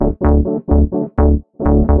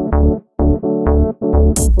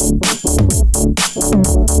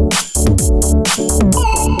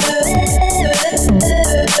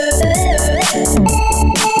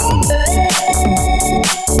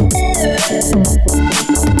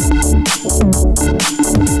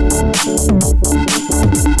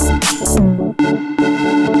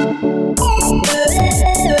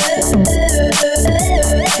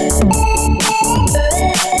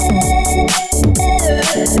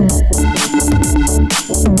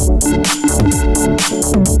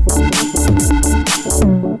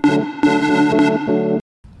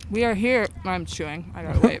We are here. I'm chewing. I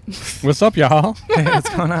gotta wait. What's up, y'all? Hey, what's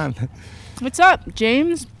going on? What's up,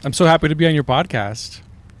 James? I'm so happy to be on your podcast.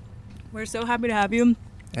 We're so happy to have you.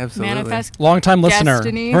 Absolutely. Manifest Long-time listener.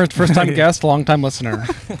 Destiny. First-time guest, long-time listener.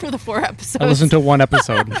 for the 4 episodes. I listened to 1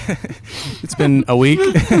 episode. It's been a week.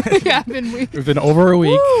 Yeah, we've It's been over a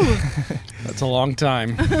week. Woo! That's a long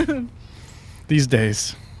time. These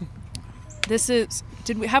days. This is.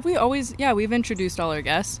 Have we always? Yeah, we've introduced all our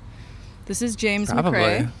guests. This is James Probably.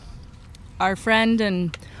 McCrae, our friend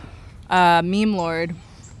and meme lord.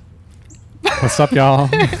 What's up, y'all?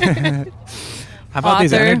 How about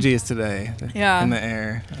these Author. energies today? Yeah. In the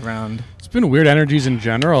air around. It's been weird energies in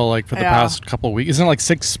general, like for the past couple of weeks. Isn't it like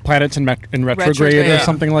 6 planets in retrograde or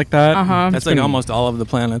something like that? Uh-huh. That's like almost all of the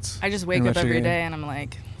planets. I just wake in up every retrograde. day and I'm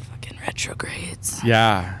like, fucking retrogrades.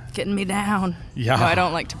 Yeah. Getting me down. Yeah. No, I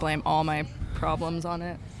don't like to blame all my problems on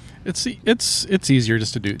it. It's easier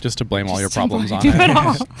just to blame all your problems on Do it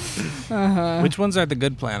all. it. Which ones are the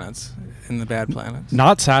good planets and the bad planets?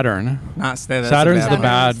 Not Saturn. Not that's Saturn's the one.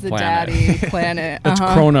 bad Saturn's the planet. daddy planet. It's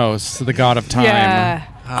Kronos, the god of time. Yeah.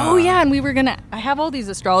 Oh yeah, and I have all these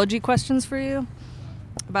astrology questions for you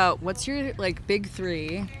about what's your like big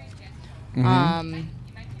 3. Mm-hmm.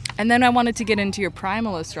 And then I wanted to get into your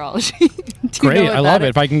primal astrology. Great, I love it.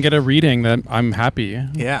 If I can get a reading, then I'm happy.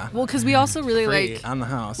 Yeah. Well, because we also really Free like on the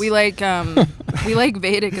house. we like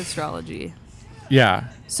Vedic astrology. Yeah.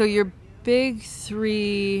 So your big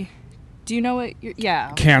 3. Do you know what?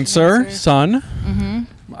 Cancer, Sun. Mm-hmm.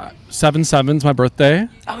 7/7's my birthday,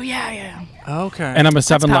 Oh yeah. Okay. and I'm a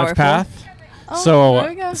 7 life powerful. path. Oh, there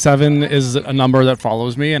we go. So 7 is a number that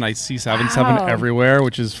follows me, and I see 7/7 Wow. everywhere,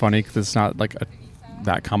 which is funny because it's not like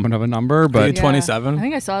that common of a number. But you 27? I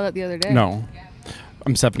think I saw that the other day. no,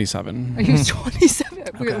 I'm 77. Are you 27?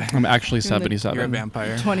 Okay. I'm actually You're the- 77. You're a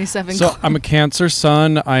vampire. 27. So I'm a Cancer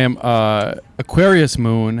Sun, I am a Aquarius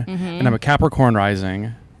Moon, and I'm a Capricorn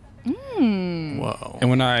Rising. Whoa. And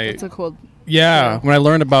when I That's a cool. when I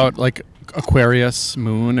learned about like Aquarius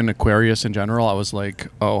Moon and Aquarius in general, I was like,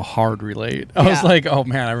 oh, hard relate. I was Yeah. like, oh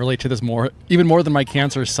man, I relate to this even more than my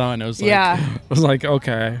Cancer Sun. It was like, Yeah. I was like,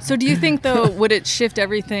 okay. So do you think though, would it shift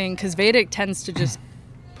everything? Because Vedic tends to just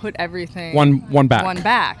put everything One back. One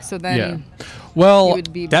back. So then Yeah. you Well,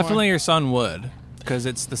 would be Definitely your sun would, because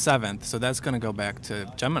it's the 7th, so that's going to go back to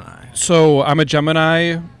Gemini. so I'm a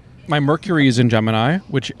Gemini. My Mercury is in Gemini,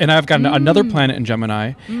 and I've got another planet in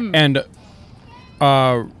Gemini, and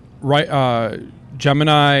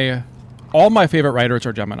Gemini. All my favorite writers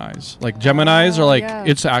are Geminis. Like Geminis are like yeah.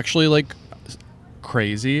 it's actually like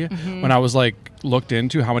crazy when I was like looked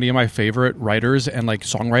into how many of my favorite writers and like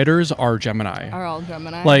songwriters are Gemini. Are all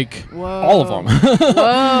Gemini? Like Whoa. all of them.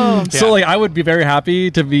 Whoa. So like I would be very happy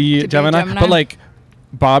to be Gemini, Gemini? but like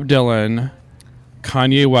Bob Dylan,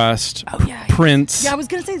 Kanye West, Oh, yeah. Prince, Yeah, I was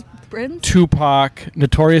gonna say Prince. Tupac,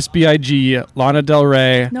 Notorious B.I.G., Lana Del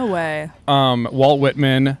Rey, No way. Walt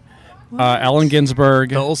Whitman, Allen Ginsberg,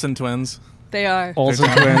 The Olsen twins. They are. Olsen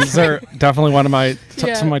twins. They're definitely one of my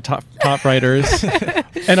Yeah. some of my top writers.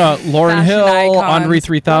 And Lauryn Fashion Hill, icons. Andre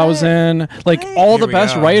 3000, like all the Here we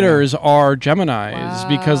best go. writers are Geminis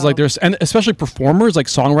because like there's and especially performers like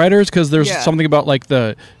songwriters because there's Yeah. something about like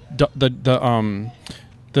the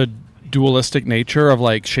dualistic nature of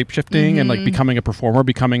like shapeshifting and like becoming a performer,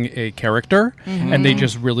 becoming a character, and they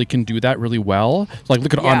just really can do that really well. Like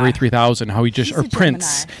look at Yeah. Andre 3000, how he just He's or a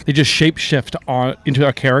Prince, Gemini. they just shapeshift into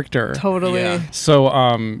a character. Totally. Yeah. So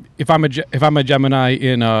if I'm a Gemini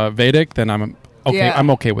in Vedic, then I'm okay. Yeah. I'm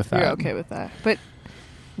okay with that. You're okay with that. But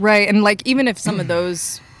right, and like even if some of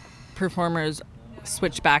those performers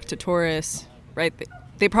switch back to Taurus, right?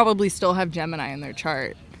 They probably still have Gemini in their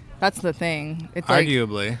chart. That's the thing. It's like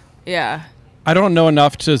Arguably. yeah. I don't know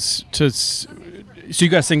enough to. So you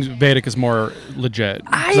guys think Vedic is more legit?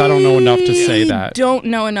 Because I don't know enough to say that. Don't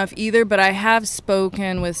know enough either, but I have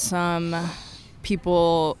spoken with some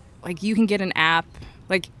people. Like you can get an app,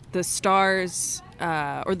 like the stars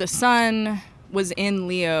or the sun was in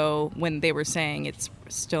Leo when they were saying it's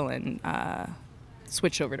still in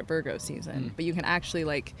switch over to Virgo season, but you can actually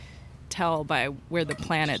like tell by where the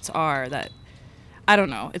planets are that I don't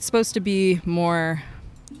know. It's supposed to be more.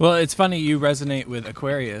 Well, it's funny you resonate with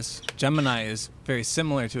Aquarius. Gemini is very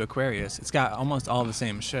similar to Aquarius. It's got almost all the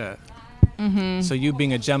same shit. So you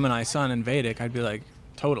being a Gemini sun in Vedic, I'd be like,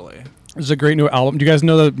 totally. There's a great new album. Do you guys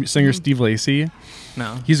know the singer Steve Lacy?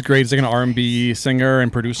 No. He's great. He's like an R&B singer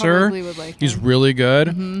and producer. Probably would like He's him. really good.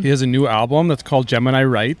 He has a new album that's called Gemini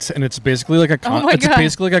Rights, and it's basically like God.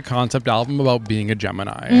 basically like a concept album about being a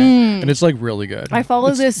Gemini, and it's like really good. I follow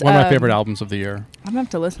It's this, one of my favorite albums of the year. I'm gonna have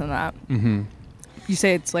to listen to that. You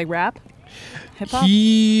say it's like rap, hip hop.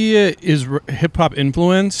 He is hip hop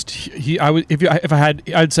influenced.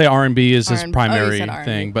 I'd say R&B is his R&B. primary Oh, you said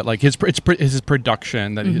thing, R&B. but like his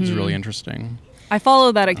production that is really interesting. I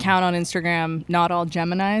follow that account on Instagram. Not all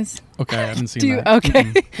Geminis. Okay, I haven't seen Do you? that.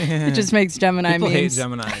 Okay. It just makes Gemini People hate memes.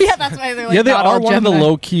 Gemini. Yeah, that's why they're like. Yeah, they not are all one of the Gemini.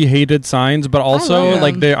 low-key hated signs, but also love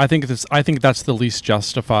like them. I think that's the least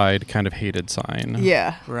justified kind of hated sign.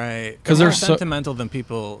 Yeah. Right. 'Cause they're they're more so- sentimental than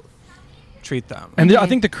people treat them. And I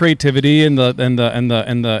think the creativity and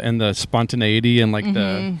the spontaneity and like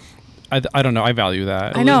the I don't know, I value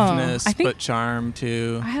that. I know. Aloofness, I think- but charm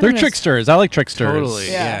too. I had They're an tricksters. I like tricksters. Totally.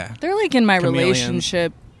 Yeah. Yeah. They're like in my Chameleons.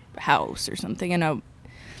 relationship house or something.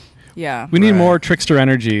 Yeah. We need Right. more trickster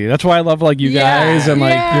energy. That's why I love like you Yeah, guys and like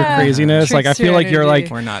your yeah. craziness. Like I Trickster feel like you're energy.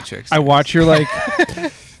 like We're not chicks. I watch your like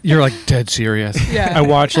you're like dead serious. Yeah. I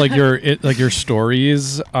watch like your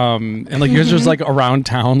stories and like you're just like around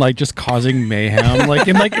town like just causing mayhem like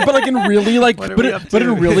in like but like in really like What are but we up but in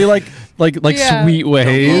to? really like Yeah. sweet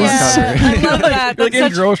ways. Yeah, I love that. Like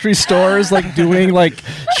That's in grocery stores, like doing like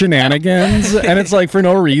shenanigans, and it's like for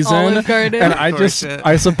no reason. Olive Garden. And Of course it.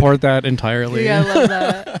 I support that entirely. Yeah, I love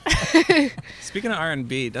that. Speaking of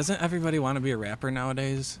R&B, doesn't everybody want to be a rapper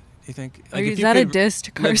nowadays? Do you think? Is if you that a could diss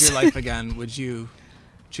to live Carson? your life again, would you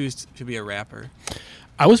choose to be a rapper?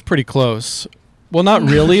 I was pretty close. Well, not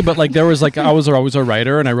really, but like there was like I was always a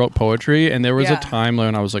writer and I wrote poetry, and there was Yeah. a time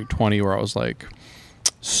when I was like 20 where I was like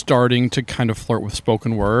starting to kind of flirt with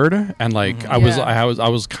spoken word, and like I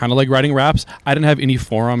was kind of like writing raps. I didn't have any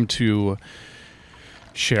forum to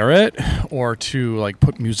share it or to like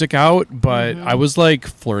put music out, but I was like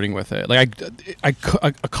flirting with it. Like a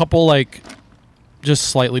couple like just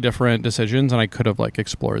slightly different decisions, and I could have like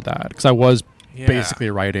explored that because I was Yeah. basically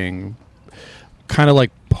writing kind of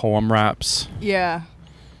like poem raps. Yeah.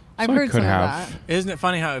 I've So I heard could some have. of that. Isn't it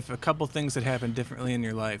funny how if a couple things had happened differently in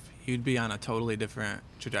your life, you'd be on a totally different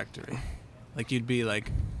trajectory? Like you'd be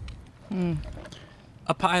like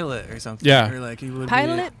a pilot or something. Yeah. Or like you would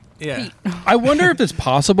Pilot? Be, yeah. Pete. I wonder if it's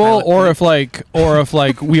possible, Pilot or Pete. if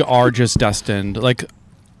like we are just destined. Like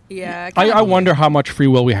Yeah. I wonder how much free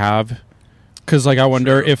will we have, because like I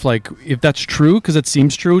wonder True. if that's true, because it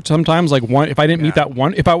seems true sometimes. Like if I didn't meet Yeah. that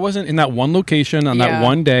one, if I wasn't in that one location on that Yeah.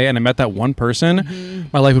 one day and I met that one person,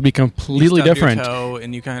 my life would be You completely stubbed your different. toe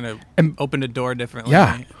and you kind of And- opened a door differently.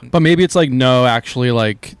 Yeah, but maybe it's like no, actually,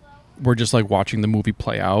 like we're just like watching the movie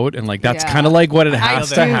play out, and like that's Yeah. kind of like what it I has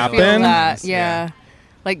feel to that. Feel happen. that. Yeah. Yeah.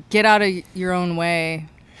 Like get out of your own way,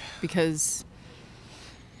 because.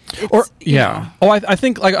 Or it's, you know, Oh, I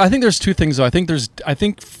think there's two things though. I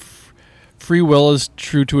think free will is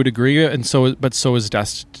true to a degree, and so is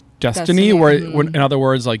destiny. Destiny, Where, mhm. in other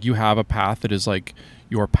words, like you have a path that is like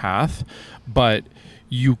your path, but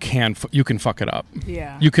you can fuck it up.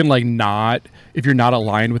 Yeah. You can like not, if you're not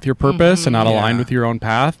aligned with your purpose and not aligned Yeah. with your own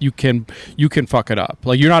path, you can fuck it up.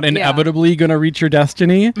 Like you're not inevitably gonna reach your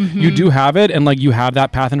destiny. You do have it, and like you have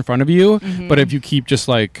that path in front of you. But if you keep just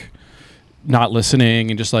like not listening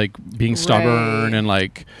and just like being stubborn Right. and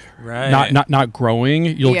like Right. not growing,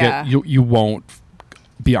 you'll Yeah. get you won't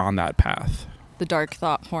be on that path. the dark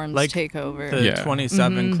thought forms Like take over. The Yeah.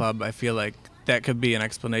 27 Club, I feel like that could be an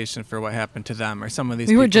explanation for what happened to them or some of these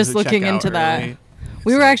We were people just who check looking out into that. early. We It's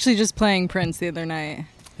were like- actually just playing Prince the other night.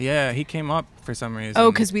 Yeah, he came up for some reason.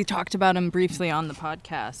 Oh, because we talked about him briefly on the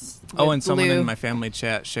podcast. Oh, with and someone Blue. in my family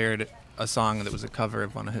chat shared a song that was a cover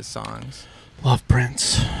of one of his songs. Love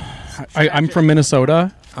Prince. I'm from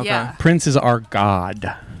Minnesota. Okay. Yeah. Prince is our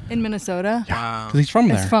god in Minnesota. Wow. because he's from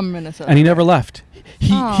there. It's from Minnesota. and he never left.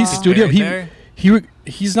 His Aw. studio. Buried there?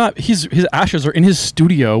 He's not. His ashes are in his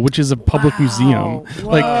studio, which is a public museum.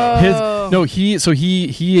 Like Whoa.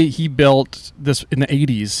 he built this in the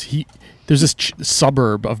 80s. There's this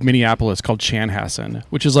suburb of Minneapolis called Chanhassen,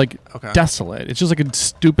 which is like Okay. desolate. It's just like a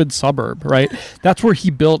stupid suburb, right? That's where he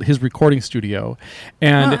built his recording studio.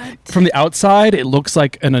 And What? from the outside, it looks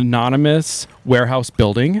like an anonymous warehouse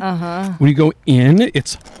building. When you go in,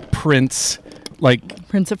 it's Prince, like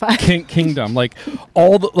Principal. kingdom. Like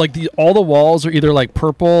all the walls are either like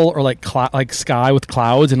purple or like like sky with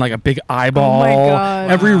clouds and like a big eyeball. God.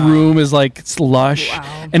 Every room is like it's lush,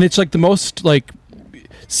 Wow. and it's like the most like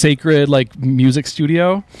sacred like music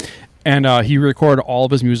studio. And he recorded all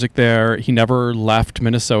of his music there. He never left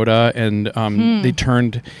Minnesota, and they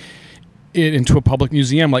turned it into a public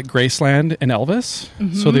museum like Graceland and Elvis.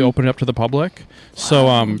 So they opened it up to the public. So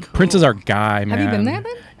Cool. Prince is our guy, man. Have you been there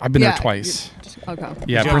then? I've been Yeah, there twice. Okay. Yeah, Did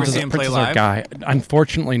you ever Prince see him play is our live? guy.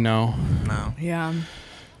 Unfortunately, no. No. Yeah.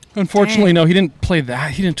 Unfortunately, no. He didn't play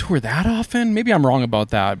that. He didn't tour that often. Maybe I'm wrong about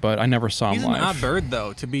that, but I never saw He's him an live. odd bird,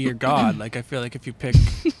 though, to be your god. Like, I feel like if you pick...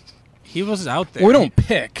 He was out there. We don't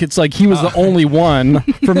pick. It's like he was the only one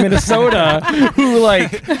from Minnesota who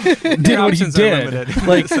like did Your what he options are did. limited.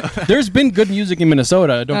 Like, there's been good music in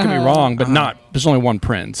Minnesota. Don't get me wrong, but not. There's only one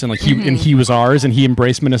Prince, and like he was ours, and he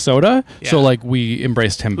embraced Minnesota. So Yeah. like we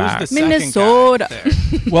embraced him Who's back. the second guy Minnesota.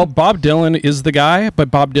 there? Well, Bob Dylan is the guy,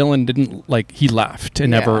 but Bob Dylan didn't like he left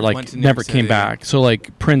and Yeah. never Went like to New never York came City. back. So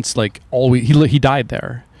like Prince like always he died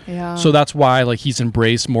there. Yeah. So that's why like he's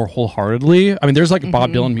embraced more wholeheartedly. I mean, there's like Bob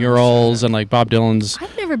Dylan murals and like Bob Dylan's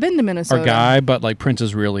I've never been to Minnesota. our guy, but like Prince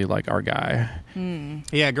is really like our guy.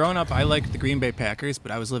 Yeah, growing up, I liked the Green Bay Packers,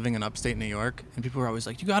 but I was living in upstate New York, and people were always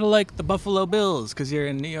like, you gotta like the Buffalo Bills because you're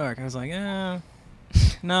in New York. I was like, no,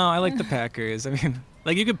 I like the Packers. I mean,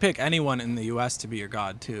 like, you could pick anyone in the U.S. to be your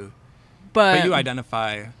god, too. But you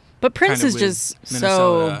identify But Prince kind is of with just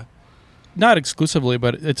Minnesota. so. Not exclusively,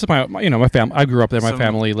 but it's my my family. I grew up there. My Some-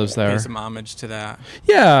 family lives Pay there. some homage to that.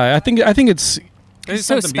 Yeah, I think it's There's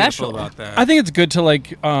so something beautiful special. about that. I think it's good to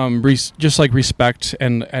like just like respect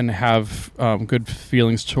and have good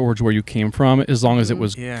feelings towards where you came from, as long as it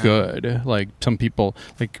was Yeah. good. Like some people,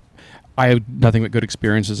 like I have nothing but good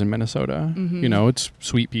experiences in Minnesota. You know, it's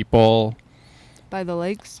sweet people, By the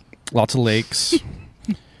lakes. lots of lakes.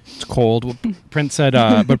 It's cold. Well, Prince said,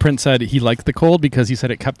 but Prince said he liked the cold because he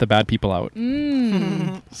said it kept the bad people out.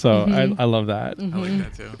 So I love that. I like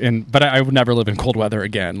that, too. But I would never live in cold weather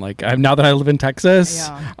again. Like now that I live in Texas,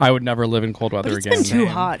 Yeah. I would never live in cold But weather it's again. been too Same.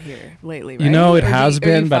 hot here lately, right? You know, it Are has you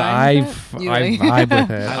been, but fine I with it? You I like- vibe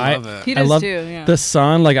with it. I love it. He I does love too, yeah. the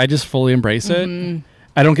sun. Like I just fully embrace it.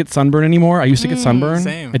 I don't get sunburn anymore. I used to get sunburn.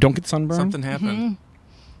 Same. I don't get sunburn. Something happened.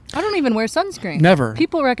 I don't even wear sunscreen. Never.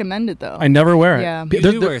 People recommend it though. I never wear it. Yeah. You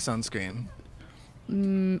There- do there- wear sunscreen.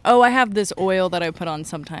 Oh, I have this oil that I put on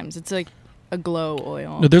sometimes. It's like a glow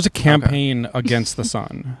oil. no, there's a campaign against the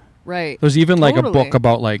sun. Right. There's even like a Totally. book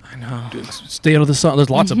about like I know. stay out of the sun. There's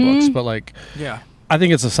lots of books, but like Yeah. I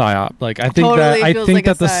think it's a psyop. Like I think Totally that I feels think like a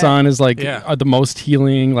that the psyop. sun is like Yeah. the most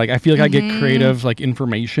healing. Like I feel like I get creative like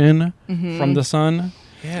information from the sun.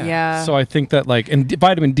 Yeah. So I think that like and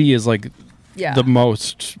vitamin D is like yeah. the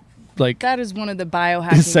most like That is one of the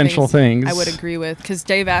biohacking essential things. I would agree with, because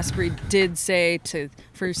Dave Asprey did say to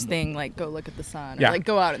first thing like go look at the sun, or Yeah. like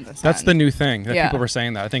go out in the sun. that's the new thing that Yeah. people were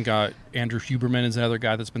saying that. I think Andrew Huberman is another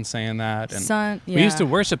guy that's been saying that. And sun. Yeah. We used to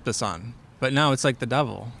worship the sun, but now it's like the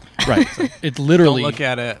devil. right, it Don't literally look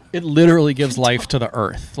at it. it literally gives life to the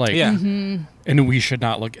earth. Like Yeah. and we should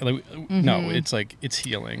not look. Like, no, it's like it's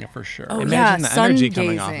healing for sure. Oh, Imagine yeah, the energy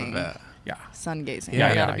coming off sun-gazing. of it. yeah. sun gazing. Yeah,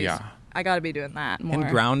 I gotta yeah. I gotta be doing that more. And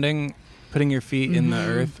grounding, putting your feet in the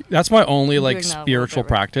earth. That's my only I'm like doing that a little spiritual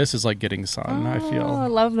bit, right? practice is like getting sun. I Oh, I feel.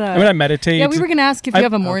 love that. I mean, I meditate. yeah, we were gonna ask if you I-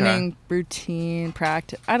 have a morning routine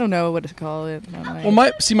practice. I don't know what to call it. Well,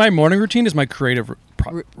 my morning routine is my creative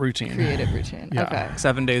routine. creative routine. Yeah. Okay.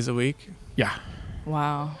 7 days a week. Yeah.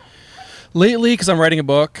 Wow. Lately, because I'm writing a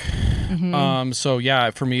book, Mm-hmm. so yeah,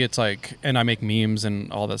 for me it's like, and I make memes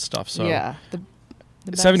and all that stuff. So yeah.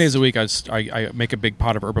 The 7 days best. a week, I make a big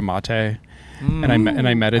pot of yerba mate, Mm. and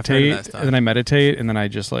I meditate, that stuff. and then I meditate, and then I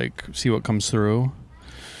just like see what comes through.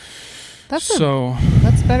 That's So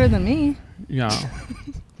better than me. yeah,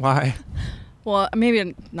 Why? Well,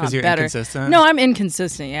 maybe not 'Cause you're better. inconsistent? No, I'm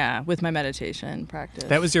inconsistent. Yeah, with my meditation practice.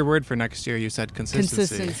 That was your word for next year. You said consistency.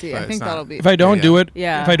 consistency. but I it's think not. that'll be. if I don't Yeah. do it,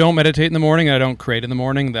 Yeah. if I don't meditate in the morning and I don't create in the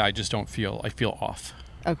morning, then I just don't feel. I feel off.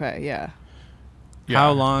 Okay. Yeah. Yeah.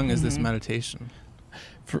 How long is Mm-hmm. this meditation?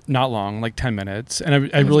 For not long, like 10 minutes, and I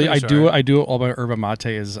That's really pretty I do short. all my yerba mate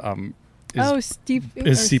is Steeping.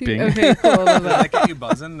 is steeping. Okay, cool. I love that. get you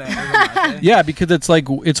buzzing? That yeah, because it's like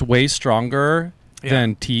it's way stronger Yeah.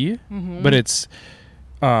 than tea, Mm-hmm. but it's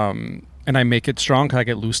and I make it strong because I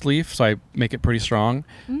get loose leaf, so I make it pretty strong.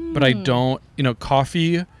 But I don't,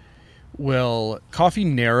 coffee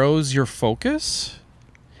narrows your focus,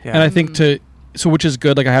 Yeah. and I think which is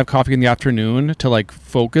good. Like I have coffee in the afternoon to like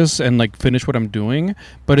focus and like finish what I'm doing,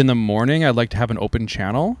 but in the morning I'd like to have an open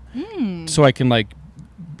channel so I can like.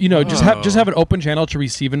 Just have an open channel to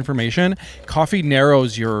receive information. Coffee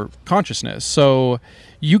narrows your consciousness, so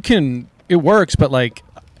it works, but like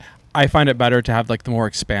I find it better to have like the more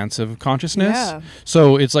expansive consciousness. Yeah.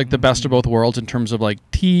 So it's like the best of both worlds in terms of like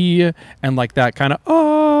tea and like that kind of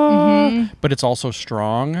but it's also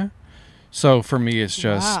strong. So for me, it's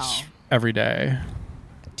just Wow. every day.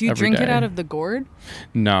 Do you every drink it day. out of the gourd?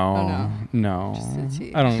 No, no. Just the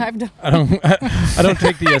tea. I don't. I've done- I don't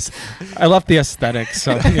take the. I left the aesthetics,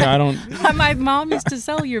 so I don't. My mom used to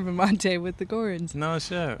sell yerba mate with the gourds. No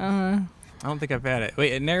shit. Uh-huh. I don't think I've had it.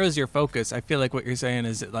 Wait, it narrows your focus. I feel like what you're saying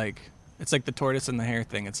is it like it's like the tortoise and the hare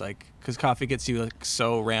thing. It's like because coffee gets you like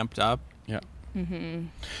so ramped up. Yeah. Mm-hmm.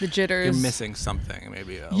 The jitters. You're missing something,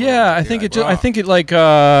 maybe. Yeah, I think I think it like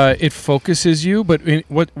it focuses you. But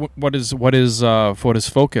what is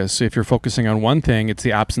focus? If you're focusing on one thing, it's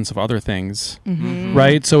the absence of other things, Mm-hmm.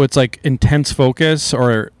 right? So it's like intense focus,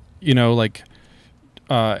 or like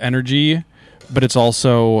energy. But it's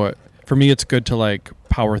also for me, it's good to like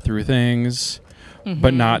power through things,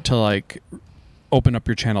 but not to like open up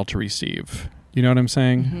your channel to receive. You know what I'm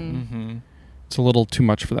saying? Mm-hmm. It's a little too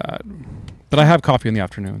much for that. But I have coffee in the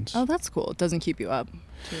afternoons. Oh, that's cool. It doesn't keep you up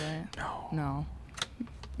too late. No.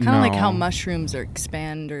 Kind No. of like how mushrooms are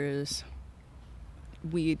expanders.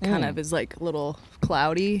 Weed kind of is like a little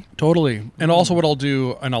cloudy. Totally. And also what I'll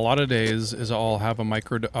do on a lot of days is I'll have a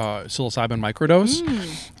psilocybin microdose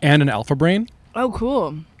and an alpha brain Oh,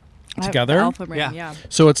 cool. together. Alpha brain, Yeah. yeah.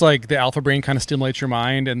 So it's like the alpha brain kind of stimulates your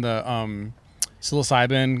mind, and the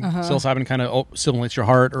psilocybin kind of stimulates your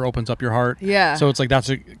heart or opens up your heart. Yeah. So it's like that's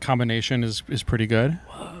a combination is pretty good.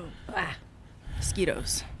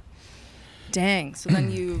 Mosquitoes. Dang. So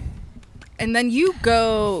then you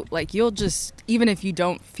go, like, you'll just, even if you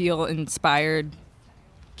don't feel inspired,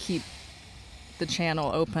 keep the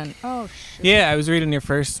channel open. Oh, shit. Yeah, I was reading your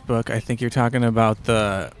first book. I think you're talking about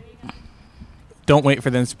don't wait for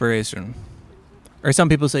the inspiration. Or some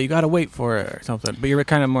people say you got to wait for it or something. But you're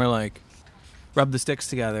kind of more like rub the sticks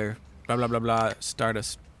together, blah, blah, blah, blah, start a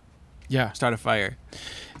fire.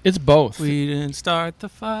 It's both. We didn't start the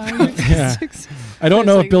fire. Yeah. I don't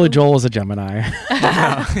know like, if Billy Joel is a Gemini.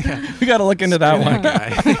 We got to look into that one.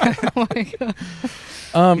 Guy. Oh, my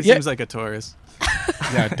God. He seems like a Taurus.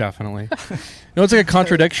 Yeah, definitely. No, it's like a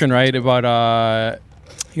contradiction, right? About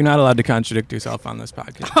You're not allowed to contradict yourself on this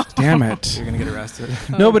podcast. damn it. You're going to get arrested.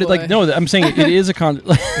 No, but boy. I'm saying it is a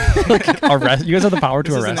like arrest. You guys have the power to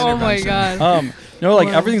This is an arrest. Oh, my intervention. God. No, like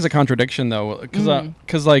Wow. everything's a contradiction though,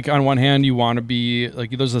 because like on one hand you want to be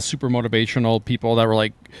like there's the super motivational people that were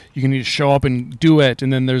like you need to show up and do it,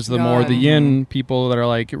 and then there's the more the yin people that are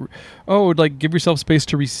like, oh, like give yourself space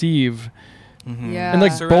to receive, Yeah. and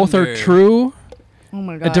like both are Surrender. true Oh,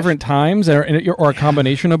 my God. at different times, or a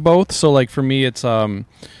combination of both. So like for me, it's I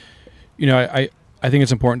think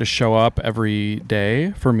it's important to show up every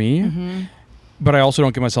day for me. But I also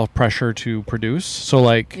don't give myself pressure to produce. So,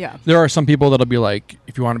 like, there are some people that'll be like,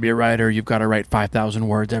 if you want to be a writer, you've got to write 5,000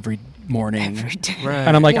 words every morning. Every day. Right.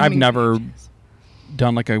 And I'm like, I've Morning never pages.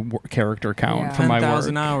 done like a character count Yeah. for my work.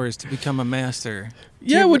 10,000 hours to become a master.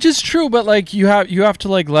 Yeah, which is true. But like, you have to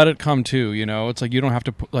like let it come too. You know, it's like you don't have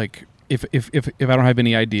to like if I don't have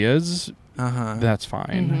any ideas, that's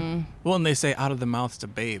fine. Well, and they say out of the mouths to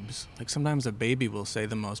babes. Like sometimes a baby will say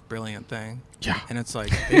the most brilliant thing. Yeah. And it's like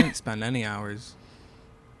they didn't spend any hours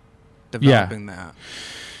developing that.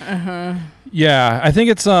 Yeah, I think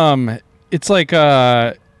it's like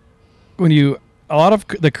when you a lot of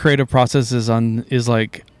the creative process is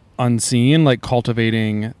like unseen, like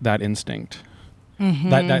cultivating that instinct.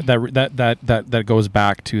 That goes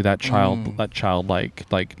back to that childlike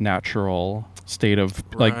like natural state of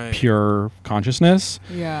like pure consciousness.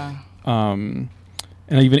 Yeah. And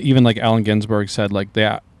even like Allen Ginsberg said like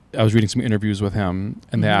that. I was reading some interviews with him,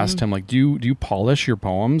 and they asked him like, "Do you polish your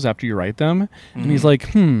poems after you write them?" And he's like,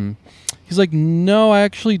 He's like, "No, I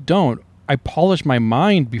actually don't. I polish my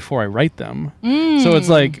mind before I write them." So it's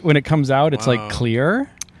like when it comes out, it's like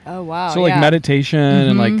clear. Oh, wow. So like meditation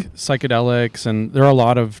and like psychedelics, and there are a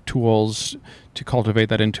lot of tools to cultivate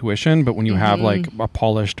that intuition. But when you have like a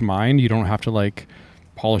polished mind, you don't have to like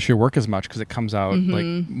polish your work as much because it comes out like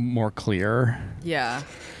more clear. Yeah.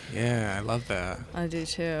 Yeah, I love that. I do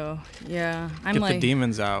too. Yeah. I'm Get like the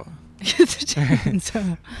demons out. Get the demons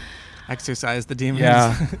out. Exercise the demons.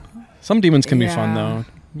 Yeah. Some demons can be fun Yeah. though.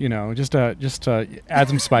 You know, just add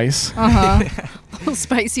some spice. Little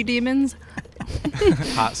spicy demons.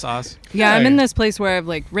 Hot sauce. Yeah, I'm in this place where I've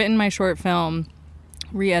like written my short film,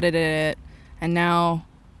 re-edited it, and now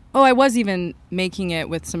I was even making it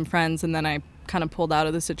with some friends, and then I kind of pulled out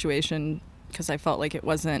of the situation because I felt like it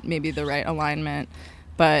wasn't maybe the right alignment.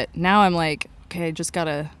 But now I'm like, okay, I just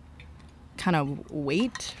gotta kind of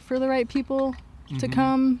wait for the right people to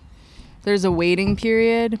come. There's a waiting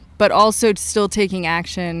period, but also still taking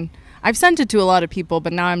action. I've sent it to a lot of people,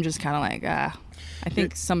 but now I'm just kind of like, I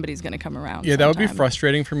think somebody's gonna come around. Yeah, that would be sometime.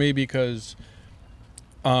 frustrating for me because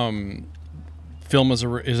film is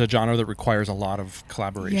a genre that requires a lot of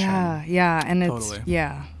collaboration. Yeah, and it's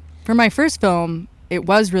Totally. For my first film, it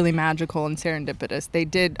was really magical and serendipitous.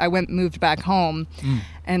 I moved back home,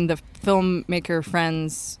 and the filmmaker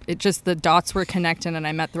friends, the dots were connecting, and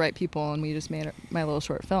I met the right people, and we just made my little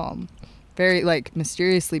short film. Very, like,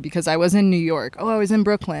 mysteriously, because I was in New York. Oh, I was in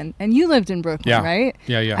Brooklyn. And you lived in Brooklyn, right?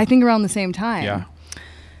 Yeah. I think around the same time. Yeah.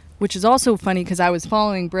 Which is also funny, because I was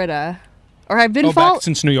following Britta. Or I've been back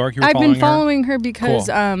since New York, you were I've following been following her because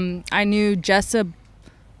Cool. I knew Jessa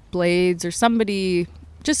Blades or somebody,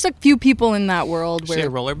 just a few people in that world. Is she a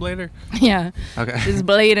rollerblader? Yeah. Okay. Is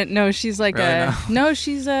Bladen. No, she's like Really? no,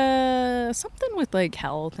 she's something with like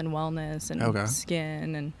health and wellness and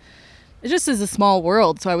skin, and it just is a small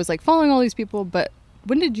world. So I was like following all these people. But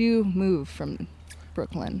when did you move from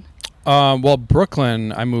Brooklyn? Well,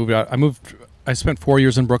 Brooklyn, I moved out. I spent 4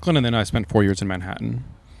 years in Brooklyn, and then I spent 4 years in Manhattan.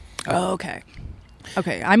 Oh, okay.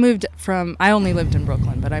 I only lived in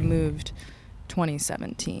Brooklyn, but I moved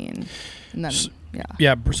 2017, and then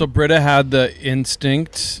So Britta had the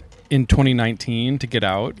instinct in 2019 to get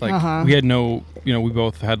out. Like we had we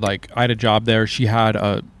both had I had a job there. She had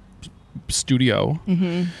a studio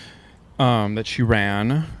that she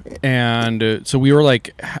ran, and so we were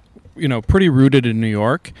pretty rooted in New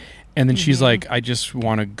York. And then she's like, I just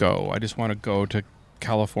want to go. I just want to go to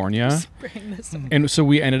California. And so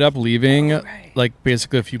we ended up leaving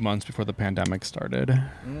basically a few months before the pandemic started.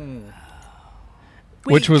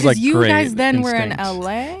 Wait, which was you great. Guys then instinct. were in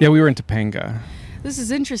LA? Yeah, we were in Topanga. This is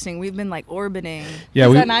interesting. We've been orbiting. Yeah,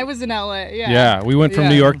 and I was in LA. Yeah, we went from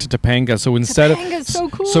New York to Topanga. So Topanga's so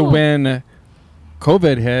cool. So when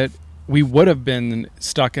COVID hit, we would have been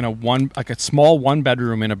stuck in a small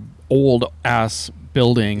 1-bedroom in an old ass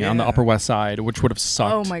building on the Upper West Side, which would have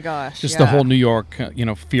sucked. Oh my gosh. Just the whole New York,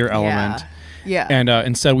 fear element. Yeah. And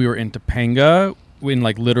instead we were in Topanga in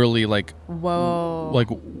literally whoa.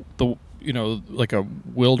 A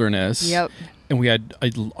wilderness. Yep. And we had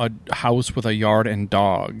a house with a yard and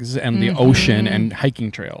dogs and the ocean and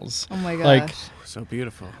hiking trails. Oh my gosh. So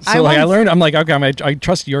beautiful. So I learned, I'm like, okay, I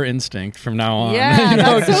trust your instinct from now on. Yeah,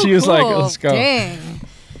 that's so she was cool. like, let's go. Dang.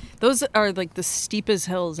 Those are the steepest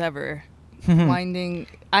hills ever. Winding.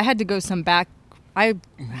 I had to go I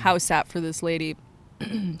house sat for this lady,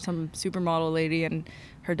 some supermodel lady, and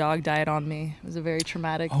her dog died on me. It was a very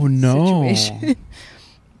traumatic situation.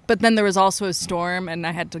 But then there was also a storm, and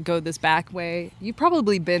I had to go this back way. You've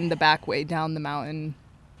probably been the back way down the mountain.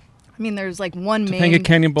 I mean, there's one main... Topanga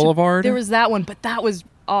Canyon Boulevard? There was that one, but that was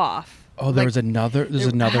off. Oh, there's another...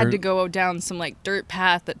 I had to go down some dirt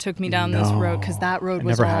path that took me down this road, because that road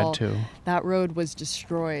was that road was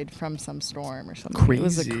destroyed from some storm or something. Crazy. It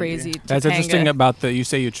was a crazy Topanga. That's interesting about you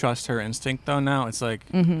say you trust her instinct, though, now. It's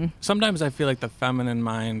sometimes I feel like the feminine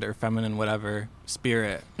mind or feminine whatever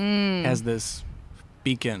spirit has this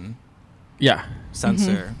beacon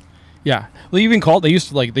sensor. Yeah. Well, they used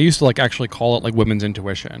to actually call it women's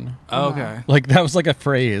intuition. Oh, okay. That was a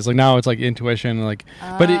phrase. Now it's intuition.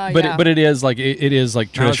 But it is it is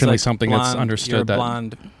traditionally something blonde, that's understood. You're that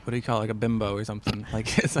blonde. What do you call it? A bimbo or something?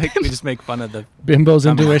 It's we just make fun of the Bimbo's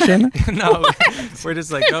intuition. No, we're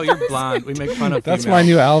just oh, you're blonde. We make fun of. That's my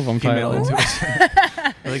new album female title.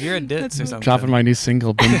 Intuition. You're a ditz or something. Dropping my new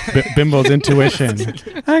single, Bimbo's Intuition.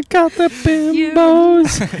 I got the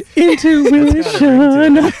Bimbo's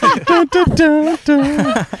intuition. Da, da, da,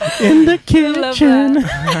 da, in the kitchen.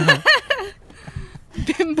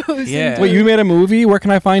 Bimbo's Yeah. Wait, you made a movie? Where can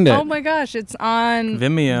I find it? Oh my gosh, it's on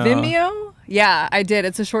Vimeo. Yeah, I did.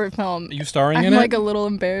 It's a short film. Are you starring I'm in it? a little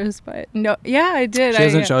embarrassed by it. No, yeah, I did. She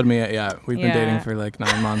hasn't showed me it yet. We've been dating for 9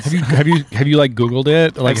 months. Have you Googled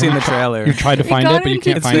it? I've seen the trailer. You tried to find it, but you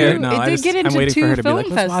can't find it. No, it did get into 2 film let's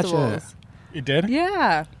watch festivals. It did?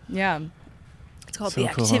 Yeah. It's called So The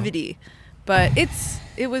cool. Activity, but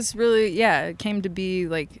it was really it came to be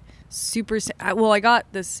super. Well, I got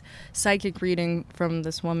this psychic reading from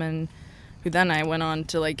this woman, who then I went on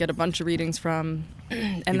to get a bunch of readings from.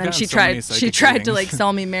 And then she tried to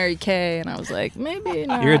sell me Mary Kay, and I was like, maybe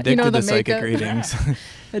not. You're addicted to the psychic makeup. readings.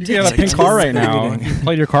 You have a pink car right now. You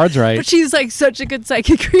played your cards right. But she's such a good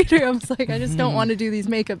psychic reader. I was like, I just don't want to do these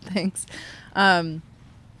makeup things.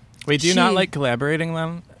 Wait, do you not like collaborating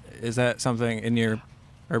them? Is that something in your...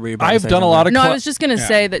 Or were you about to I've say done a something? lot of... No, I was just going to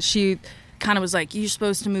say that she kind of was like, you're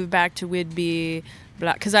supposed to move back to Whidbey,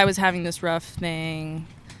 because I was having this rough thing.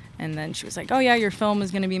 And then she was like, oh, yeah, your film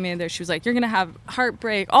is going to be made there. She was like, you're going to have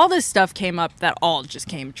heartbreak. All this stuff came up that all just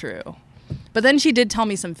came true. But then she did tell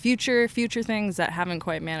me some future things that haven't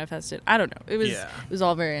quite manifested. I don't know. It was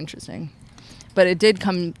all very interesting. But it did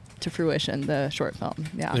come to fruition, the short film.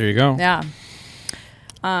 Yeah. There you go. Yeah.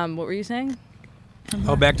 What were you saying?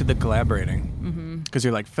 Oh, back to the collaborating. Mm-hmm. because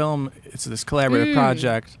you're like film. It's this collaborative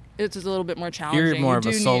project. It's a little bit more challenging. You're more of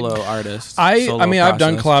a solo artist. I mean, I've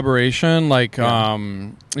done process. collaboration. Like,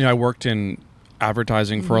 I worked in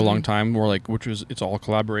advertising for a long time, it's all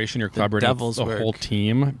collaboration. You're collaborating with the whole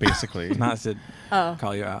team, basically. Not to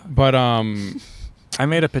call you out. But I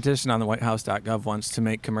made a petition on the whitehouse.gov once to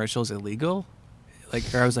make commercials illegal.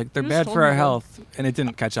 Like, I was like, they're bad for our health, and it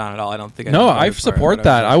didn't catch on at all. I don't think. I support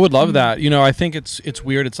that. I would love that. I think it's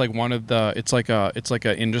weird. It's like it's like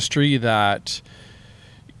a industry that,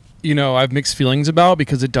 I've mixed feelings about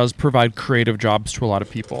because it does provide creative jobs to a lot of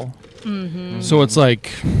people. Mm-hmm. So it's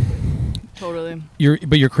like, totally.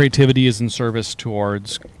 Your creativity is in service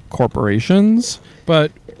towards corporations,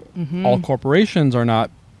 but all corporations are not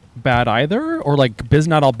bad either, or like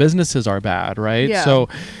not all businesses are bad, right? Yeah. So,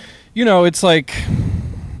 it's like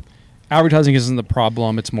advertising isn't the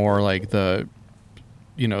problem. It's more like the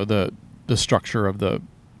structure of the,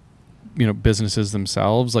 businesses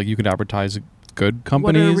themselves. Like you could advertise good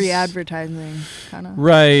companies. What are re-advertising, kind of?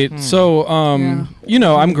 Right. So,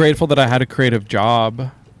 I'm grateful that I had a creative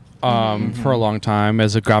job for a long time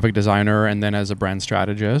as a graphic designer and then as a brand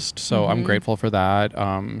strategist. So I'm grateful for that.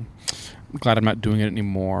 I'm glad I'm not doing it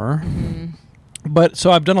anymore. But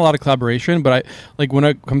so I've done a lot of collaboration, but when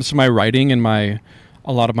it comes to my writing and a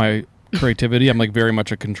lot of my creativity, I'm like very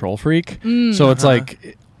much a control freak. So it's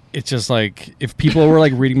like, it's just like if people were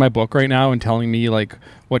like reading my book right now and telling me like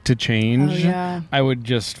what to change, I would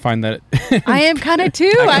just find that I am kind of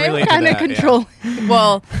too. I am kind of control. Yeah.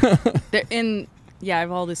 Well, I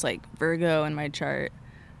have all this like Virgo in my chart.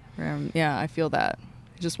 I feel that.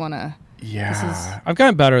 I just want to. Yeah, I've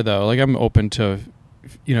gotten better though. Like I'm open to,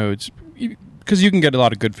 it's because you can get a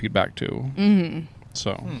lot of good feedback too. Mm-hmm.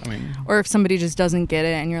 So I mean, or if somebody just doesn't get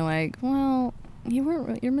it and you're like, well,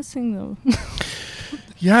 you're missing the.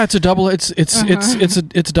 Yeah, it's a double-edged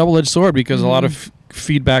sword because a lot of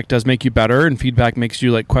feedback does make you better, and feedback makes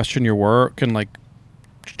you like question your work and like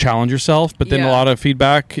challenge yourself. But then a lot of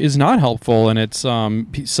feedback is not helpful, and it's some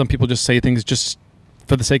people just say things just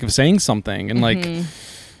for the sake of saying something, and like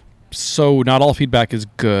so not all feedback is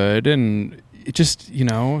good, and it just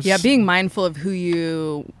being mindful of who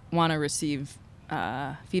you want to receive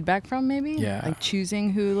feedback from, maybe like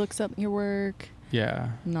choosing who looks up your work,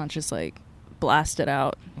 not just like blast it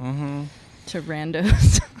out to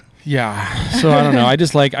randos. So I don't know. I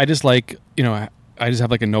just like I just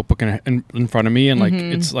have like a notebook in front of me, and like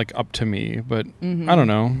it's like up to me. But I don't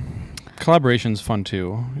know. Collaboration's fun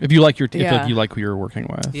too. If you like if you like who you're working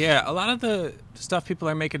with. Yeah, a lot of the stuff people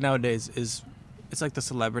are making nowadays it's like the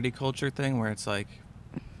celebrity culture thing where it's like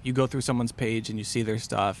you go through someone's page and you see their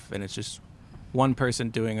stuff, and it's just one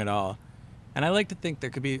person doing it all. And I like to think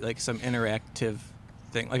there could be like some interactive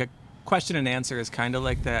thing, like a question and answer is kind of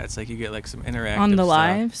like that. It's like you get like some interactive on the stuff.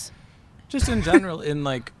 lives, just in general in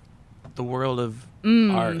like the world of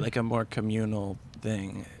art, like a more communal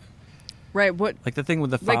thing. Right. What like the thing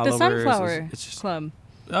with the followers, like the Sunflower it's just, Club.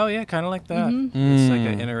 Oh yeah, kind of like that. It's like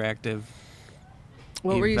an interactive.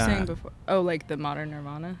 What were you saying before? Oh, like the modern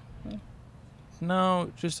Nirvana?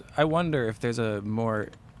 No, just I wonder if there's a more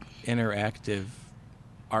interactive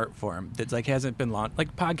art form that like hasn't been launched.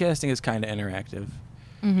 Like podcasting is kind of interactive.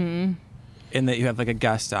 In that you have like a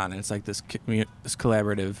guest on, and it's like this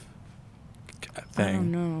collaborative thing. I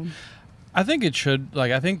don't know. I think it should.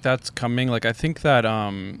 Like, I think that's coming. Like, I think that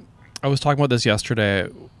I was talking about this yesterday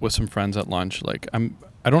with some friends at lunch. Like,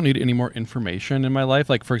 I don't need any more information in my life.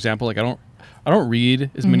 Like, for example, like I don't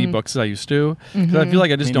read as many books as I used to because I feel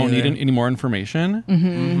like I just don't need any more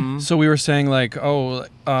information. So we were saying like,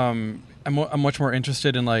 I'm much more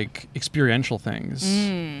interested in like experiential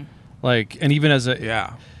things. Like, and even as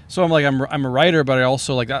so I'm a writer, but I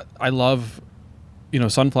also like that. I love,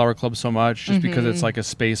 Sunflower Club so much just because it's like a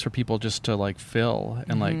space for people just to like fill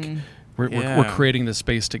and like we're creating this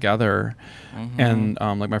space together. And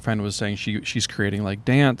like my friend was saying, she's creating like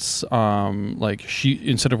dance. Like she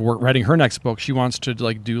instead of writing her next book, she wants to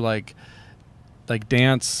like do like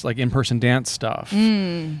dance, like in-person dance stuff. So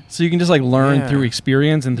you can just like learn through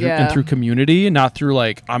experience and through community, and not through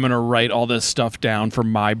like I'm gonna write all this stuff down for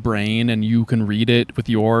my brain and you can read it with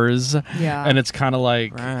yours. And it's kind of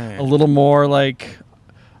like a little more like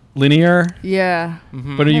linear.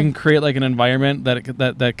 But you can create like an environment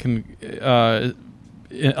that can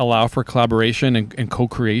allow for collaboration and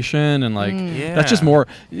co-creation, and like that's just more,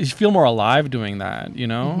 you feel more alive doing that,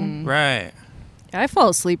 Right. I fall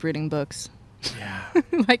asleep reading books.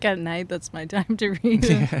 Like at night, that's my time to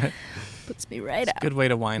read. Puts me right out. Good way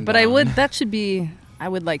to wind down. But I would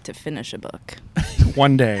like to finish a book.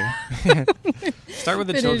 One day. Start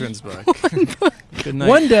with a children's book. Good night.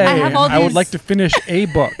 One day, I would like to finish a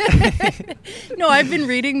book. No, I've been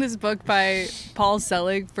reading this book by Paul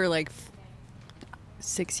Selig for like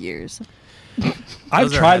 6 years.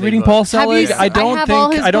 I've tried reading Paul Selig. I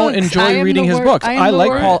don't enjoy reading his books. I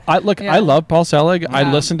like Paul. I love Paul Selig. Yeah.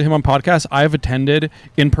 I listen to him on podcasts. I've attended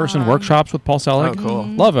in-person workshops with Paul Selig. Oh, cool.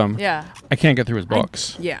 Love him. Yeah. I can't get through his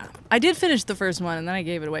books. I did finish the first one and then I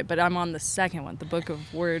gave it away, but I'm on the second one, the Book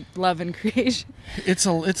of Word, Love and Creation. It's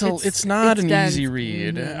not an dense. easy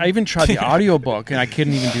read. I even tried the audiobook and I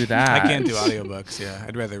couldn't even do that. I can't do audiobooks. Yeah,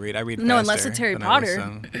 I'd rather read. I read. No, unless faster it's Harry than I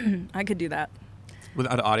Potter. listen. I could do that.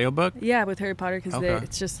 Without an audiobook? Yeah, with Harry Potter because Okay.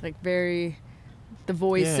 it's just like very, the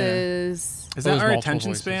voices. Is Those that our multiple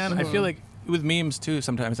attention voices. span? I feel like with memes too,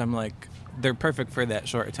 sometimes I'm like, they're perfect for that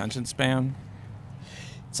short attention span.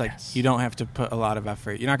 It's like you don't have to put a lot of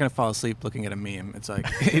effort. You're not going to fall asleep looking at a meme. It's like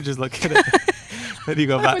you just look at it. Then you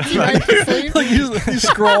go back. Like you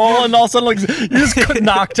scroll and all of a sudden like you just get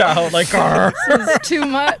knocked out like This is too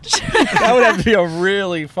much. that would have to be a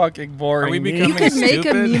really fucking boring. Are we meme. You becoming could make a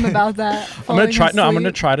stupid? meme about that. I'm gonna try. No, I'm gonna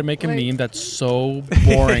asleep. try to make a Like- meme that's so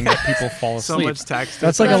boring that people fall So asleep. much text.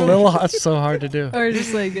 That's like a little. That's so hard to do. Or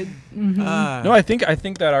just like, No, I think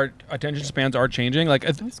that our attention spans are changing. Like,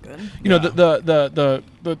 that's good. you know, the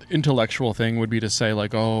intellectual thing would be to say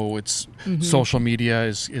like, oh, it's social media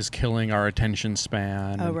is killing our attention span.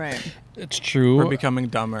 Oh, And right. it's true. We're becoming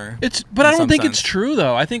dumber. But I in don't some think sense. it's true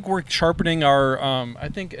though. I think we're sharpening our. I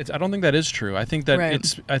don't think that is true. I think that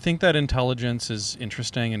Right. I think that intelligence is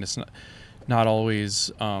interesting and it's not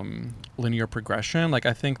always linear progression. Like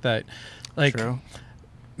I think that, like. True.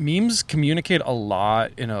 Memes communicate a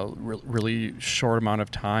lot in a really short amount of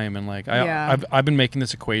time, and like Yeah. I've been making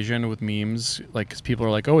this equation with memes, like 'cause people are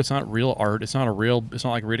like, oh, it's not real art, it's not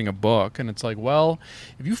like reading a book, and it's like, well,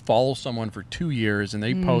 if you follow someone for 2 years and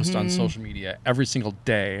they post on social media every single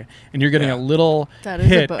day, and you're getting a little That is a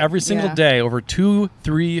hit book, every single yeah. day over 2,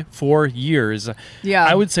 3, 4 years, Yeah.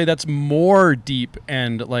 I would say that's more deep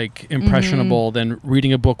and like impressionable than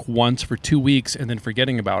reading a book once for 2 weeks and then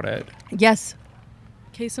forgetting about it. Yes.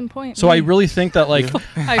 Case in point. So I really think that like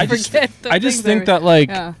I forget. I just think that like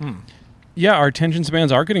Yeah. our attention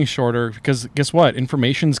spans are getting shorter because guess what?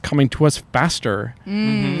 Information's coming to us faster.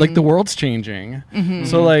 Like the world's changing.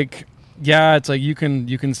 So like it's like you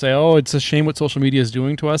can say, oh, it's a shame what social media is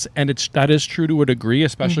doing to us, and that is true to a degree,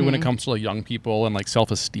 especially when it comes to like young people and like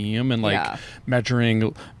self-esteem and like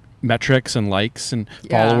measuring metrics and likes and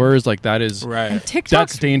followers. Like that is Right. And TikTok's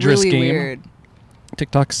that's dangerous really game. weird.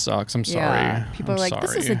 TikTok sucks. I'm sorry. Yeah. People I'm are like,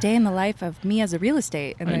 this is sorry. a day in the life of me as a real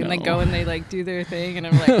estate. And I then they know. go and they like do their thing. And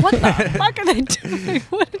I'm like, what the fuck are they doing?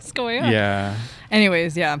 What is going on? Yeah.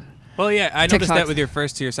 Anyways, yeah. Well, yeah, I noticed TikToks. that with your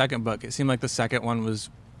first to your second book. It seemed like the second one was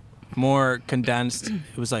more condensed.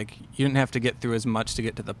 It was like you didn't have to get through as much to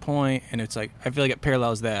get to the point, and it's like I feel like it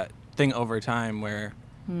parallels that thing over time where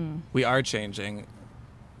we are changing.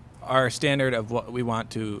 Our standard of what we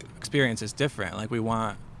want to experience is different. Like we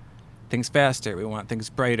want things faster, we want things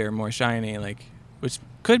brighter, more shiny, like which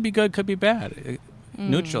could be good, could be bad.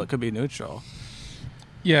 Neutral, it could be neutral.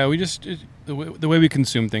 Yeah, we just the way we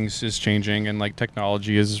consume things is changing, and like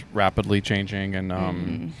technology is rapidly changing,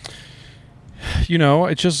 and you know,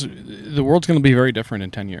 it's just the world's going to be very different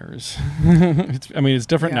in 10 years. It's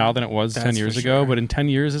different now than it was 10 That's years for ago, sure. but in 10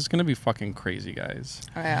 years it's going to be fucking crazy, guys.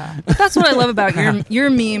 Oh, yeah. But that's what I love about your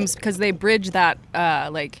memes, because they bridge that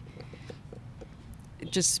like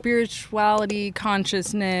just spirituality,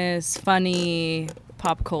 consciousness, funny,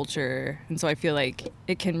 pop culture. And so I feel like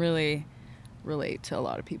it can really relate to a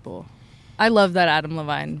lot of people. I love that Adam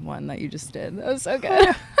Levine one that you just did. That was so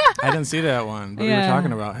good. I didn't see that one, but we were Yeah.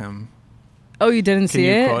 talking about him. Oh, you didn't Can see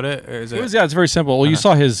you it? quote it, or is it? It's very simple. Well, you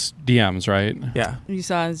saw his DMs, right? Yeah. You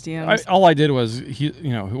saw his DMs. All I did was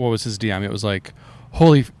what was his DM? It was like,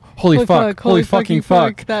 holy fuck, holy holy fucking fucking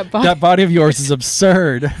fuck, fuck, that body of yours is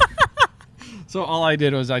absurd. So all I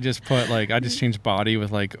did was I just changed body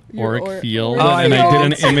with like Your auric field, auric and I did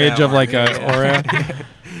an field. image Yeah, of like a yeah. aura.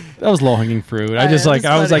 That was low hanging fruit. I was funny.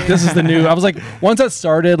 like, this is the new. I was like, once that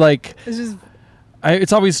started, like. It's just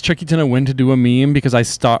It's always tricky to know when to do a meme because I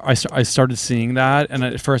started seeing that, and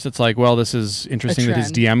at first it's like, well, this is interesting that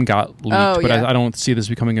his trend. DM got leaked, Oh, but yeah. I don't see this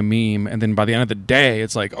becoming a meme. And then by the end of the day,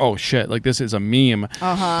 it's like, oh shit, like this is a meme.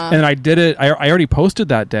 And I did it. I already posted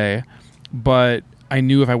that day, but I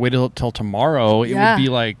knew if I waited till tomorrow, it would be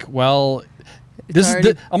like, well,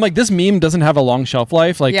 I'm like, this meme doesn't have a long shelf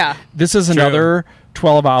life. Like, Yeah. this is another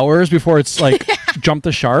 12 hours before it's like jumped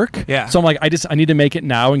the shark. Yeah. So I'm like, I need to make it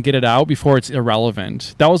now and get it out before it's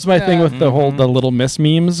irrelevant. That was my thing with the Little Miss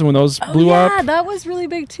memes when those blew up. Yeah, that was really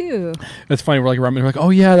big too. It's funny. We're like, oh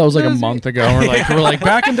yeah, that was like a month ago. We're like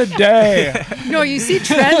back in the day. No, you see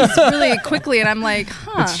trends really quickly, and I'm like,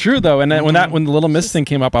 huh. It's true though. And then when the Little Miss thing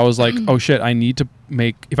came up, I was like, oh shit, I need to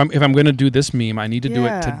make if I'm gonna do this meme, I need to do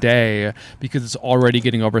it today because it's already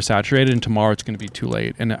getting oversaturated, and tomorrow it's gonna be too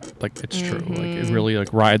late. And it's true. Like it really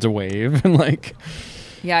like rides a wave and like.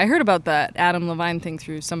 Yeah, I heard about that Adam Levine thing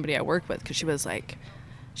through somebody I work with because she was like,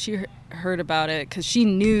 she heard about it because she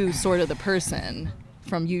knew sort of the person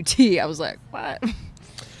from UT. I was like, what?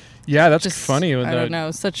 Yeah, that's funny. I don't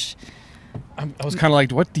know. Such. I was kind of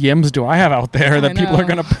like, what DMs do I have out there that people are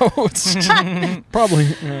going to post? Probably.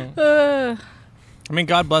 Yeah. I mean,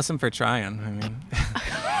 God bless him for trying. I mean,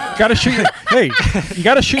 gotta shoot. You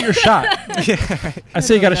gotta shoot your shot. Yeah. I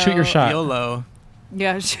say you gotta shoot your shot. YOLO.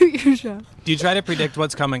 Yeah, shoot your shot. Do you try to predict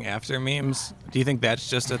what's coming after memes? Do you think that's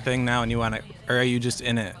just a thing now, and you want to, or are you just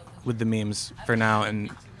in it with the memes for now? And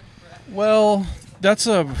well, that's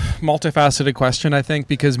a multifaceted question, I think,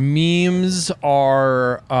 because memes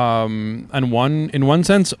are, in one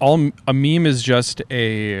sense, a meme is just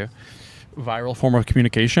a viral form of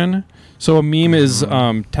communication. So a meme is,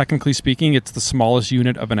 technically speaking, it's the smallest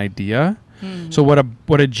unit of an idea. So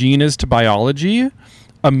what a gene is to biology,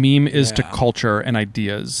 a meme is to culture and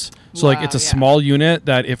ideas. So like it's a small unit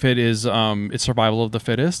that if it is it's survival of the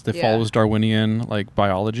fittest, it follows Darwinian like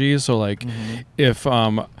biology. So like if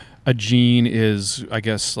a gene is, I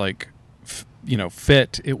guess, like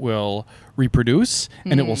fit, it will reproduce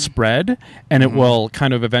and it will spread and it will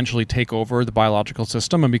kind of eventually take over the biological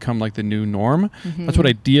system and become like the new norm. That's what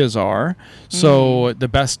ideas are. So the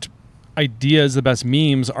best ideas, the best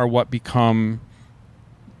memes are what become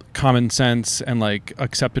common sense and like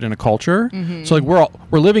accepted in a culture. So like we're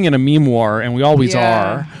living in a meme war, and we always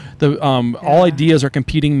are. The all ideas are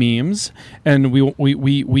competing memes, and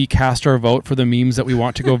we cast our vote for the memes that we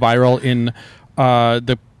want to go viral in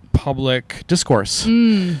the public discourse.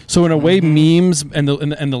 So in a way, memes and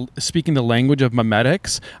the speaking the language of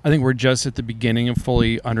memetics, I think we're just at the beginning of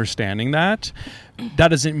fully understanding that. That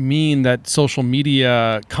doesn't mean that social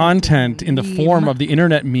media content in the form of the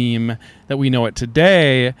internet meme that we know it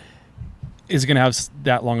today is going to have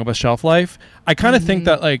that long of a shelf life. I kind of think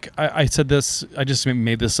that like I said this, I just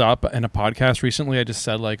made this up in a podcast recently. I just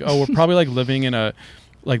said like, oh, we're probably like living in a,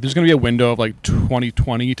 like there's going to be a window of like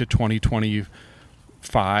 2020 to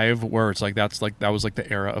 2025 where it's like that was like the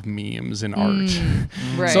era of memes in art.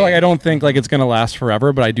 Right. So like I don't think like it's going to last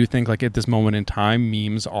forever, but I do think like at this moment in time,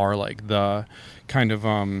 memes are like the kind of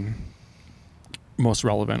most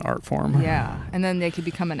relevant art form. Yeah, and then they could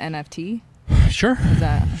become an NFT. Sure.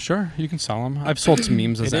 That sure, you can sell them. I've sold some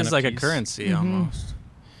memes as NFTs. It is like a currency almost.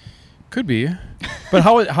 Could be, but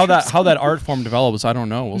how that art form develops, I don't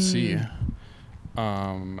know. We'll see.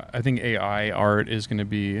 I think AI art is going to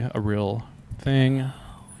be a real thing.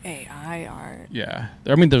 AI art. Yeah,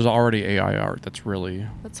 I mean, there's already AI art. That's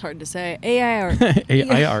hard to say. AI art.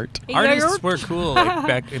 AI art. Artists were cool like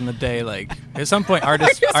back in the day. Like at some point, art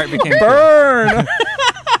became burn.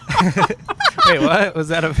 Wait, what? Was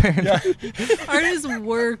that a burn? Yeah. Artists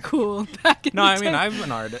were cool back in No, the I mean, day. I'm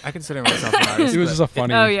an artist. I consider myself an artist. It was just a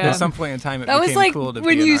funny. Oh, yeah. At some point in time, it that was became like cool to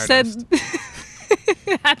when be you an artist.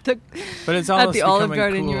 said at the But it's at almost the Olive becoming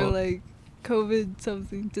Garden, cool. you were like, COVID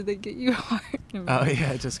something. Did they get you art? Never Oh mind.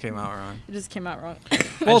 yeah, it just came out wrong. It just came out wrong. I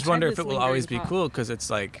just wonder if it will always be cool because it's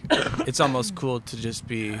like it's almost cool to just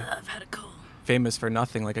be I've had a cool. famous for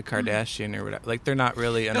nothing, like a Kardashian or whatever. Like they're not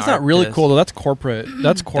really an That's artist. not really cool though. That's corporate.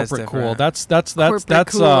 That's corporate cool. different. That's Corporate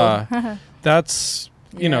cool. That's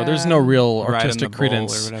you know. There's no real Ride in artistic the bull or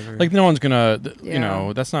credence. whatever. Like no one's gonna. You Yeah.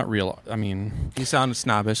 know. That's not real. I mean. You sound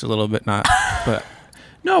snobbish a little bit, not, but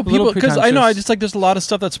No, little people, because I know, I pretentious. just like there's a lot of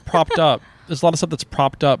stuff that's propped up. There's a lot of stuff that's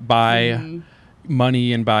propped up by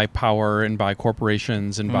money and by power and by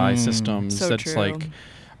corporations and by systems. So that's true. like,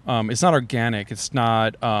 it's not organic. It's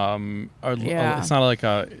not. It's not like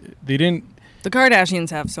a. They didn't. The Kardashians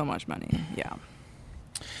have so much money. Yeah.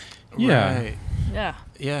 Yeah. Right. Yeah.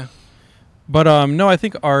 Yeah. But no, I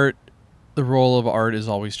think art. The role of art is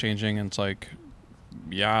always changing, and it's like,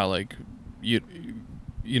 yeah, like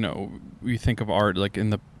you know, you think of art like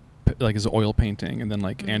in the like as oil painting, and then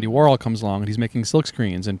like Andy Warhol comes along and he's making silk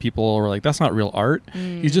screens, and people are like, that's not real art.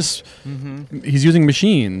 He's just he's using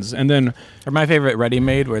machines. And then Or my favorite Ready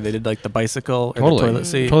Made, where they did like the bicycle or the toilet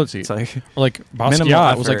seat. It's like like Minimal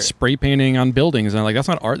Basquiat was like effort. spray painting on buildings, and like that's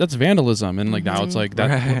not art, that's vandalism. And like now it's like that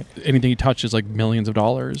Right. anything you touch is like millions of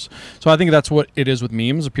dollars. So I think that's what it is with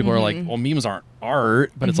memes. People are like, well, memes aren't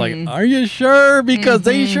art, but it's like, are you sure? Because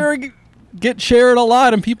they sure get shared a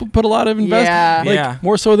lot, and people put a lot of investment,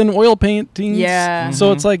 more so than oil paintings. Yeah.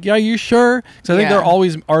 So it's like, you sure? Because I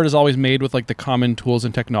think art is always made with like the common tools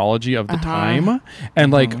and technology of the time,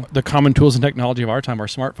 and like the common tools and technology of our time are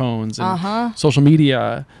smartphones and social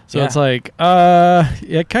media. So it's like,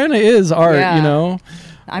 it kind of is art, you know.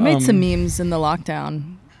 I made some memes in the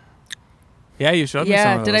lockdown. Yeah, you showed me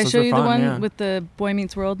some of those. Did I show you the one with the Boy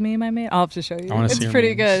Meets World meme I made? I'll have to show you. It's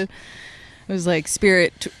pretty good. It was like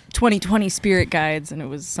 2020 spirit guides, and it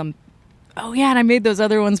was some. Oh yeah, and I made those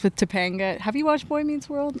other ones with Topanga. Have you watched Boy Meets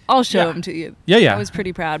World? I'll show them to you. Yeah. I was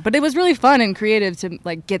pretty proud, but it was really fun and creative to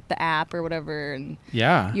like get the app or whatever, and you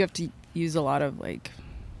have to use a lot of like.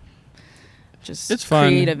 It's fun.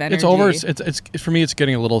 Creative energy. It's over. It's for me. It's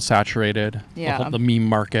getting a little saturated. Yeah. The meme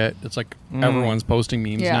market. It's like everyone's posting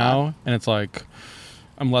memes now, and it's like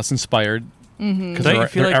I'm less inspired because they're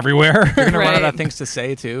like everywhere. You're gonna run out of things to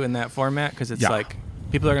say too in that format because it's like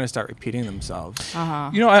people are gonna start repeating themselves.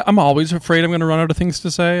 You know, I'm always afraid I'm gonna run out of things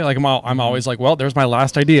to say. Like I'm always like, well, there's my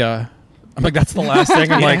last idea. I'm like, that's the last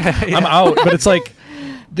thing. I'm like, I'm out. But it's like.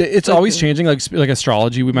 It's always changing, like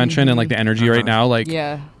astrology we mentioned, and like the energy right now, like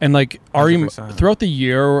and like throughout the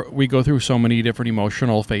year we go through so many different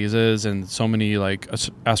emotional phases and so many like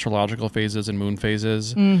astrological phases and moon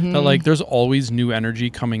phases that like there's always new energy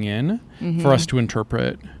coming in for us to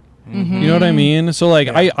interpret. You know what I mean? So like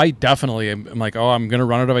I definitely am like, oh, I'm gonna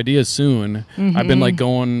run out of ideas soon. I've been like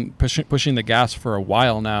pushing the gas for a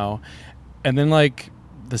while now, and then like.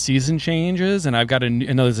 The season changes, and I've got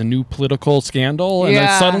there's a new political scandal, and then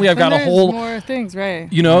suddenly I've got a whole more things, right?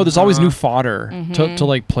 You know, there's always new fodder to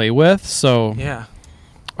like play with. So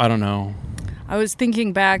I don't know. I was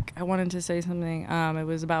thinking back. I wanted to say something. It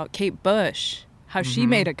was about Kate Bush, how she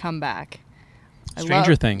made a comeback.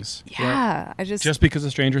 Stranger Things. Yeah, just because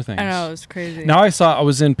of Stranger Things. I know, it was crazy. Now I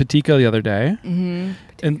was in Patika the other day, and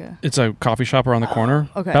it's a coffee shop around the corner.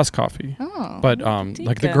 Okay. Best coffee. Oh, but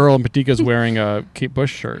like the girl in Patika is wearing a Kate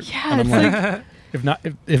Bush shirt, and I'm like,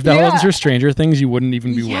 if that wasn't your Stranger Things, you wouldn't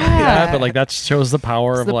even be wearing that. But like that shows the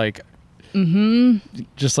power of like,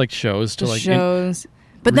 just like shows to like shows,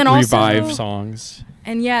 but then also revive songs.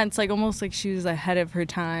 And it's like almost like she was ahead of her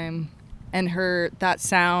time, and that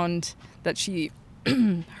sound that she.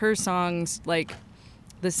 Her songs, like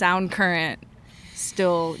the sound current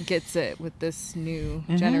still gets it with this new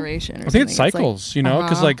generation. I think it cycles, like, you know,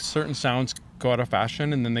 because like certain sounds go out of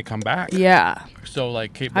fashion and then they come back. Yeah. So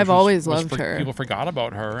like Kate Bush I've always loved her. People forgot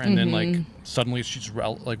about her, and then like suddenly she's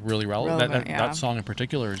really relevant. That song in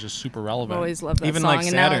particular is just super relevant. I've always loved that Even song. Like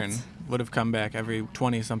Saturn would have come back every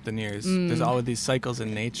 20-something years. There's all of these cycles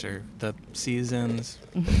in nature, the seasons,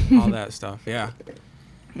 all that stuff. Yeah.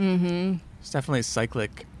 It's definitely a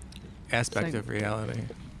cyclic aspect of reality.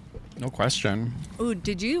 No question. Ooh,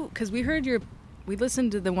 did you? Because we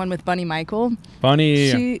listened to the one with Bunny Michael.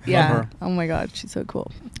 Bunny, love her. Oh my God, she's so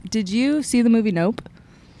cool. Did you see the movie Nope?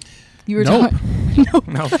 You were Nope. Nope.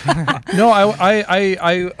 No,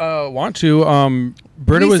 I want to.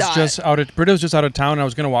 Britta was just out of town, and I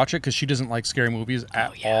was going to watch it because she doesn't like scary movies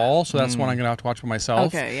at all. So that's one I'm going to have to watch by myself.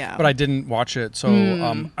 Okay, yeah. But I didn't watch it, so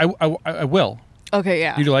I will. Okay,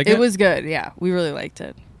 yeah. Did you like it? It was good, yeah. We really liked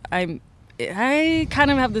it. I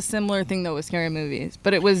kind of have the similar thing, though, with scary movies,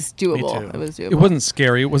 but it was doable. Me too. It was doable. It wasn't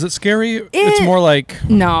scary. Was it scary? It's more like...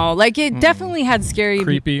 No, like it definitely had scary...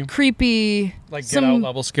 Creepy. Like Get Out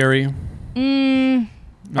level scary?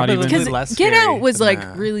 Not even. Because Get Out was like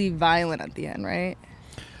really violent at the end, right?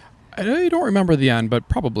 I don't remember the end, but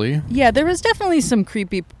probably. Yeah, there was definitely some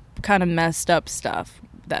creepy, kind of messed up stuff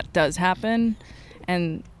that does happen,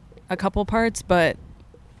 and a couple parts, but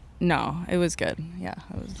no, it was good. Yeah,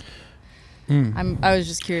 it was. I was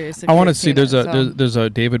just curious. I want to see. There's a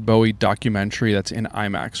David Bowie documentary that's in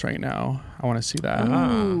IMAX right now. I want to see that.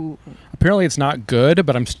 Ooh. Apparently, it's not good,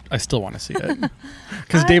 but I still want to see it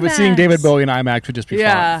because seeing David Bowie in IMAX would just be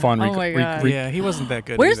fun. Oh my God. Yeah, he wasn't that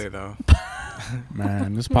good either, though.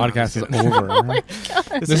 Man, this podcast is over. Oh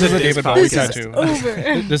this is a David Bowie tattoo.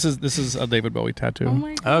 Over. This is a David Bowie tattoo. Oh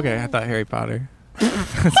my God. Okay, I thought Harry Potter.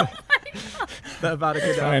 I've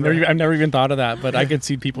never even thought of that, but I could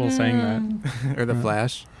see people saying that. Or The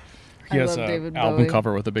Flash. He has an album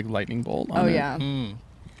cover with a big lightning bolt on it. Yeah.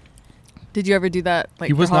 Did you ever do that? Like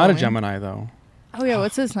he was for not Halloween? a Gemini, though. Oh yeah,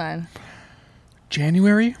 what's his sign?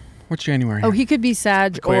 January? What's January? Oh, he could be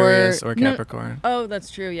Sag Aquarius or Capricorn. Oh, that's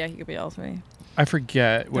true. Yeah, he could be all three. I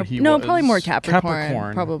forget what he was. No, probably more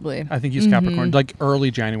Capricorn. Probably. I think he's Capricorn, like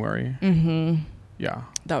early January. Yeah.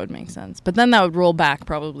 That would make sense. But then that would roll back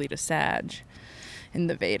probably to Sag in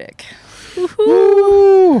the Vedic.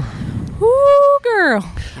 Woohoo! Whoo,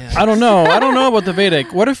 girl. Yeah. I don't know. I don't know about the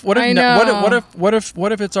Vedic. What if I know. what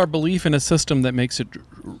if it's our belief in a system that makes it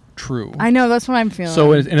true? I know, that's what I'm feeling.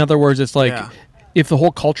 So in other words, it's like if the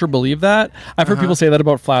whole culture believed that, I've heard people say that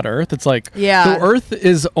about flat Earth. It's like the Earth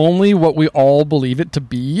is only what we all believe it to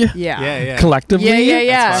be. Yeah. Collectively.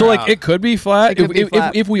 Yeah. So like it could be flat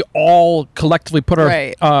if we all collectively put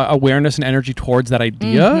our awareness and energy towards that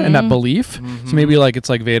idea and that belief. So maybe like it's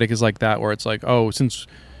like Vedic is like that, where it's like, oh, since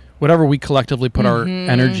whatever we collectively put our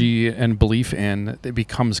energy and belief in, it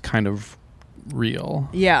becomes kind of real.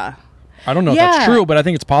 Yeah. I don't know if that's true, but I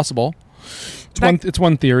think it's possible. It's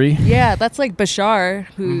one theory. Yeah, that's like Bashar,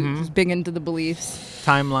 who's big into the beliefs.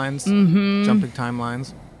 Timelines, jumping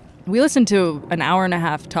timelines. We listened to an hour and a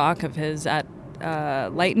half talk of his at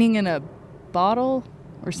Lightning in a Bottle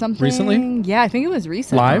or something. Recently? Yeah, I think it was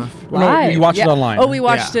recent. Live? No, you watched it online. Oh, we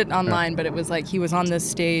watched it online, but it was like he was on this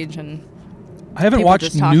stage and I haven't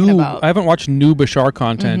watched new Bashar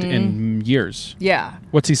content in years. Yeah.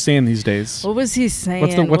 What's he saying these days? What was he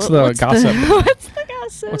saying? What's the gossip? What's the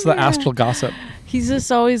gossip? What's the astral gossip? He's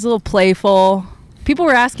just always a little playful. People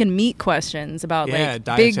were asking meat questions about like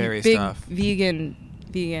dietary big stuff. vegan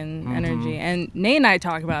energy, and Nate and I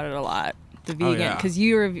talk about it a lot. The vegan, because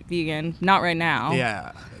you were vegan, not right now.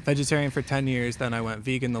 Yeah, vegetarian for 10 years. Then I went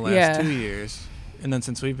vegan the last 2 years. And then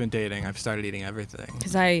since we've been dating, I've started eating everything.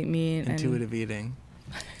 Because I mean... Intuitive eating.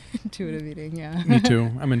 Intuitive eating, yeah. Me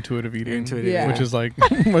too. I'm intuitive eating. Which is like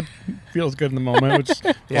what feels good in the moment, which is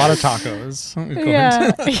a lot of tacos.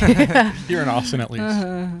 Yeah. Here in Austin, at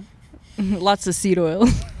least. Lots of seed oil.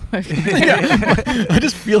 I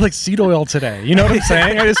just feel like seed oil today. You know what I'm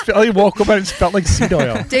saying? I woke up and I just felt like seed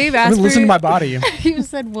oil. Dave asked me. Listen to my body. He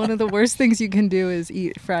said one of the worst things you can do is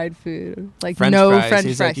eat fried food. Like French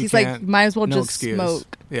fries. He's like, might as well just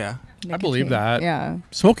smoke. Yeah. I believe that. Yeah.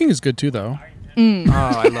 Smoking is good too, though. Oh,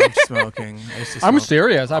 I love smoking. I'm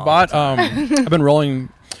serious. I bought. I've been rolling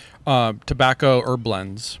tobacco herb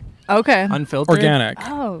blends. Okay. Unfiltered. Organic.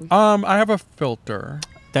 Oh. I have a filter.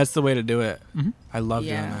 That's the way to do it. I love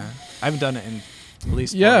doing that. I haven't done it in at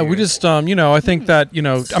least 4 years. We just, I think that,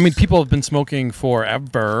 I mean, people have been smoking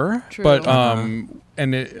forever. True. But,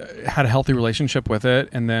 and it had a healthy relationship with it.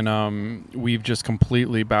 And then we've just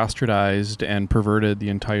completely bastardized and perverted the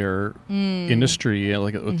entire industry,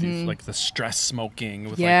 like with the stress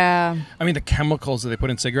smoking. With I mean, the chemicals that they put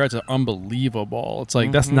in cigarettes are unbelievable. It's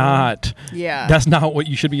like, that's not what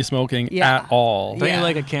you should be smoking at all. Don't you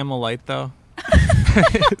like a Camel Light, though?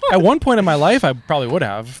 At one point in my life, I probably would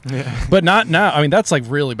have, but not now. I mean, that's like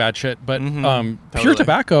really bad shit. But pure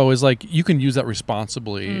tobacco is like you can use that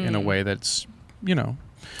responsibly in a way that's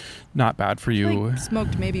not bad for you. I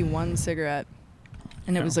smoked maybe one cigarette,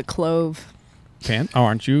 and it was a clove.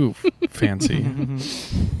 Aren't you fancy?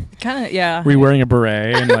 Kind of, yeah. Were you wearing a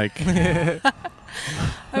beret and like I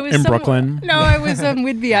was in Brooklyn? No, I was on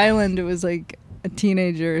Whidbey Island. It was like a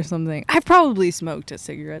teenager or something. I've probably smoked a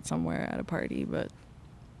cigarette somewhere at a party, but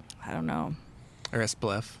I don't know. Or a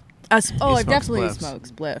spliff. I've definitely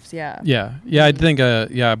smoked spliffs. Yeah. I think.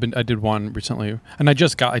 I did one recently, and I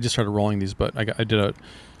just started rolling these, but I did a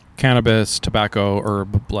cannabis tobacco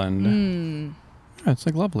herb blend. Yeah, it's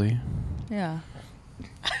like lovely. Yeah.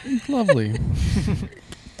 It's lovely.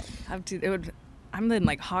 I'm been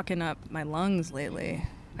like hawking up my lungs lately.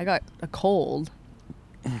 I got a cold.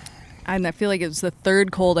 And I feel like it's the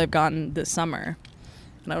third cold I've gotten this summer.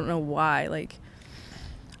 And I don't know why.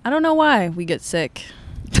 I don't know why we get sick.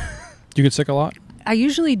 Do you get sick a lot? I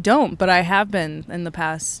usually don't, but I have been in the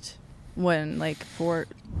past, for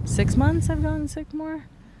 6 months I've gotten sick more.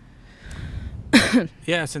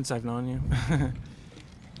 Yeah, since I've known you.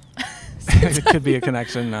 It could be a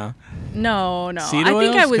connection now. No. Seed I oils?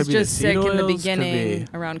 think I was Could just sick in the oils? beginning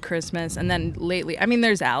around Christmas. And then lately, I mean,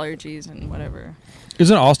 there's allergies and whatever.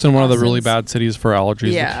 Isn't Austin one of the really bad cities for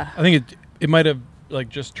allergies? Yeah. I think it might have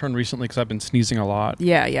just turned recently because I've been sneezing a lot.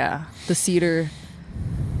 Yeah. The cedar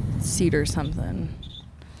something.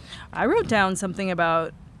 I wrote down something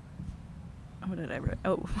about... What did I write?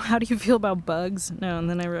 Oh, how do you feel about bugs? No, and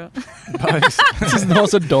then I wrote... Bugs. This is the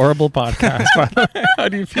most adorable podcast, by the way. How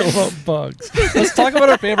do you feel about bugs? Let's talk about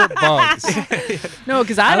our favorite bugs. No,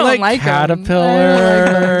 because I don't like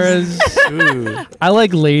caterpillars. I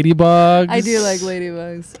like ladybugs. I do like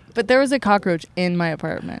ladybugs. But there was a cockroach in our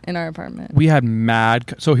apartment. We had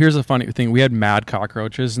so here's the funny thing. We had mad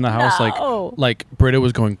cockroaches in the house. No. Like Britta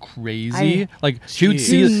was going crazy. She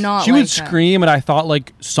would scream, and I thought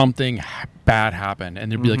like something bad happened,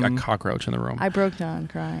 and there'd be like a cockroach in the room. I broke down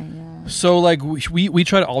crying. Yeah. So like we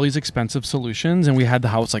tried all these expensive solutions, and we had the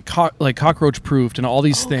house like cockroach proofed and all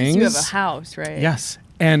these things. You have a house, right? Yes,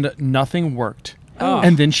 and nothing worked.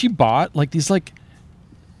 And then she bought like these like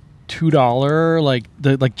 $2 like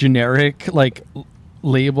the like generic like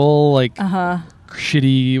label like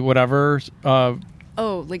shitty whatever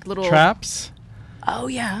like little traps. Oh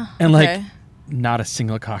yeah. And like not a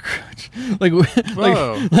single cockroach. like we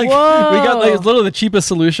got like it's literally the cheapest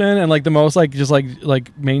solution and like the most like just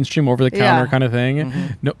like mainstream over the counter kind of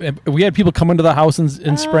thing. No, we had people come into the house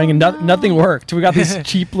in spring and nothing worked. We got these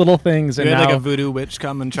cheap little things. We and had now, like a voodoo witch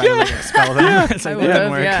come and try to like expel them. It's like, that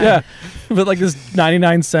didn't work. Yeah. But like this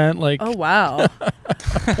 99-cent like oh wow.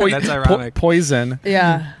 That's ironic. Poison.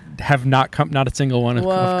 Yeah. Have not a single one have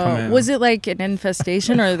come in. Was it like an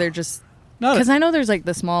infestation or they're just because I know there's like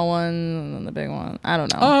the small one and the big one. I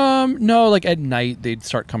don't know. No, like at night they'd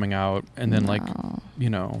start coming out and then like, you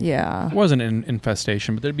know. Yeah. It wasn't an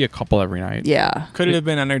infestation, but there'd be a couple every night. Yeah. Could it have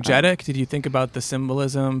been energetic? Did you think about the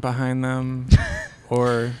symbolism behind them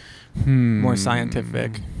or more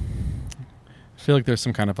scientific? I feel like there's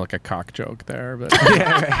some kind of like a cock joke there, but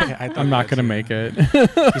I'm not going to make it.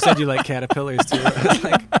 You said you like caterpillars too.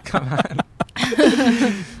 Like, come on.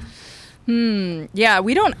 Yeah,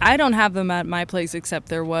 I don't have them at my place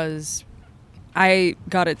except I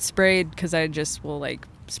got it sprayed because I just will like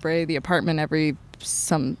spray the apartment every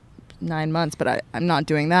 9 months, but I'm not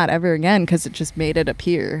doing that ever again because it just made it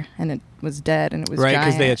appear and it was dead and it was right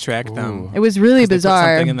because they giant. attract them. It was really bizarre. They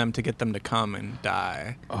put something in them to get them to come and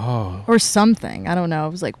die. Oh, or something. I don't know. I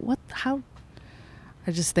was like, what? How?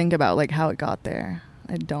 I just think about like how it got there.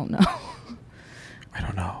 I don't know. I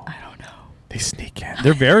don't know. They sneak in.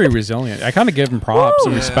 They're very resilient. I kind of give them props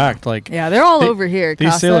and respect. Like, yeah, they're all over here. They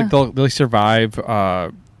say like they'll survive.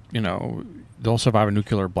 They'll survive a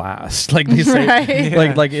nuclear blast. Like they say,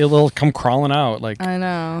 like it'll come crawling out. Like I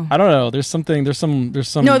know. I don't know. There's some.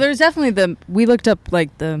 No, there's definitely we looked up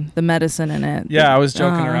like the medicine in it. Yeah, I was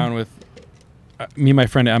joking around with me and my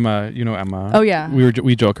friend Emma. You know Emma. Oh yeah.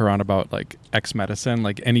 We joke around about like X medicine,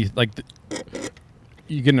 like any like.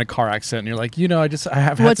 You get in a car accident and you're like, I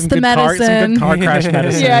have had some good car crash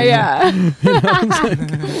medicine. Yeah.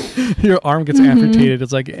 Like, your arm gets amputated.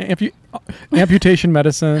 It's like amputation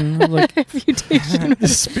medicine. Like amputation.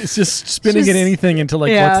 just spinning at anything into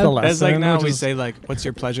like what's the lesson? It's like now we say like, what's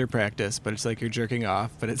your pleasure practice? But it's like you're jerking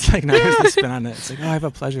off. But it's like now there's the spin on it. It's like, oh, I have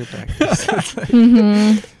a pleasure practice.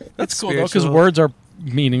 That's cool though, because words are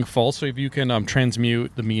meaningful. So if you can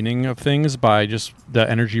transmute the meaning of things by just the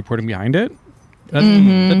energy you're putting behind it.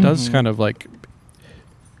 That does kind of like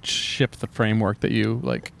shift the framework that you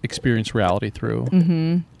like experience reality through.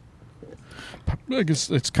 I guess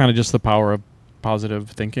it's kind of just the power of positive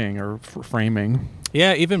thinking or framing.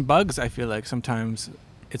 Yeah, even bugs, I feel like sometimes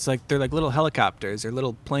it's like they're like little helicopters or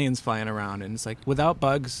little planes flying around, and it's like without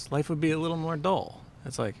bugs, life would be a little more dull.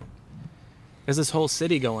 It's like there's this whole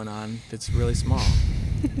city going on that's really small.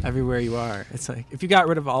 Everywhere you are, it's like if you got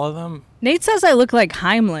rid of all of them. Nate says I look like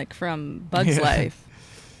Heimlich from Bug's Life.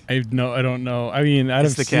 I don't know. I mean,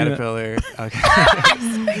 it's the caterpillar.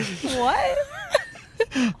 Okay. What?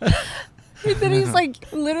 And then he's like,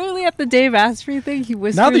 literally at the Dave Asprey thing, he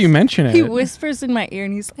whispers. Now that you mention it, he whispers in my ear,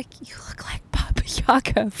 and he's like, "You look like Baba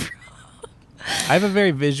Yaga from." I have a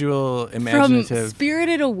very visual, imaginative. From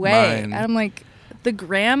Spirited Away, mind. and I'm like, the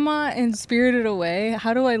grandma in Spirited Away.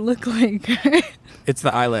 How do I look like? It's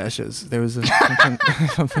the eyelashes. There was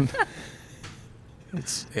something.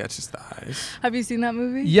 It's just the eyes. Have you seen that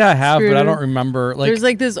movie? Yeah, I have, but I don't remember. Like, there's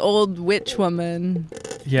like this old witch woman.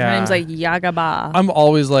 Yeah, her name's like Yagaba. I'm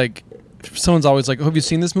always like, someone's always like, oh, "Have you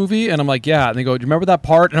seen this movie?" And I'm like, "Yeah." And they go, "Do you remember that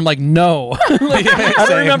part?" And I'm like, "No." Like, I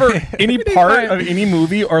don't remember any part of any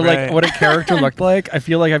movie or like what a character looked like. I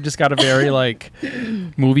feel like I've just got a very like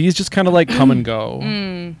movies just kind of like come and go.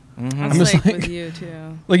 I'm just like with you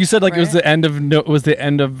too. Like you said, like it was the end of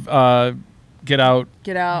Get Out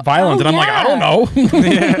Violence, and I'm like, I don't know.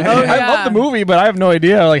 I love the movie, but I have no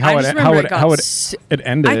idea like how it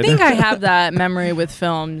ended. I think I have that memory with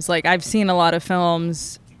films. Like I've seen a lot of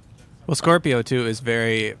films. Well, Scorpio too is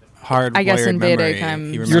very hard. I guess in memory.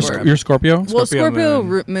 Vedic, you're Scorpio. Well, Scorpio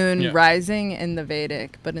moon rising in the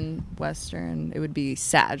Vedic, but in Western it would be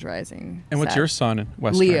Sag rising. And what's your sun in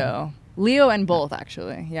Western? Leo and both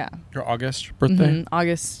actually. Yeah. Your August birthday.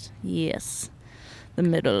 August. Yes. The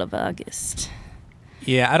middle of August.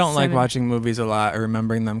 Yeah, I don't like watching movies a lot or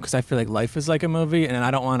remembering them because I feel like life is like a movie, and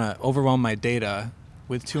I don't want to overwhelm my data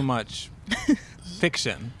with too much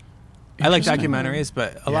fiction. I like documentaries,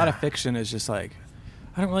 but a lot of fiction is just like,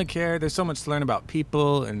 I don't really care. There's so much to learn about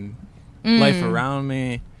people and life around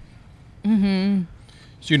me. So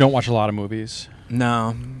you don't watch a lot of movies?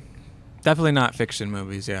 No, definitely not fiction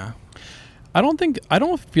movies. Yeah, I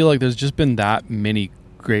don't feel like there's just been that many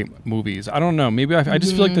great movies. I don't know. Maybe I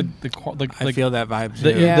just feel like I feel that vibe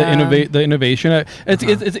too. The innovation.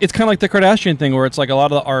 It's kind of like the Kardashian thing, where it's like a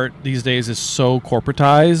lot of the art these days is so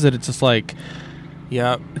corporatized that it's just like,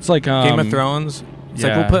 yeah, it's like Game of Thrones. It's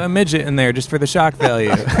like, we'll put a midget in there just for the shock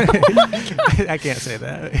value. I can't say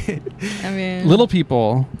that. I mean, little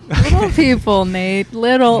people, Nate,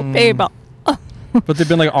 little people. But they've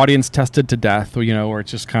been like audience tested to death, where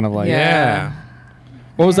it's just kind of like, yeah.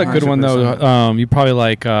 What was that good one though? You probably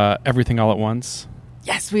like Everything All at Once.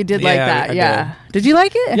 Yes, we did like that. I Did you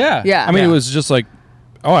like it? Yeah. I mean, it was just like,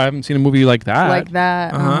 I haven't seen a movie like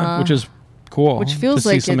that. Which is cool. Which feels to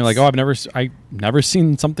like see something like, I've never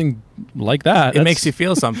seen something like that. It makes you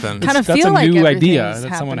feel something. That's a like new idea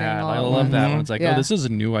that someone had. I love that when it's like, this is a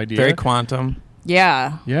new idea. Very quantum.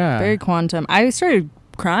 Yeah. Yeah. Very quantum. I started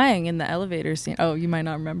crying in the elevator scene. Oh, you might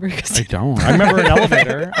not remember. I don't. I remember an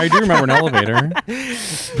elevator. I do remember an elevator.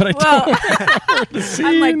 But I don't remember the scene.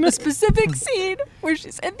 I'm like, the specific scene where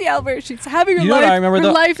she's in the elevator, she's having her life. I remember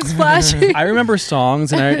her life is flashing. I remember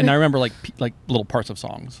songs, and I remember like little parts of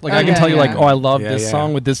songs. Like I can tell you, like, I love this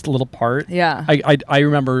song with this little part. Yeah. I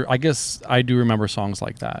remember. I guess I do remember songs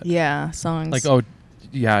like that. Yeah, songs. Like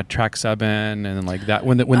track 7, and then like that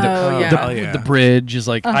when the bridge is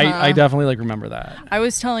like, I definitely like remember that. I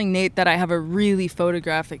was telling Nate that I have a really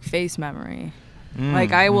photographic face memory.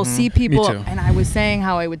 Like I will see people, and I was saying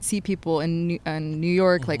how I would see people in New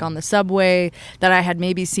York, like on the subway, that I had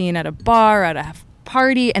maybe seen at a bar, at a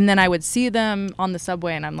party, and then I would see them on the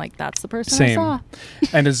subway, and I'm like, that's the person I saw.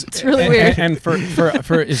 And it's really weird. And for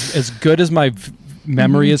as good as my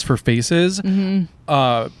memory is for faces,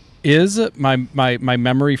 is my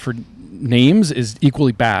memory for names is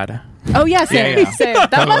equally bad. Oh yeah, same.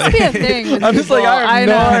 That must be a thing with I'm just like, I have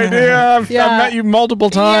no idea. I've met you multiple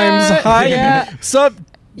times. Hi, sup,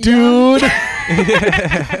 dude.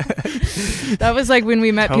 That was like when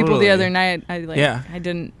we met people the other night. I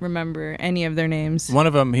didn't remember any of their names. One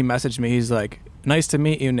of them, he messaged me. He's like, nice to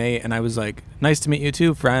meet you, Nate. And I was like, nice to meet you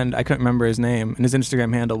too, friend. I couldn't remember his name, and his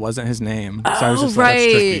Instagram handle wasn't his name. So I was just like,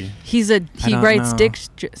 that's tricky. He writes dick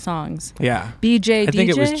songs. Yeah. BJ. I think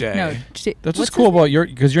it was Jay. No, that's what's cool about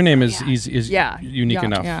because your name is unique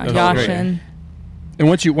enough. Yeah, Yashin. And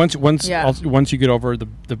once you get over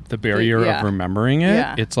the barrier of remembering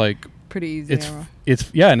it, it's like pretty easy. It's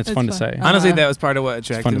fun to say. Honestly, that was part of what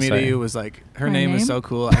attracted me to you. Was like, her name is so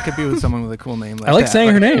cool. I could be with someone with a cool name. Like I like that.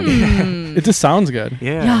 saying her name. It just sounds good.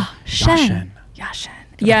 Yeah. Yashin.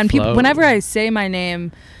 Yeah, and people, whenever I say my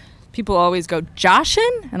name, people always go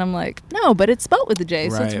Joshin, and I'm like, no, but it's spelled with a J.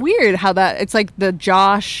 So it's weird how that. It's like the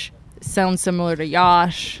Josh sounds similar to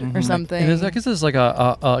Yash or something. I guess there's like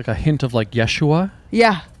a hint of like Yeshua.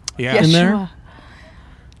 Yeah. In there.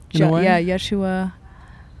 Yeshua.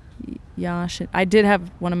 Yash. I did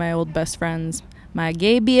have one of my old best friends, my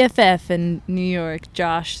gay BFF in New York,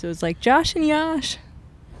 Josh. So it was like Josh and Yash.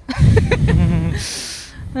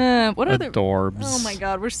 What are adorbs? Oh my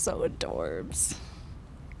God, we're so adorbs.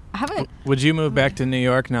 I haven't. Would you move back to New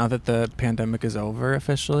York now that the pandemic is over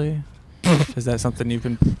officially? Is that something you've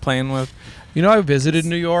been playing with? I visited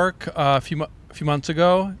New York a few months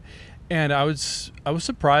ago, and I was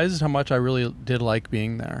surprised how much I really did like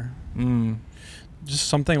being there. Just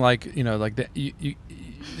something like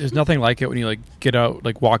there's nothing like it when you like get out,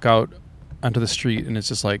 like walk out onto the street, and it's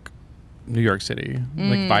just like New York City,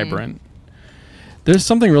 like vibrant. There's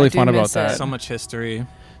something really fun about that. So much history.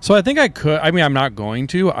 So I think I could. I mean, I'm not going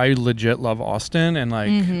to. I legit love Austin, and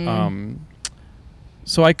like,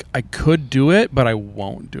 so I could do it, but I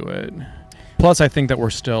won't do it. Plus, I think that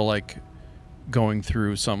we're still like going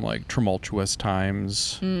through some like tumultuous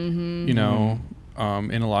times, in a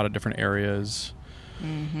lot of different areas.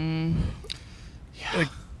 Like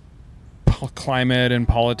climate and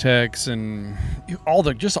politics and all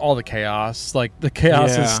the chaos. Like the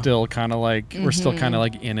chaos is still kind of like we're still kind of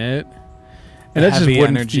like in it, and that just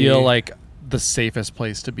wouldn't feel like the safest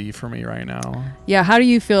place to be for me right now. Yeah, how do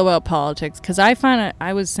you feel about politics? Because I find it.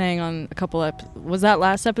 I was saying on a couple was that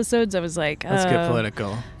last episodes? I was like, let's get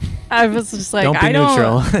political. I was just like, don't be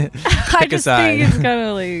neutral. I just think it's kind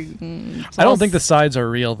of like. I don't think the sides are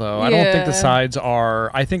real though. Yeah. I don't think the sides are.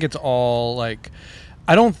 I think it's all like.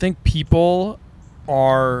 I don't think people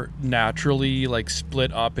are naturally like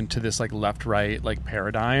split up into this like left right like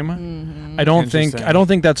paradigm. I think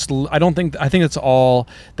it's all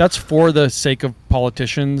that's for the sake of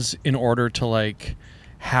politicians in order to like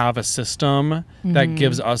have a system that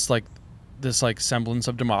gives us like this like semblance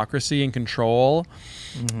of democracy and control.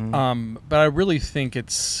 But I really think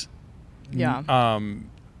it's no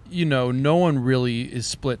one really is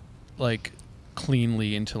split like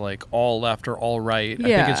cleanly into like all left or all right. I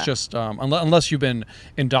Yeah. think it's just unless you've been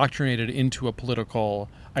indoctrinated into a political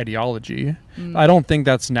ideology. I don't think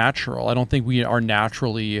that's natural. I don't think we are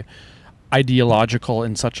naturally ideological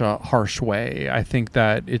in such a harsh way. I think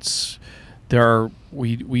that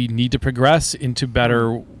we need to progress into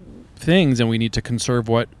better things, and we need to conserve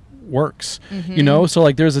what works. You know, so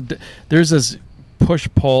like there's this push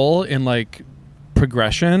pull in like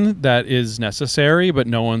progression that is necessary, but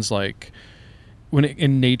no one's like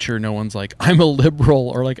in nature, no one's like, I'm a liberal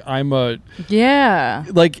or like I'm a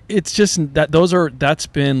like, it's just that's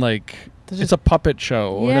been like, it's a puppet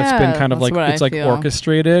show. That's been kind of like, it's like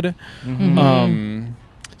orchestrated.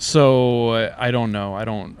 So I don't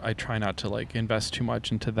know. I try not to like invest too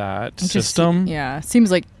much into that system.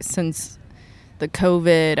 Seems like since the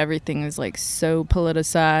COVID, everything is like so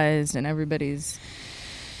politicized and everybody's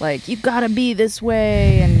like, you gotta be this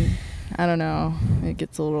way, and I don't know, it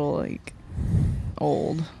gets a little like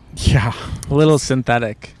old. Yeah, a little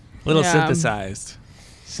synthetic, a little synthesizers.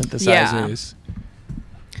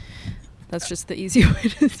 That's just the easy way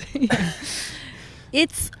to say it.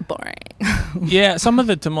 It's boring. Yeah, some of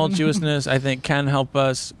the tumultuousness I think can help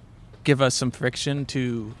us, give us some friction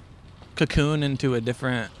to cocoon into a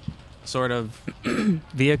different sort of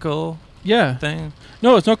vehicle. Thing.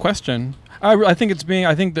 No, it's no question. I think it's being.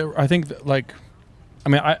 I think that like, I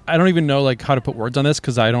mean, I don't even know like how to put words on this,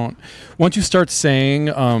 because I don't. Once you start saying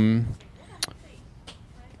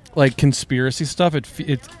like conspiracy stuff,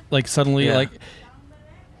 it like suddenly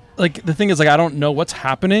like the thing is like, I don't know what's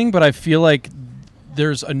happening, but I feel like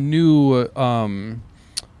there's a new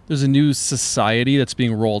society that's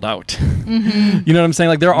being rolled out. You know what I'm saying?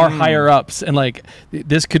 Like there are higher ups, and like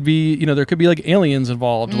this could be, you know, there could be like aliens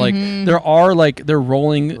involved. Like there are like, they're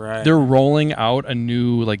rolling out a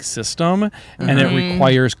new like system, and it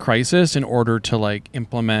requires crisis in order to like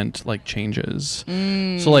implement like changes.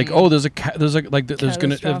 So like, there's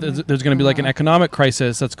gonna be like an economic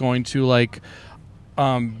crisis that's going to like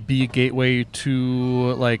be a gateway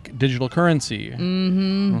to like digital currency.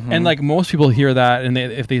 And like most people hear that, and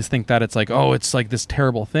if they think that it's like, oh, it's like this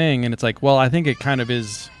terrible thing, and it's like, well, I think it kind of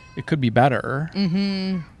is. It could be better.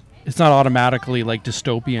 It's not automatically like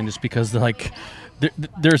dystopian just because they're like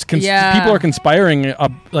there's people are conspiring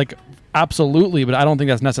like, absolutely, but I don't think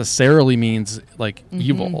that necessarily means like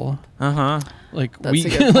evil. Like we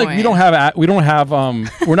don't have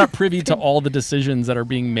we're not privy to all the decisions that are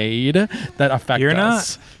being made that affect You're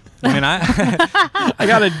us. Not. I mean, I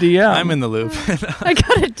got a DM. I'm in the loop. I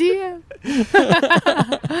got a DM.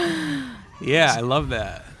 Yeah, I love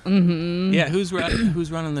that. Yeah, who's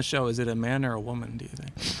running the show? Is it a man or a woman, do you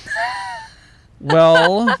think?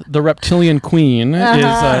 Well, the reptilian queen is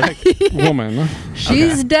a woman.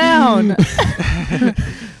 She's down.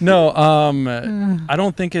 No, I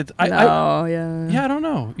don't think it's. I don't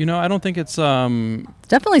know. You know, I don't think it's.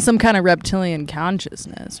 Definitely some kind of reptilian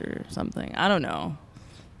consciousness or something. I don't know.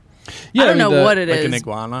 Yeah, I don't know what it is. Like an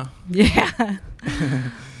iguana. Yeah.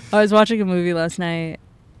 I was watching a movie last night,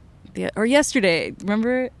 or yesterday.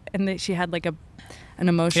 Remember? And she had like an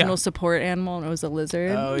emotional support animal, and it was a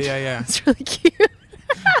lizard. Oh yeah. It's really cute.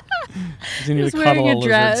 You need to cuddle a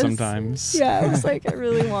lizard sometimes. Yeah, I was like, I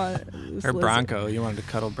really want this Or lizard. Bronco. You wanted to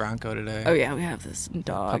cuddle Bronco today. Oh yeah, we have this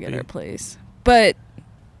dog at our place. But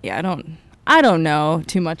yeah, I don't know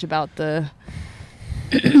too much about the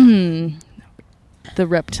the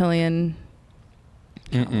reptilian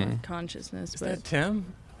consciousness. Is that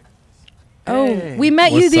Tim? Oh, Hey. we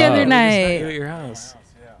met you the other I night. was at your house.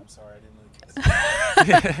 Yeah, I'm sorry, I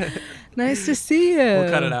didn't really catch it. Nice to see you. We'll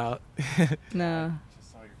cut it out. No.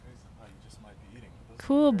 Just saw your face. I thought you just might be eating.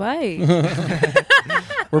 Cool bite.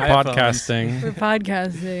 We're iPhones. podcasting. We're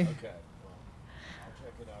podcasting. Okay, well, I'll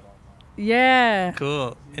check it out online. Yeah.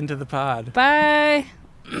 Cool. Into the pod. Bye.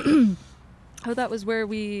 Oh, that was where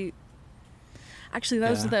we. Actually, that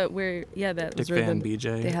was that Dick was where Van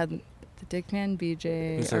BJ. they had the Dick Van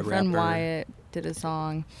BJ. Who's Our a friend rapper. Wyatt did a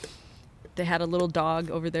song. They had a little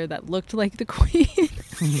dog over there that looked like the queen.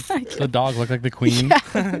 The dog looked like the queen.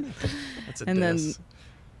 That's a And then- diss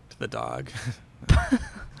to the dog.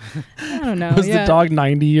 I don't know. Was the dog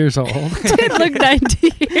 90 years old? It did look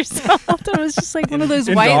 90 years old. It was just like one of those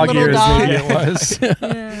In white dog little years, dogs. maybe it was.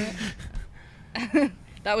 Yeah.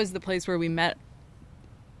 That was the place where we met.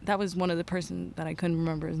 That was one of the person that I couldn't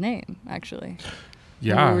remember his name, actually.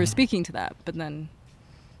 Yeah. We were speaking to that, but then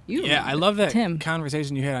you. Yeah, I love that Tim.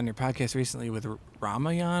 conversation you had on your podcast recently with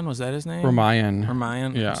Ramayan. Was that his name? Ramayan.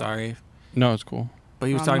 Ramayan. Yeah. I'm sorry. No, it's cool. But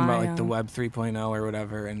he was talking about like the Ramayan. Web 3.0 or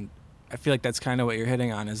whatever, and I feel like that's kind of what you're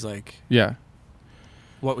hitting on is like Yeah.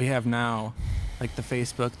 what we have now, like the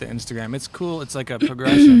Facebook, the Instagram. It's cool. It's like a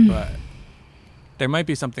progression, but there might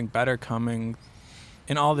be something better coming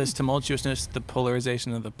in all this tumultuousness, the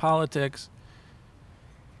polarization of the politics.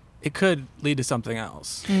 It could lead to something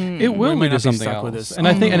else. It will lead to something else, and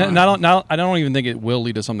I think, and I don't even think it will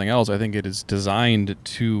lead to something else. I think it is designed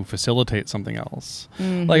to facilitate something else.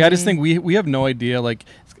 Like, I just think we have no idea, like,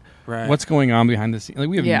 what's going on behind the scenes. Like,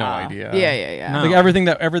 we have no idea. Yeah. No. Like,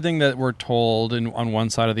 everything that we're told on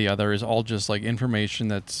one side or the other is all just like information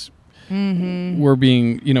that's we're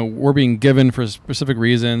being given for specific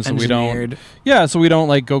reasons, so we don't. Yeah, so we don't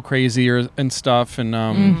like go crazy and stuff, and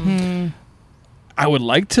I would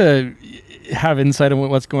like to have insight on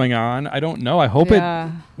what's going on. I don't know. I hope it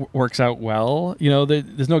works out well.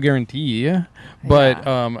 There's no guarantee, but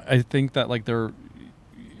I think that like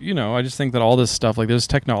I just think that all this stuff, like, there's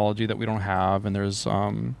technology that we don't have, and there's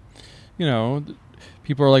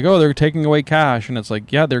people are like, oh, they're taking away cash, and it's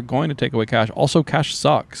like, yeah, they're going to take away cash. Also, cash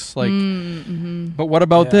sucks. Like, but what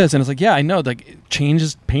about this? And it's like, yeah, I know, like, change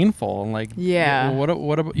is painful, and like, what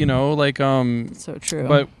about like so true.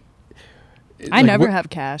 But I never have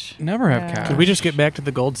cash. Never have cash. Could we just get back to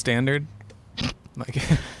the gold standard? Like,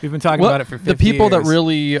 we've been talking about it for 50 years. The people that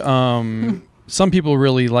really, some people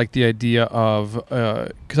really like the idea of,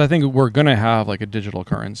 because I think we're going to have like a digital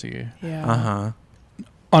currency. Yeah.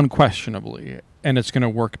 Unquestionably. And it's going to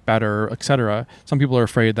work better, etc. Some people are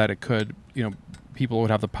afraid that it could, people would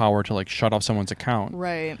have the power to like shut off someone's account.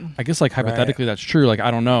 Right. I guess like hypothetically that's true. Like, I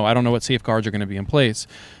don't know what safeguards are going to be in place,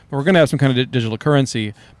 but we're going to have some kind of digital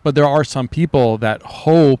currency. But there are some people that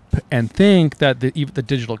hope and think that the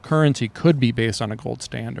digital currency could be based on a gold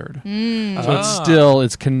standard. So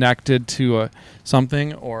it's connected to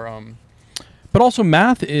something, or but also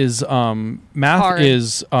math is hard. Math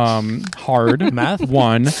is a hard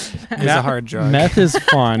drug. Math is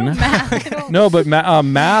fun. No, but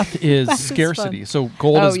math is scarcity. So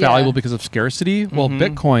gold is valuable because of scarcity. Well,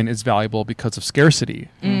 Bitcoin is valuable because of scarcity.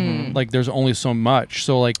 Like, there's only so much.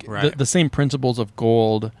 So like the same principles of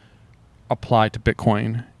gold apply to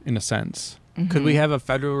Bitcoin in a sense. Could we have a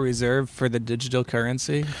Federal Reserve for the digital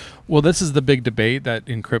currency? Well, this is the big debate that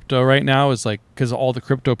in crypto right now is like, because all the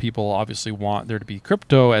crypto people obviously want there to be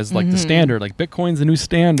crypto as like the standard, like Bitcoin's the new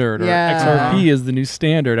standard, or XRP is the new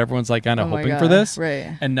standard. Everyone's like kind of hoping for this.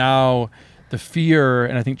 Right. And now the fear,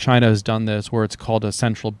 and I think China has done this, where it's called a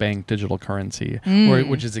central bank digital currency,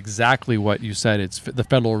 which is exactly what you said. It's the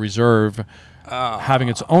Federal Reserve having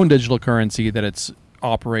its own digital currency that it's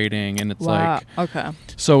operating, and it's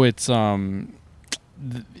so it's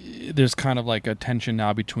there's kind of like a tension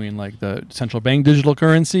now between like the central bank digital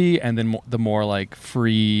currency and then the more like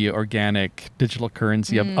free organic digital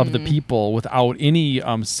currency of the people without any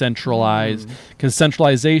centralized, because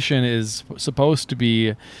centralization is supposed to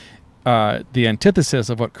be the antithesis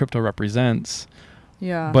of what crypto represents.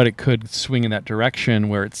 But it could swing in that direction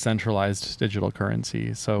where it's centralized digital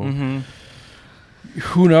currency. So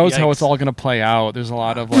who knows how it's all going to play out? There's a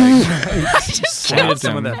lot of like some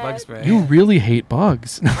of that bug spray. You really hate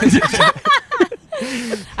bugs.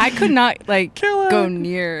 I could not like go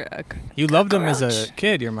near a You loved them as a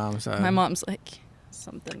kid, your mom said. My mom's like,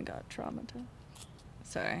 something got traumatized.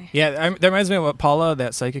 Sorry. Yeah, that reminds me of what Paula,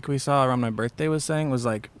 that psychic we saw around my birthday, was saying, was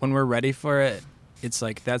like, when we're ready for it, it's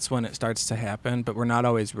like that's when it starts to happen, but we're not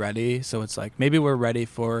always ready. So it's like maybe we're ready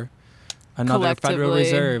for another Federal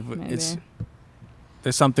Reserve. Maybe.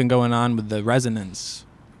 There's something going on with the resonance.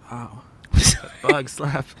 Wow. Bug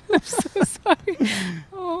slap. I'm so sorry.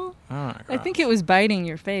 Oh, I think it was biting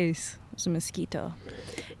your face. It was a mosquito.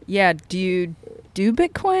 Yeah, do you do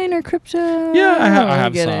Bitcoin or crypto? Yeah, I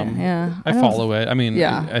have some. Yeah, I follow it. I mean,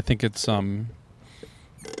 I think it's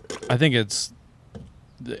I think it's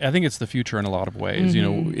the future in a lot of ways.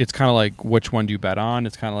 It's kind of like, which one do you bet on?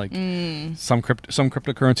 It's kind of like some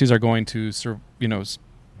cryptocurrencies are going to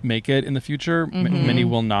make it in the future. Many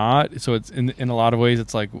will not. So it's in a lot of ways,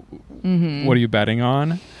 it's like, what are you betting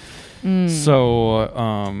on? So,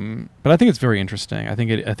 but I think it's very interesting. I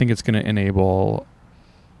think it's going to enable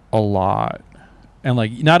a lot, and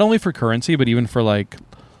like not only for currency, but even for like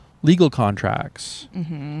legal contracts.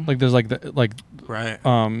 Like there's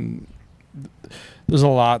there's a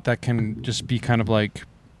lot that can just be kind of like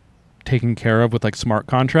taken care of with like smart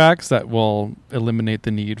contracts that will eliminate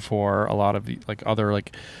the need for a lot of like other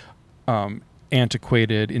like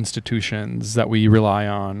antiquated institutions that we rely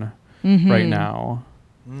on right now.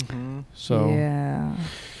 So yeah,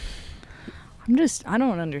 I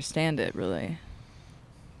don't understand it really.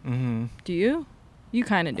 Do you? You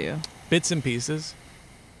kind of do. Bits and pieces.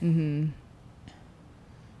 I've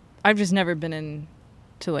just never been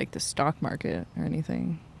into like the stock market or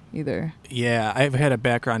anything. either. Yeah, I've had a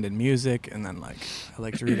background in music, and then like I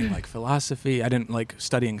liked reading like philosophy. I didn't like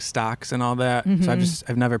studying stocks and all that, so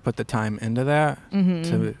I've never put the time into that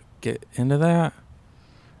to get into that.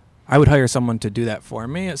 I would hire someone to do that for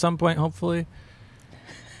me at some point, hopefully,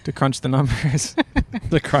 to crunch the numbers.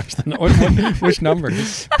 Which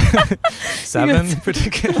numbers? 7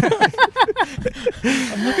 particularly.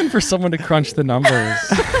 I'm looking for someone to crunch the numbers.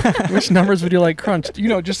 Which numbers would you like crunched? You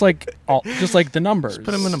know, just like the numbers. Just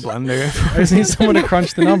put them in a blender. I just need someone to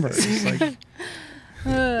crunch the numbers. Like,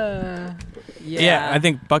 yeah, I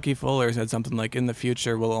think Bucky Fuller said something like, in the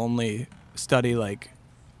future we'll only study like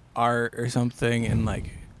art or something and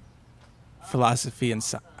like philosophy and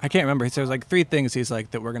I can't remember. He said like 3 things he's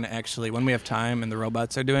like that we're going to actually, when we have time and the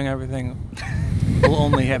robots are doing everything, we'll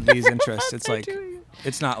only have these interests. It's like,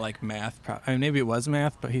 it's not like math. I mean, maybe it was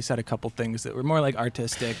math, but he said a couple things that were more like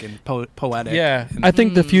artistic and poetic. Yeah, I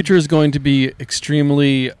think the future is going to be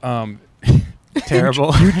extremely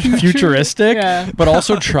terrible, futuristic, but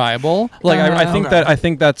also tribal. Like I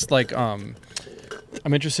think that's like I'm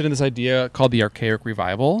interested in this idea called the archaic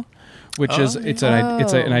revival, which is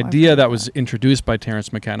an idea that was introduced by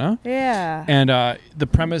Terence McKenna. Yeah, and the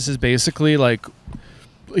premise is basically like,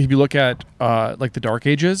 if you look at like the Dark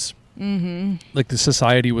Ages, like the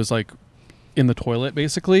society was like in the toilet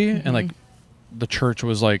basically, and like the church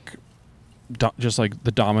was like just like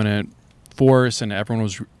the dominant force, and everyone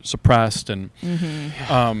was suppressed. And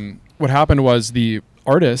what happened was the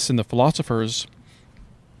artists and the philosophers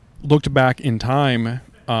looked back in time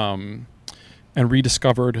and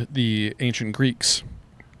rediscovered the ancient Greeks,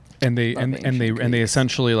 and they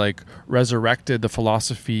essentially like resurrected the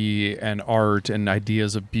philosophy and art and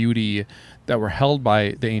ideas of beauty that were held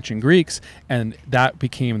by the ancient Greeks, and that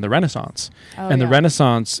became the Renaissance. The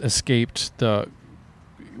Renaissance escaped the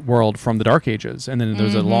world from the Dark Ages, and then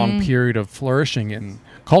there's a long period of flourishing in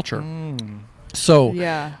culture. So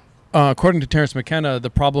according to Terence McKenna, the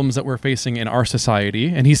problems that we're facing in our society,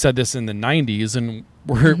 and he said this in the 90s, and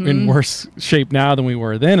we're in worse shape now than we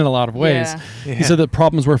were then in a lot of ways. He said the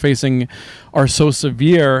problems we're facing are so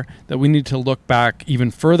severe that we need to look back even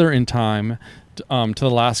further in time to the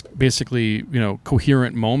last, basically,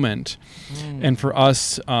 coherent moment. And for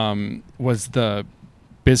us was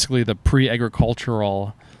basically the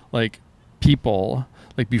pre-agricultural like people,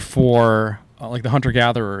 like before like the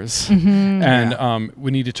hunter-gatherers, and we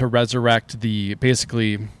needed to resurrect the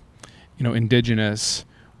basically indigenous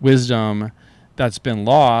wisdom that's been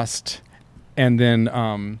lost. And then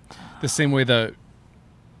the same way the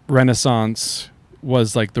Renaissance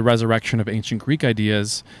was like the resurrection of ancient Greek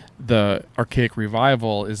ideas, the archaic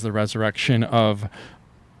revival is the resurrection of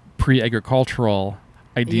pre-agricultural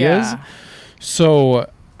ideas. So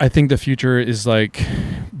I think the future is like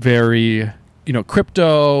very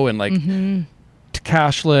crypto and like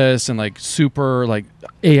cashless and like super like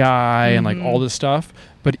AI and like all this stuff,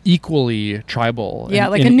 but equally tribal. Yeah,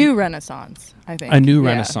 like a new Renaissance, I think. A new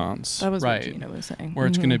Renaissance. That was right. what Gina was saying. Where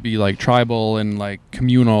it's going to be like tribal and like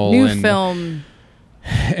communal new and film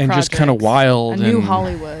and projects, just kind of wild. A new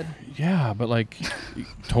Hollywood. Yeah, but like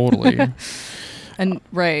totally. And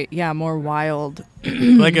more wild.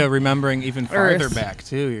 Like a remembering even farther Earth. Back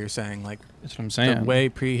too. You're saying like that's what I'm saying. The way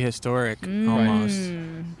prehistoric almost.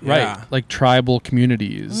 Right, like tribal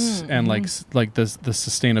communities and like the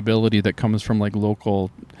sustainability that comes from like local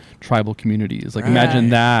tribal communities. Like imagine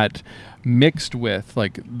that mixed with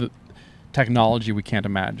like the technology we can't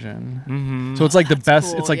imagine. So it's like the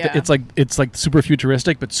best. Cool, it's like super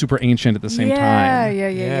futuristic but super ancient at the same time.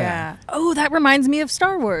 Yeah. Oh, that reminds me of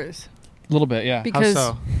Star Wars. A little bit, yeah. Because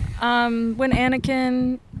how so? When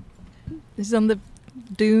Anakin is on the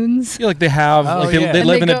dunes. Yeah, like they have, they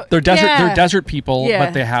live they're desert, they're desert people,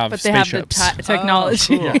 but they have spaceships. Have the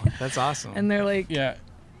technology. Oh, cool. That's awesome. And they're like,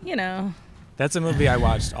 That's a movie I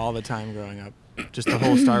watched all the time growing up. Just the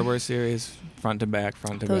whole Star Wars series, front to back.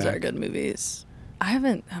 Those are good movies.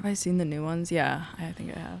 Have I seen the new ones? Yeah, I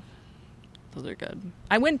think I have. Those are good.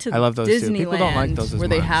 I went to I love those Disneyland too. People don't like those as where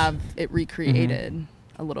they much. have it recreated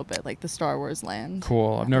a little bit, like the Star Wars land.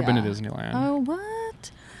 Cool. I've never been to Disneyland. Oh,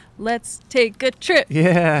 what? Let's take a trip.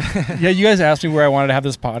 Yeah. Yeah, you guys asked me where I wanted to have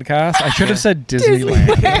this podcast. I should have said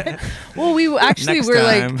Disneyland. Well, we actually Next were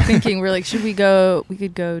time. like thinking, should we go? We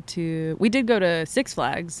did go to Six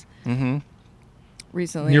Flags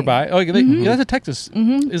recently. Nearby. Oh, yeah, that's a Texas,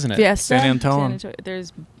 isn't it? Fiesta. San Antonio.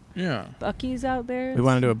 There's Buc-ee's out there. We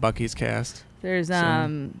want to do a Buc-ee's cast. There's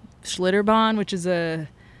Schlitterbahn, which is a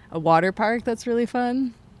water park that's really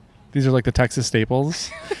fun. These are like the Texas staples.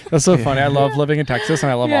 That's so funny. I love living in Texas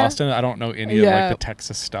and I love Austin. I don't know any of like the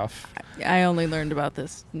Texas stuff. I only learned about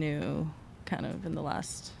this new kind of in the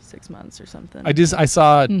last 6 months or something. I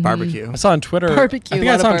saw Barbecue. I saw on Twitter. Barbecue, I think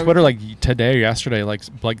a I lot saw of on Twitter like today or yesterday, like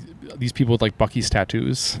these people with like Buc-ee's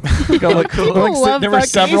tattoos. People love there were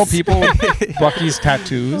several Buc-ee's. people with Buc-ee's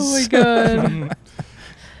tattoos. Oh my god.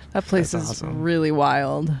 That place That's is awesome. really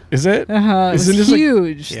wild. Is it? It Isn't was this, like-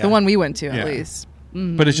 huge. Yeah. The one we went to, Yeah. at least.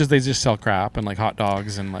 Mhm. But it's just they just sell crap and like hot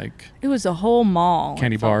dogs and like It was a whole mall.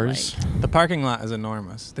 candy it felt bars. like. The parking lot is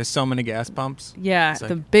enormous. There's so many gas pumps. Yeah, It's,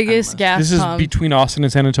 the like, biggest endless. gas This is pump. between Austin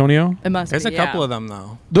and San Antonio. It must There's be, a couple of them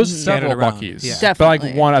though. Those Mhm. several Scattered around. Buc-ee's. Yeah. But like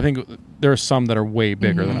Definitely. one, I think there are some that are way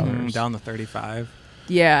bigger than Mhm. others. Down the 35.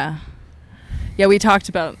 Yeah. Yeah, we talked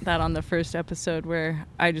about that on the first episode where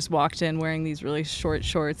I just walked in wearing these really short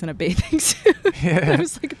shorts and a bathing suit. Yeah. It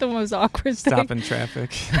was like the most awkward Stop thing. in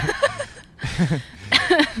traffic.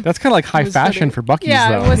 That's kind of like high It was fashion funny. for Buc-ee's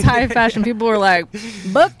Yeah, though. it was high fashion. People were like,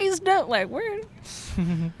 Buc-ee's don't like where?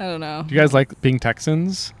 I don't know. Do you guys like being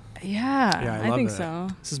Texans? Yeah, Yeah, I I love think it. so.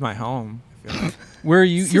 This is my home. I feel like. Where are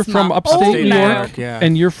you? This You're is from not upstate old New now. York, Yeah.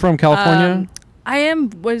 and you're from California. I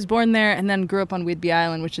was born there and then grew up on Whidbey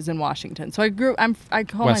Island, which is in Washington. So I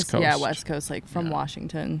call West myself Coast. West Coast, like from Yeah.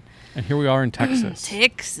 Washington. And here we are in Texas.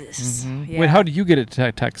 Texas. Mhm. Yeah. Wait, how did you get it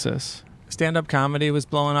to Texas? Stand-up comedy was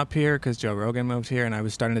blowing up here because Joe Rogan moved here, and I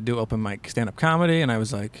was starting to do open mic stand-up comedy, and I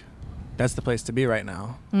was like, "That's the place to be right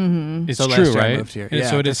now." Mm-hmm. It's so true, last year I right? moved here. And Yeah,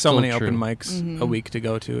 so it there's is so still many true. open mics a Mhm. week to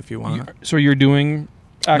go to if you want. So you're doing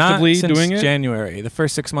actively Not since doing it? January. The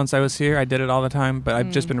first 6 months I was here, I did it all the time, but I've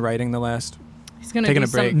just been writing the last, He's gonna taking do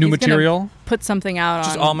a break. New he's gonna material? Put something out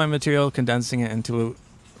just on. all my material, condensing it into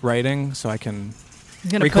writing so I can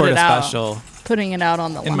he's gonna record put it a out. special Putting it out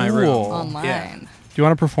on the in my Cool. room. online. Yeah. Do you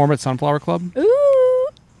want to perform at Sunflower Club? Ooh.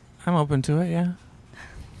 I'm open to it, yeah.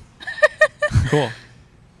 Cool.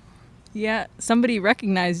 Yeah. Somebody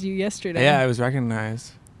recognized you yesterday. Yeah, I was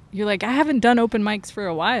recognized. You're like, I haven't done open mics for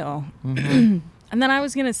a while. Mhm. And then I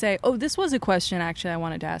was going to say, oh, this was a question actually I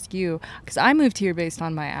wanted to ask you because I moved here based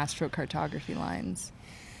on my astrocartography lines.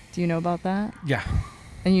 Do you know about that? Yeah.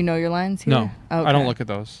 And you know your lines here? No, I don't Okay. look at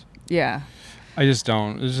those. Yeah. I just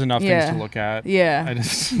don't. There's enough Yeah. things to look at. Yeah. I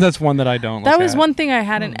just that's one that I don't That look was at. one thing I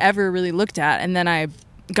hadn't ever really looked at. And then I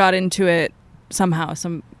got into it somehow.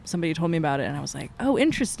 Somebody told me about it and I was like, oh,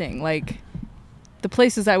 interesting. Like the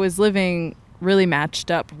places I was living really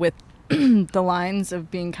matched up with the lines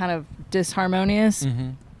of being kind of disharmonious. Mm-hmm.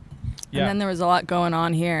 Yeah. And then there was a lot going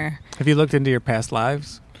on here. Have you looked into your past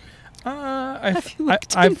lives? Have you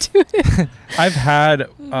looked I've into it? I've had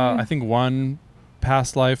I think one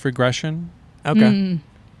past life regression Okay. Mm.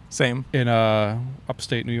 Same. in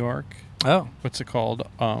upstate New York. Oh. What's it called?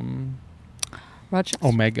 Rochester.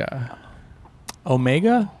 Omega.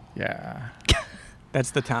 Omega? Yeah.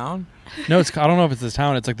 That's the town? No, it's I don't know if it's this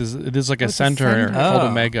town. It's like this. There's like Oh, a it's a center center. called Oh.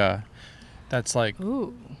 Omega. That's like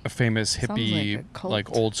Ooh. a famous Sounds hippie, like a cult.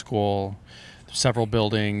 like old school, several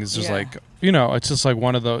buildings. There's Yeah. like it's just like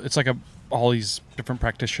one of the. It's like all these different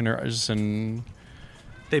practitioners, and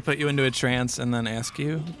They put you into a trance and then ask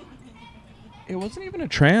you? it wasn't even a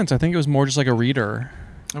trance. I think it was more just like a reader.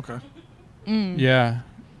 Okay. Mm. Yeah,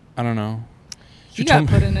 I don't know. You She got told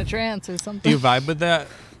me- put in a trance or something. Do you vibe with that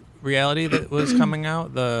reality that was coming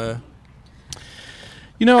out? The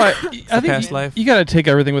I past think life? you got to take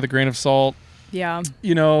everything with a grain of salt. Yeah.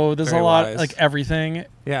 There's Very a lot wise. like everything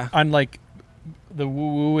Yeah. on like the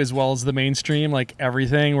woo woo as well as the mainstream. Like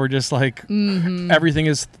everything, we're just like Mm-hmm. everything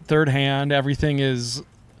is third hand. Everything is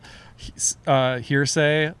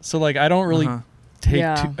hearsay. So like I don't really Uh-huh.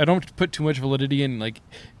 Yeah. I don't put too much validity in like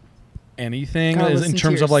anything Gotta in listen to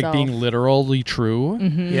terms of like yourself. being literally true.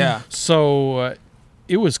 Mm-hmm. Yeah. So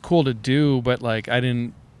it was cool to do, but like I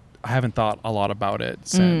haven't thought a lot about it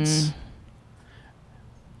since.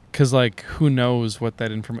 Cause like who knows what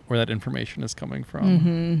that where that information is coming from?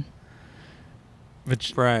 Mm-hmm.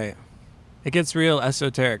 Which Right. It gets real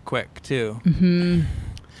esoteric quick, too. Mm-hmm.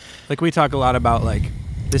 Like, we talk a lot about, like,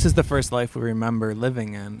 this is the first life we remember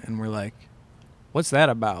living in. And we're like, what's that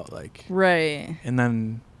about? Like, Right. and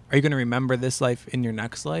then are you going to remember this life in your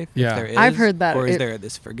next life? Yeah. If there is, I've heard that Or is it- there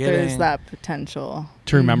this forgetting? There's that potential.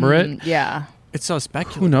 to remember it. Mhm. Yeah. It's so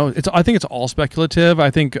speculative. Who knows? I think it's all speculative. I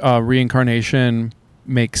think reincarnation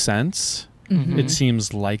makes sense. Mhm. It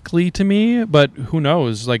seems likely to me, but who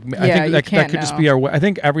knows? Like I Yeah, think you that can't could just know. be our. I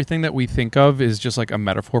think everything that we think of is just like a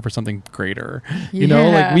metaphor for something greater. You know,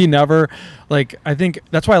 like Yeah. we never, like I think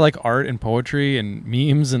that's why I like art and poetry and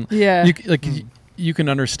memes and Yeah. you can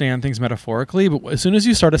understand things metaphorically, but as soon as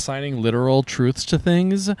you start assigning literal truths to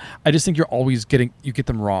things, I just think you're always you get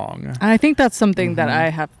them wrong. I think that's something that Mhm. I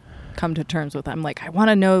have come to terms with. I'm like, I want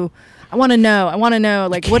to know.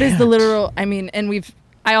 Like, what is the can't. literal? I mean, and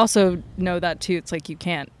I also know that too. It's like you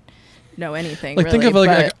can't know anything. Like really, think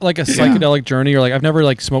of like a psychedelic journey, or like I've never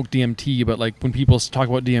like smoked DMT, but like when people talk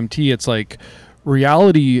about DMT, it's like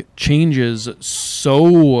reality changes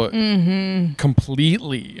so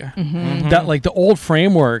completely that like the old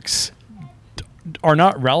frameworks are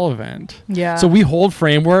not relevant. Yeah. So we hold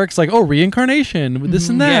frameworks like, oh, reincarnation, this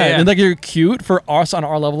and that. Yeah. And like you're cute for us on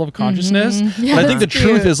our level of consciousness. Yeah, But I think the that's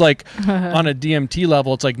truth cute. is like on a DMT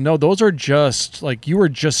level, it's like, no, those are just like you were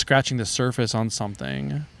just scratching the surface on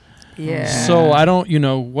something. Yeah. So I don't,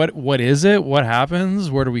 what is it? What happens?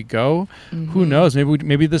 Where do we go? Who knows?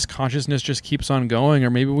 Maybe this consciousness just keeps on going, or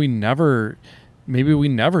maybe we never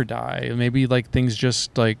die. Maybe like things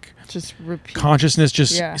just like just repeat. consciousness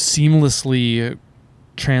just seamlessly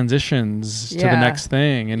transitions to the next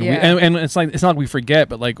thing, and and it's not like we forget,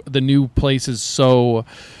 but like the new place is so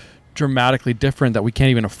dramatically different that we can't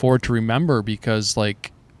even afford to remember because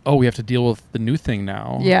like, oh, we have to deal with the new thing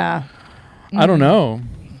now. Yeah. I don't know.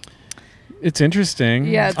 It's interesting.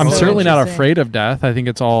 Yeah, I'm so certainly not interesting. afraid of death. I think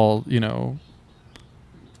it's all,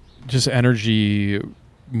 just energy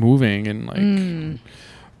moving and like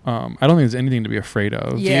I don't think there's anything to be afraid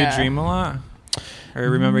of. Yeah. Do you dream a lot? Or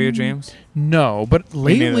remember your dreams? No, but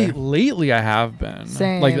neither. lately I have been.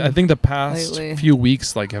 Same. Like I think the past Lately. few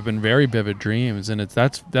weeks like have been very vivid dreams, and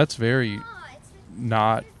that's very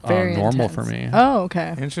not Very normal intense. for me. Oh,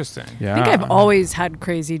 okay. Interesting. Yeah. I think I've always had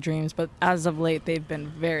crazy dreams, but as of late, they've been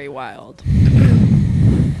very wild.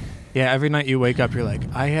 Yeah, every night you wake up, you're like,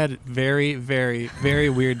 I had very, very, very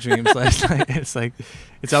weird dreams last night. It's like,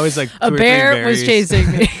 it's always like A two or bear three was berries.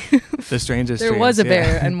 chasing me. The strangest There dreams, was a yeah.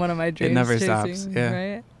 bear in one of my dreams. never chasing stops, me, yeah.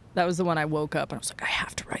 Right? That was the one I woke up and I was like, I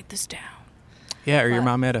have to write this down. Yeah, or your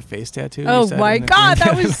mom had a face tattoo. Oh you said my in the God,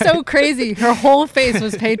 dream. that was so crazy. Her whole face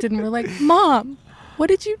was painted, and we're like, Mom, what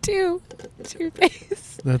did you do to your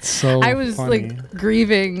face? That's so I was funny. like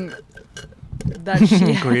grieving that she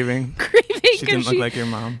Grieving. grieving She didn't look like your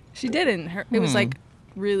mom. She didn't. It was like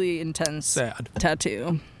really intense Sad.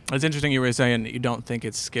 tattoo. It's interesting you were saying that you don't think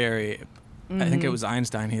it's scary. I think it was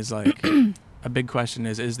Einstein. He's like, a big question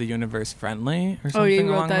is the universe friendly or something you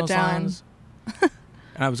wrote along that those down. lines?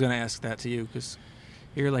 And I was going to ask that to you because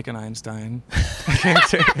you're like an Einstein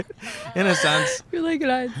character in a sense. You're like an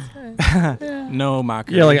Einstein. Yeah. No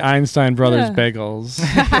mockery. Yeah, like Einstein Brothers Yeah.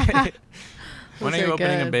 bagels. When are Those you are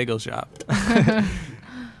opening a good. bagel shop?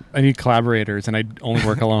 I need collaborators, and I only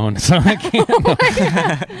work alone, so I can't.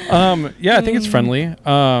 Yeah, I think it's friendly.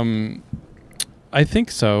 I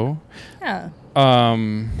think so. Yeah.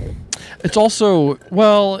 It's also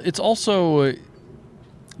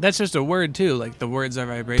That's just a word too. Like the words are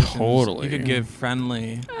vibrations. Totally. You could give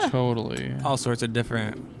friendly totally, all sorts of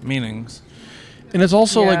different meanings. and it's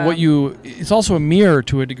also like Yeah. it's also a mirror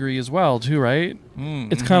to a degree as well, too, right?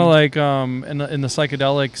 Mm, It's kind of like in the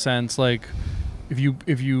psychedelic sense, like if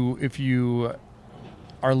you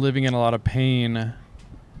are living in a lot of pain,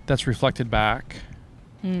 that's reflected back.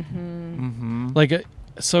 Like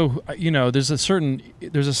so there's a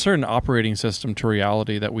certain operating system to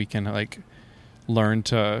reality that we can like learn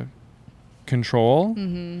to control.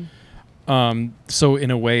 So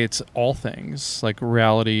in a way it's all things. Like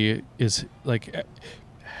reality is like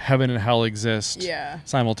heaven and hell exist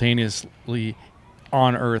simultaneously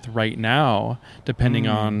on earth right now, depending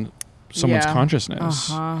on someone's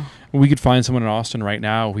consciousness. We could find someone in Austin right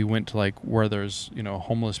now. We went to like where there's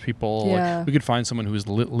homeless people. Yeah. Like, we could find someone who's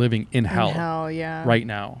living in hell right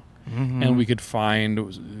now, and we could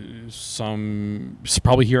find some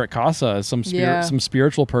probably here at Casa some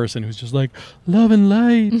spiritual person who's just like love and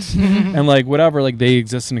light and like whatever. Like they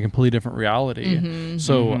exist in a completely different reality.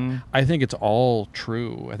 So I think it's all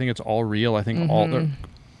true. I think it's all real. I think all of it.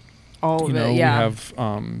 we have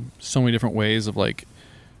so many different ways of like.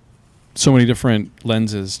 So many different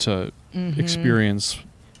lenses to experience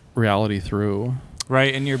reality through.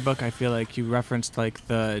 Right. In your book, I feel like you referenced like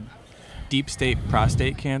the deep state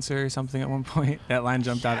prostate cancer or something at one point. That line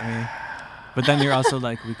jumped out at me. But then you're also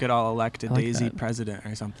like, we could all elect a Daisy president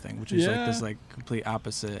or something, which is like this like complete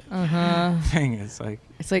opposite thing. It's like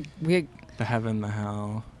we. The heaven, the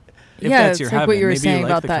hell. If Yeah, that's it's your like heaven, what you were maybe saying like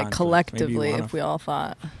about the that conflict. collectively. Maybe you wanna If we all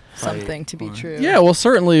thought something to be for it. true. Yeah, well,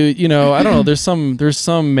 certainly, I don't know. There's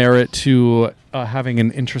some merit to having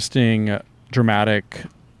an interesting, dramatic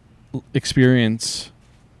experience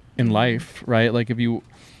in life, right? Like if you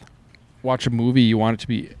watch a movie, you want it to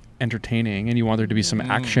be entertaining, and you want there to be some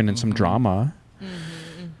action and some drama.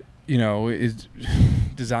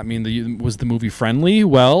 Does that mean was the movie friendly?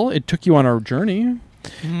 Well, it took you on a journey.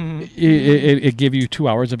 It gave you 2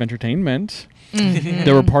 hours of entertainment.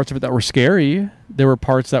 There were parts of it that were scary. There were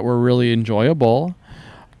parts that were really enjoyable.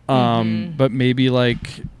 But maybe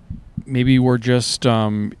we're just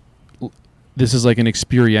this is like an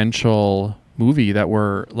experiential movie that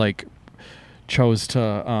we're like chose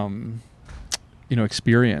to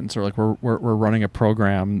experience, or like we're running a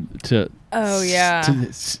program to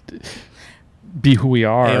be who we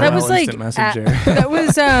are. That was like that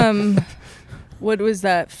was what was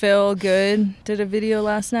that? Phil Good did a video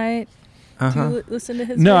last night. Did you listen to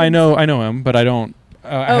his No, vids? I know him, but I don't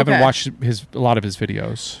I haven't watched a lot of his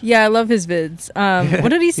videos. Yeah, I love his vids. What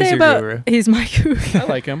did he say about guru. He's my guru? I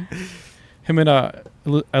like him.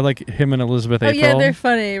 I like him and Elizabeth April. Oh yeah, they're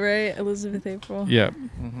funny, right? Elizabeth April. Yeah.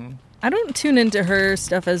 I don't tune into her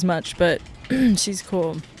stuff as much, but she's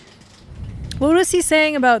cool. What was he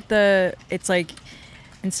saying about it's like,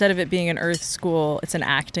 instead of it being an earth school, it's an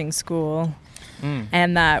acting school,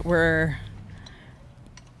 and that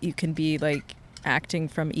you can be like acting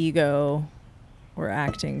from ego or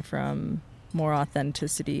acting from more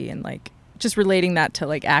authenticity, and like just relating that to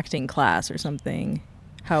like acting class or something.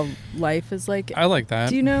 How life is like. I like that.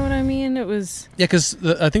 Do you know what I mean? It was. Yeah, because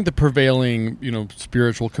I think the prevailing,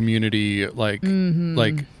 spiritual community like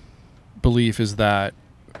belief is that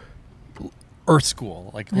earth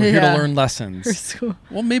school, like we're here to learn lessons. Earth school.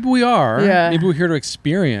 Well, maybe we are. Yeah. Maybe we're here to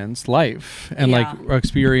experience life and like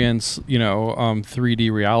experience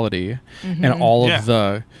 3D reality and all of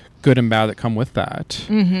the good and bad that come with that.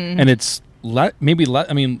 And it's maybe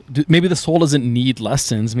the soul doesn't need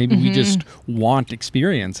lessons. Maybe we just want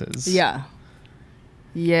experiences. Yeah.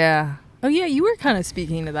 Oh yeah, you were kind of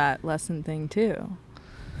speaking to that lesson thing too.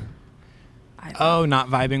 Not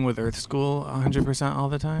vibing with Earth School 100% all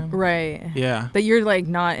the time. Right. Yeah. That you're like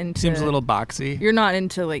not into. Seems a little boxy. You're not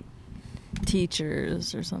into like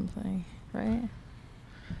teachers or something, right?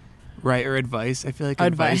 Right, or advice. I feel like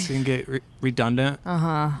advice can get redundant.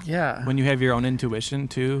 Yeah. When you have your own intuition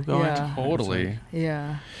too going. Yeah. Totally.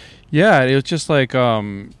 Yeah. Yeah, it was just like,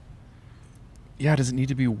 does it need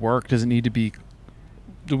to be work? Do we need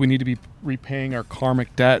to be repaying our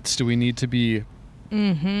karmic debts? Do we need to be,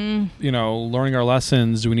 learning our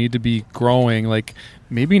lessons? Do we need to be growing? Like,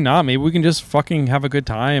 maybe not. Maybe we can just fucking have a good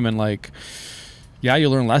time and like, yeah, you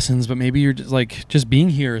learn lessons, but maybe you're just being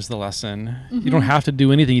here is the lesson. You don't have to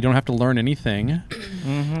do anything. You don't have to learn anything.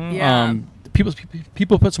 Yeah.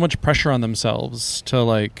 People put so much pressure on themselves to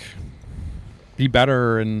like be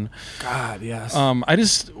better, and God, yes.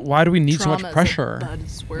 Why do we need so much pressure?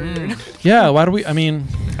 Yeah, why do we? I mean,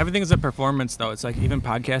 everything is a performance, though. It's like even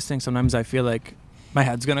podcasting. Sometimes I feel like my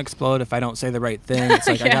head's gonna explode if I don't say the right thing. It's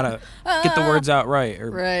like I gotta get the words out right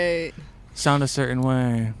or sound a certain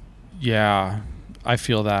way. Yeah, I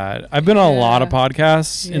feel that. I've been on a lot of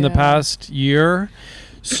podcasts in the past year,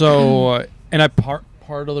 so and part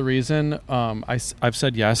of the reason I've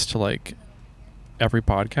said yes to like every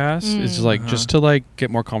podcast is just to like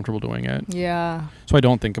get more comfortable doing it. Yeah. So I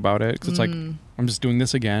don't think about it because it's like I'm just doing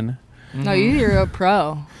this again. No, you're a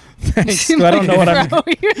pro. Thanks. I don't know what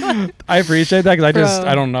I'm. I appreciate that because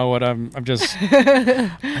I don't know what I'm just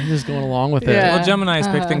going along with it. Well, Gemini's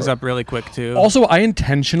pick things up really quick too. Also, I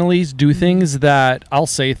intentionally do things that I'll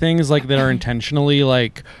say things like that are intentionally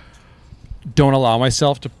like don't allow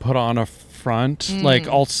myself to put on a front. Like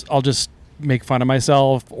I'll just make fun of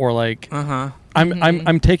myself or like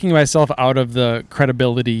I'm taking myself out of the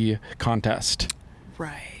credibility contest.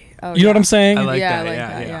 Right. Oh, you know what I'm saying? I like that.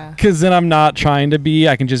 Yeah. Because then I'm not trying to be.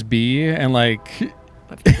 I can just be, and like,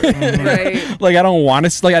 right. Like I don't want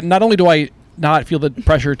to. Like, not only do I not feel the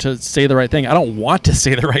pressure to say the right thing, I don't want to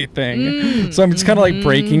say the right thing. So I'm just kind of like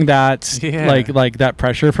breaking that, like that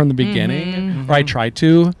pressure from the beginning, or I try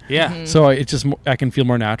to. Yeah. So it's just I can feel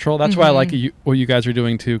more natural. That's why I like what you guys are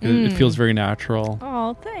doing too, because it feels very natural.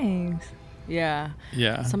 Oh, thanks. Yeah.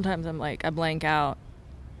 Yeah. Sometimes I'm like I blank out.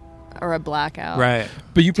 Or a blackout. Right.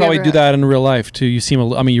 But you probably do that in real life too. You seem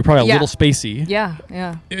you're probably a little spacey. Yeah.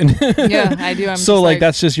 Yeah, I do. I'm so like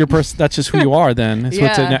that's just your that's just who you are then. So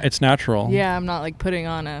it's natural. Yeah, I'm not like putting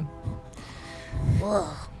on a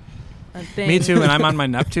thing. Me too, and I'm on my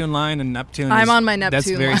Neptune line, and Neptune I'm on my Neptune that's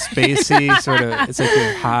very line. spacey, sort of. It's like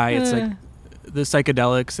you're high. It's like the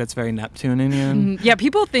psychedelics, that's very Neptunian. Yeah,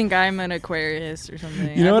 people think I'm an Aquarius or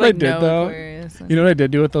something. You know what I did though? You know what I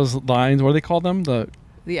did do with those lines? What do they call them?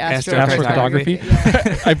 The astrocartography.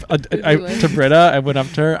 To Britta, I went up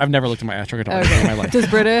to her. I've never looked at my astrocartography in my life. Does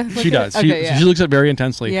Britta? She does. She looks at it very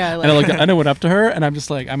intensely. Yeah, and I went up to her, and I'm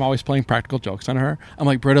just like, I'm always playing practical jokes on her. I'm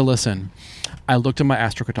like, Britta, listen. I looked at my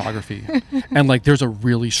astrocartography, and like, there's a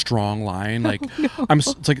really strong line. Like,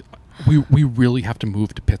 it's like we really have to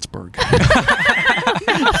move to Pittsburgh.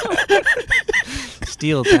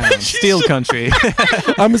 Steel town. Steel country.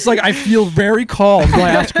 I'm just like, I feel very called when I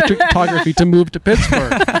ask photography to move to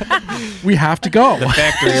Pittsburgh. We have to go. The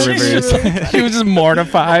factory rivers. She was just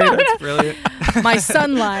mortified. That's brilliant. My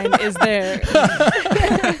sun line is there.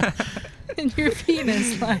 And your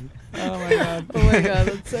penis line. Oh my god. Oh my god,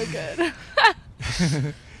 that's so good.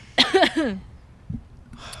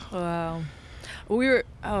 Wow. We were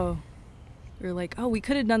like, oh, we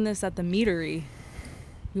could have done this at the meadery.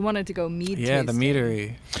 We wanted to go mead Yeah, the tasting.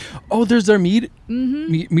 meadery. Oh, there's their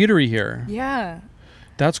meadery here. Yeah.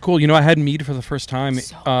 That's cool. You know, I had mead for the first time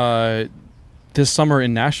this summer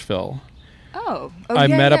in Nashville. Oh, I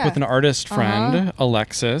yeah, met yeah. up with an artist friend,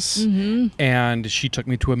 Alexis, Mm-hmm. and she took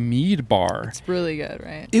me to a mead bar. It's really good,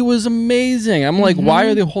 right? It was amazing. I'm like, why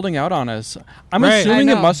are they holding out on us? I'm Right. assuming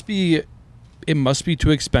I it know. must be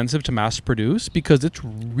too expensive to mass produce because it's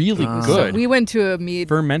really So good. We went to a mead.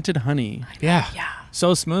 Fermented honey. Yeah. Yeah.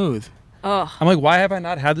 So smooth. Oh, I'm like, why have I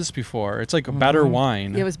not had this before? It's like a better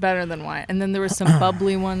wine. it was better than wine. And then there were some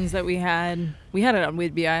bubbly ones that we had. We had it on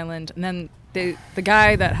Whidbey Island. And then the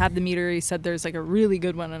guy that had the meadery said there's like a really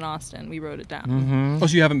good one in Austin. We wrote it down. Mm-hmm. Oh,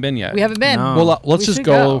 so you haven't been yet? We haven't been. No. Well, let's We just should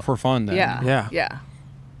go go. for fun then. Yeah. Yeah. Yeah.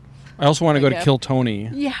 I also want to go to Yeah. Kill Tony.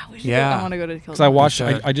 Yeah. We should Yeah. go. I want to go to Kill. Because I watched,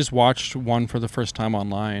 should. I just watched one for the first time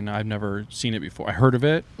online. I've never seen it before. I heard of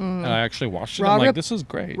it, and I actually watched it. Raw I'm like, Rep- this is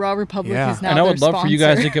great. Raw Republic Yeah. is now And I would their love for you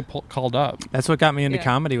guys to sponsor. get called up. That's what got me into Yeah.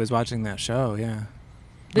 comedy was watching that show. Yeah. And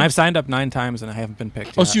The- I've signed up 9 times and I haven't been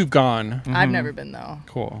picked. Oh, yet. so you've gone. I've Mhm. never been though.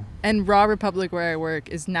 Cool. And Raw Republic, where I work,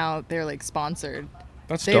 is now they're like sponsored.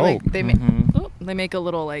 That's They dope. like they make Mhm. they make a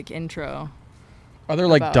little like intro. Are there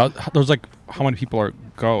like about- there's like how many people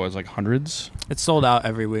go? Is like hundreds? It's sold out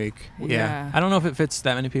every week. Yeah. Yeah. I don't know if it fits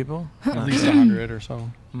that many people. At least 100 or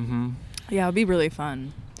so. Mm-hmm. Yeah, it'd be really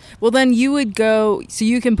fun. Well, then you would go, so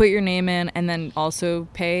you can put your name in and then also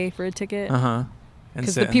pay for a ticket. Uh-huh.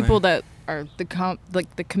 Because the people that are the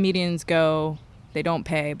comedians go, they don't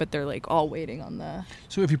pay, but they're like all waiting on the.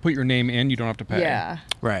 So if you put your name in, you don't have to pay. Yeah,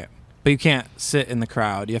 Right. But you can't sit in the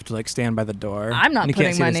crowd. You have to like stand by the door. I'm not and you can't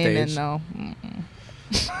putting see my the name in stage. though. Mm-mm.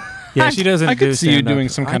 Yeah, she doesn't I could do see you stand-up. doing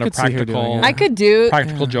some I kind of could see her doing practical- it. I could do.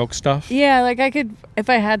 Practical Yeah. joke stuff. Yeah, like I could if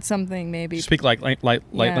I had something maybe. Speak like light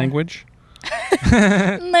Yeah. language.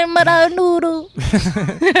 Noodle.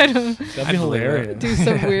 That'd be I'd believe hilarious. Do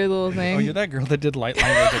some weird little Oh, thing. you're that girl that did light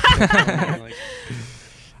language. Like,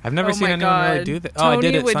 I've never Oh seen my anyone really God. do that. Oh, I did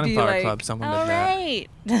Tony it would at be Sunflower like, Club. Someone all did that. right.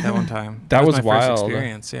 That one time. That was my wild. first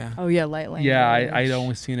experience, yeah. Oh yeah, light language. yeah, I'd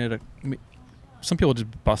only seen it. Some people just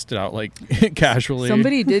bust it out like casually.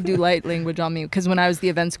 Somebody did do light language on me because when I was the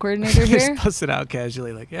events coordinator here. Just bust it out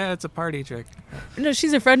casually, like, yeah, it's a party trick. No,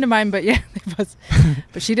 she's a friend of mine, but yeah,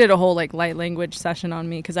 but she did a whole like light language session on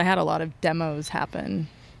me because I had a lot of demos happen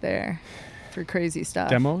there for crazy stuff.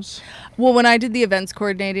 demos. Well, when I did the events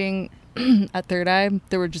coordinating at Third Eye,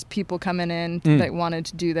 there were just people coming in that wanted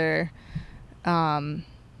to do their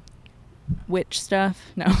witch stuff.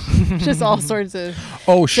 No, just all sorts of.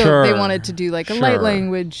 Oh, So sure. they wanted to do like a light Sure.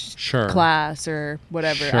 language Sure. class or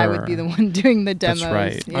whatever. I would be Sure. the one doing the That's demos.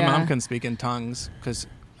 right. Yeah. My mom can speak in tongues because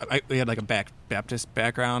we had like a Baptist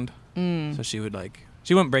background, so she would like.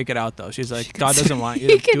 She wouldn't break it out though. She's like, God doesn't want you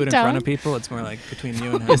to speak do it in in front of tongues. people. It's more like between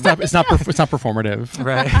you and him. It's not performative.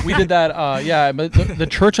 Right. We did that. Yeah, but the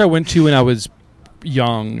church I went to when I was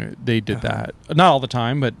young, they did that. Not all the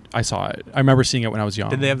time, but I saw it. I remember seeing it when I was young.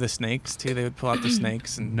 Did they have the snakes too? They would pull out the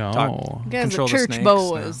snakes and No. talk, You guys are control the church snakes.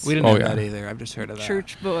 boys. No, we didn't Oh, have yeah. that either. I've just heard of that.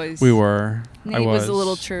 Church boys. We were. I Nate was was a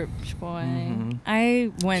little church boy. Mhm.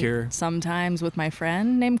 I went Pure. sometimes with my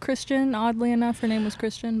friend named Christian. Oddly enough, her name was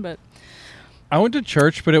Christian, but I went to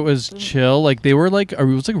church, but it was chill. Like they were like, it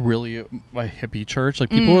was like really a hippie church.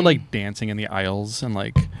 Like people were like dancing in the aisles, and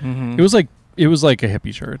like Mhm. it was like a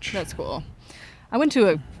hippie church. that's cool. I went to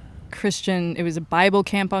a Christian. It was a Bible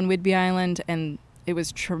camp on Whidbey Island, and it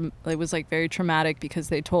was like very traumatic because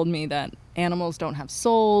they told me that animals don't have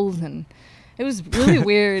souls, and it was really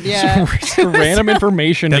weird. Yeah. Random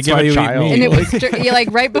information to That's give why a you eat child. meat. And it was yeah, like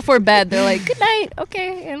right before bed, they're like, "Good night,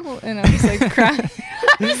 okay," and I was like crying.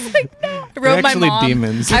 I was like, no. I wrote my actually mom.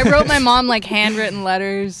 demons. I wrote my mom like handwritten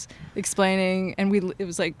letters explaining, and it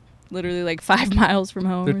was like literally like 5 miles from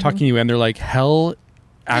home. They're or tucking you in. They're like, hell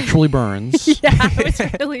actually burns. something. Yeah, it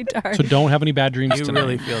was really dark. So don't have any bad dreams You tonight.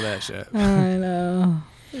 really feel that shit. I know.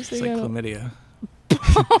 It's like chlamydia.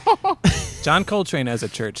 John Coltrane has a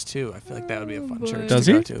church too. I feel like that would be a fun boy. church Does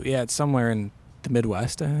to he? go to. Yeah, it's somewhere in the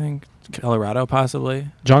Midwest, I think. Colorado, possibly.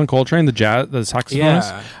 John Coltrane, the saxophonist.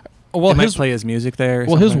 Yeah. Well, They might his play his music there. or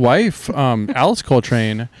well, his something. wife, Alice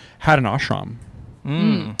Coltrane, had an ashram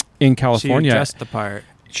Mm. in She California. dressed the part.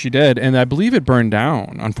 She did, and I believe it burned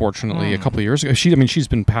down. Unfortunately, a couple of years ago. She's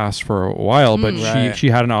been passed for a while, but she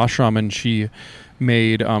had an ashram, and she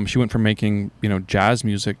made. She went from making jazz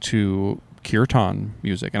music to kirtan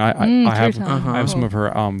music, and I have some of her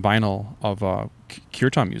vinyl of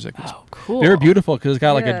kirtan music. Oh, cool! They were beautiful because it's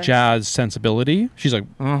got like a jazz sensibility. She's like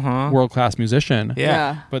world class musician.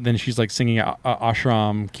 Yeah, but then she's like singing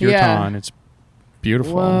ashram kirtan. It's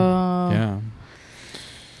beautiful. Whoa. Yeah.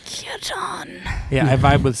 Kirtan. Yeah, I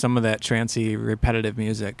vibe with some of that trancey, repetitive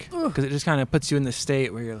music because it just kind of puts you in the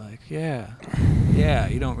state where you're like, yeah,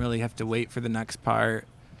 you don't really have to wait for the next part.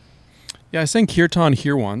 Yeah, I sang kirtan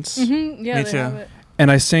here once. Mm-hmm. Yeah, Me they too. have it.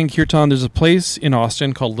 And I sang kirtan. There's a place in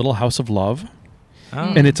Austin called Little House of Love,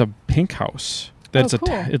 and it's a pink house. That's cool.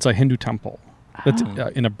 It's a Hindu temple. That's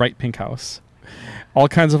in a bright pink house. All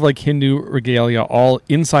kinds of like Hindu regalia, all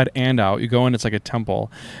inside and out. You go in, it's like a temple,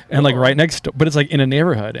 and like right next, but it's like in a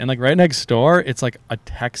neighborhood, and like right next door, it's like a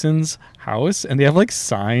Texan's house, and they have like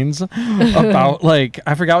signs about like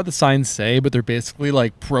I forgot what the signs say, but they're basically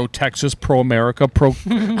like pro Texas, pro America, pro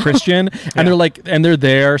Christian, and they're like, and they're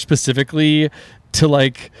there specifically to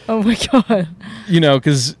like, oh my god,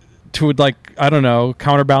 because to like I don't know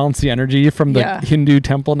counterbalance the energy from the Hindu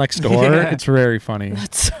temple next door. It's very funny.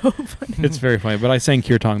 That's so funny. It's very funny. But I sang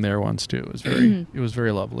kirtan there once too. It was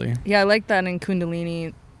very lovely. Yeah, I like that in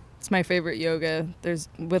Kundalini. It's my favorite yoga. There's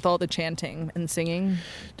with all the chanting and singing.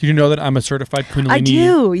 Did you know that I'm a certified Kundalini? I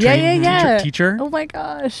do. Yeah. Teacher. Oh my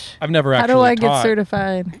gosh. I've never How actually. do I taught. get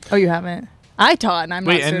certified? Oh, you haven't. I taught, and I'm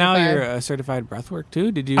not certified. Wait, and now you're a certified breathwork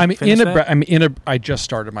too? Did you? I just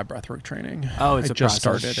started my breathwork training. Oh, it's I a just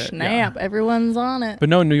process. started it. Snap! Yeah. Everyone's on it. But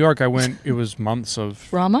no, in New York, I went. It was months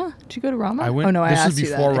of. Rama? Did you go to Rama? I went. Oh no, I this asked was you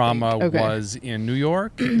that, before I Rama think. Okay. was in New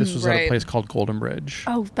York. This was at a place called Golden Bridge.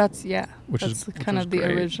 Oh, that's Which that's was kind of the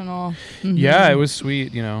great. original. Yeah, it was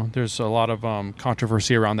sweet. There's a lot of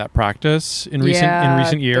controversy around that practice in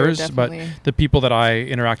recent years, but the people that I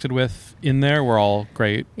interacted with in there were all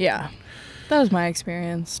great. Yeah, that was my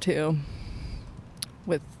experience too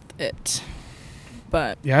with it.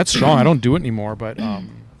 But yeah, it's strong. I don't do it anymore, but I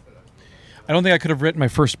don't think I could have written my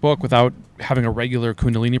first book without having a regular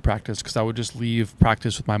Kundalini practice because I would just leave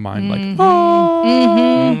practice with my mind like,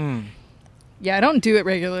 Yeah, I don't do it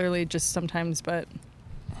regularly, just sometimes, but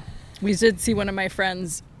we did see one of my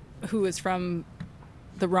friends who was from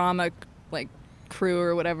the Rama like crew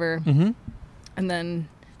or whatever. And then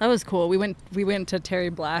that was cool. We went to Terry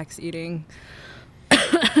Black's eating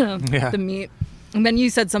the meat. And then you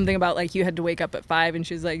said something about like you had to wake up at 5 and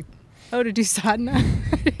she was like, oh, to do sadhana?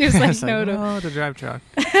 He was like, no, to drive truck.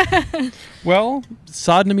 well,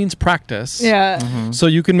 sadhana means practice. Yeah. So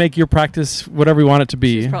you can make your practice whatever you want it to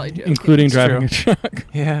be, She's probably joking. including It's driving true. a truck.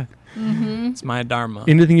 Yeah. It's my dharma.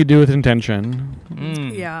 Anything you do with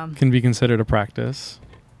intention Yeah. can be considered a practice.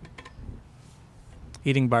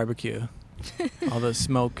 Eating barbecue. All the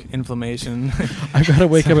smoke, inflammation. I've got to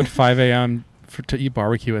wake up at 5 a.m. to eat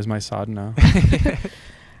barbecue as my sadhana.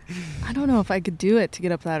 I don't know if I could do it to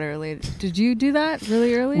get up that early. Did you do that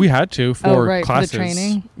really early? We had to for right, classes. for the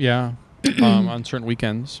training? Yeah, on certain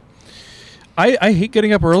weekends. I hate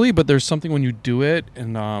getting up early, but there's something when you do it,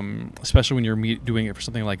 and especially when you're doing it for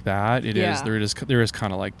something like that, there is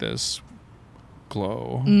kind of like this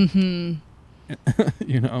glow. It's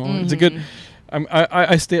a good.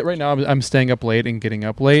 I stay right now. I'm staying up late and getting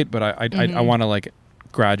up late, but I want to like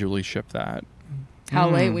gradually shift that. How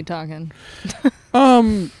late we talking?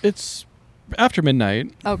 It's after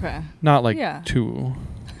midnight. Okay. Not like 2.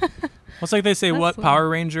 It's like they say, That's what fun. Power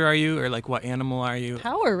Ranger are you? Or like, what animal are you?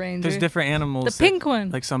 Power Ranger. There's different animals. The pink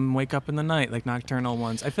one. Like some wake up in the night, like nocturnal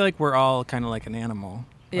ones. I feel like we're all kind of like an animal.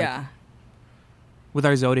 Yeah. With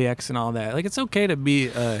our zodiacs and all that. Like, it's okay to be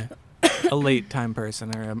a late time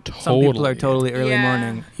person. Or some people are totally early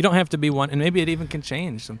morning. You don't have to be one. And maybe it even can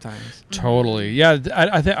change sometimes. Totally. Yeah,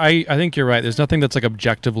 I think you're right. There's nothing that's like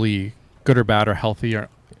objectively good or bad or healthy or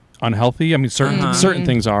unhealthy. I mean, certain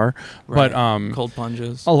things are, Right. but Cold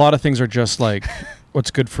plunges. a lot of things are just like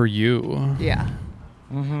what's good for you. Yeah.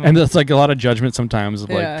 And it's like a lot of judgment sometimes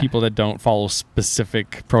of like people that don't follow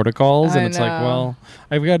specific protocols, and it's like, well,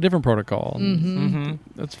 I've got a different protocol.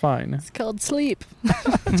 That's fine. It's called sleep.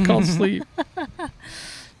 It's called sleep.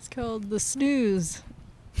 It's called the snooze.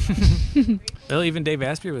 Well, even Dave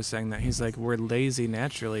Asprey was saying that. He's like, we're lazy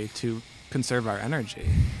naturally to conserve our energy.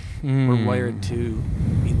 We're wired to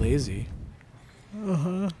be lazy.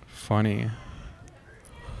 Funny.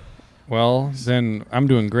 Well, then I'm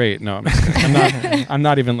doing great. No, I'm just kidding. I'm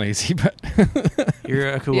not even lazy, but You're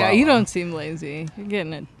a koala. Yeah, you don't seem lazy. You're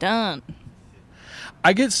getting it done.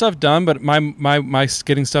 I get stuff done, but my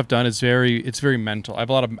getting stuff done is very mental.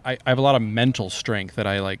 I have a lot of mental strength that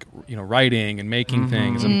I like, writing and making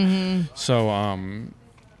things, and so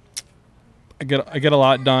I get a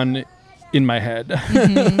lot done in my head.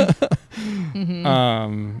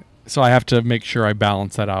 So I have to make sure I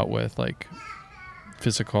balance that out with like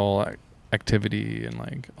physical activity and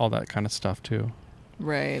like all that kind of stuff too.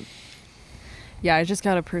 Right. Yeah, I just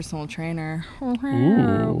got a personal trainer.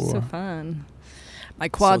 Ooh. So fun. My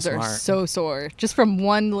quads are so sore just from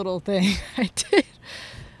one little thing I did.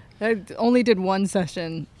 I only did one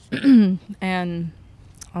session, and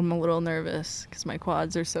I'm a little nervous because my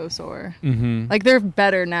quads are so sore. Like they're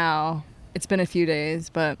better now. It's been a few days,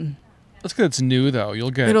 but that's good. It's new though. I'll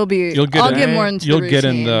get more into the routine. Get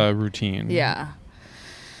in the routine. Yeah.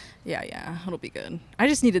 It'll be good. I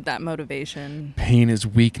just needed that motivation. Pain is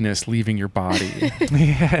weakness leaving your body.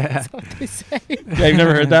 That's what they say. Yeah, you've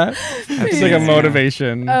never heard that? It's like a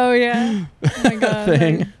motivation. Oh yeah. Oh my god.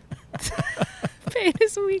 Thing. Pain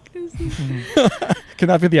is weakness. Can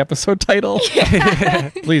that be the episode title?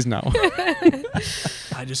 Yeah. Please no.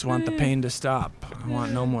 I just want the pain to stop. I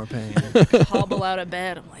want no more pain. Hobble out of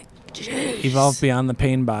bed. I'm like, jeez. Evolve beyond the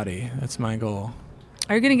pain body. That's my goal.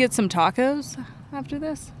 Are you gonna get some tacos after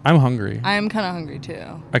this? I'm hungry. I am kind of hungry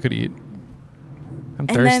too. I could eat. I'm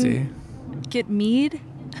thirsty. Then get mead.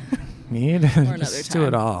 Mead? Or another Just do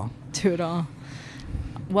it all. Do it all.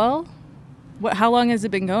 Well, how long has it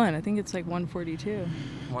been going? I think it's like 1:42.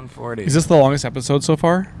 140. Is this the longest episode so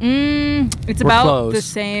far? It's We're about close. the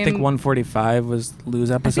same. I think 145 was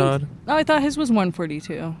Lou's episode. I thought his was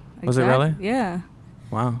 142. Was it really? Yeah.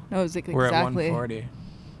 Wow. No, it was like We're exactly. at 140.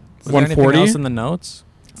 Was 140? there anything else in the notes?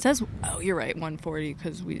 It says, oh, you're right, 140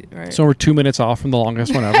 because right. So we're 2 minutes off from the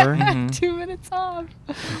longest one ever. 2 minutes off.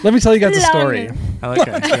 Let me tell you guys a story. I like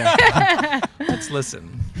that. Yeah. Let's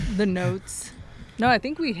listen. The notes. No, I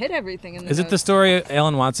think we hit everything in the Is notes. it the story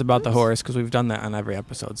Alan Watts about the horse? Because we've done that on every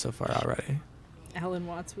episode so far already. Alan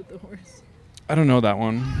Watts with the horse. I don't know that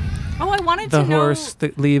one. Oh, I wanted The to know. horse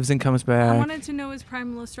that leaves and comes back. I wanted to know his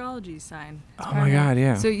primal astrology sign. Oh my God,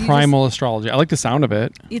 yeah. So you Primal astrology. I like the sound of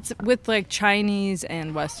it. it's with like Chinese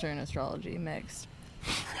and Western astrology mixed.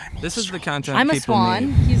 This is the content I'm a people swan.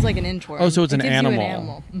 need. He's like an inchworm. Oh, so it's It an gives you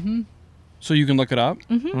animal. Mm-hmm. So you can look it up?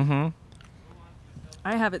 Mm-hmm.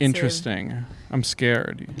 I have it Interesting. I'm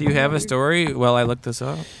scared. Do you have a story while I look this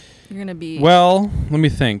up? saved. You're going to be... Well, let me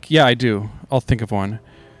think. Yeah, I do. I'll think of one.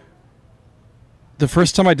 The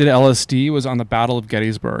first time I did LSD was on the Battle of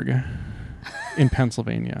Gettysburg in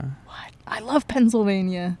Pennsylvania. What? I love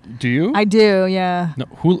Pennsylvania. Do you? I do, yeah. No.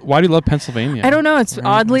 Why do you love Pennsylvania? I don't know. It's Right,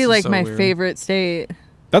 oddly this is like so my weird. favorite state.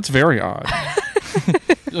 That's very odd.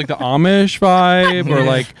 Like the Amish vibe, or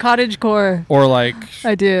like, Cottagecore. or like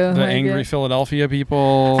I do. the like angry it. Philadelphia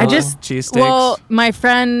people. I just- cheesesteaks. Well, my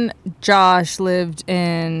friend Josh lived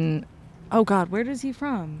in... Oh, God. Where is he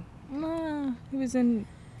from?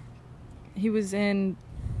 He was in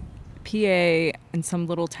PA in some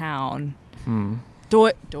little town.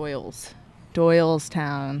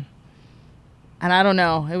 Doylestown. And I don't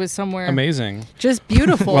know. It was somewhere amazing. just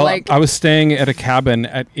beautiful. Well, like I was staying at a cabin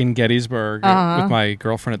in Gettysburg Uh-huh. with my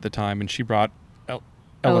girlfriend at the time, and she brought LSD,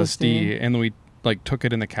 LSD. and we like took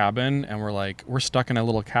it in the cabin, and we're like, we're stuck in a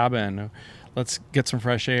little cabin. Let's get some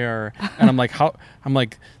fresh air. And I'm like,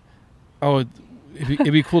 oh,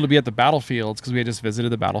 it'd be cool to be at the battlefields because we had just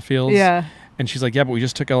visited the battlefields. yeah. And she's like, yeah, but we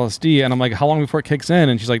just took LSD. And I'm like, how long before it kicks in?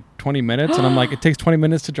 And she's like, 20 minutes. And I'm like, it takes 20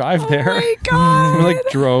 minutes to drive there. Oh my God. We like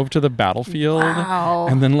drove to the battlefield. Wow.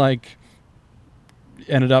 And then like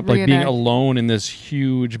ended up like being Reenact. alone in this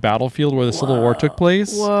huge battlefield where the Civil War took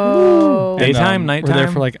place. Whoa. And, Daytime, We're there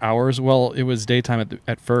nighttime? for like hours. Well, it was daytime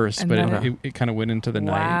at first, And but then- it kind of went into the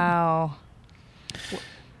night. Wow.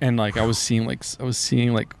 And like I was seeing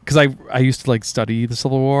because I used to like study the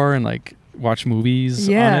Civil War and like watch movies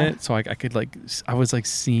Yeah. on it, so I could like I was like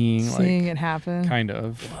seeing Seeing like it happen. kind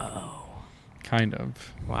of.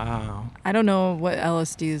 Wow. I don't know what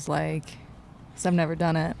LSD is like because I've never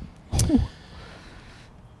done it.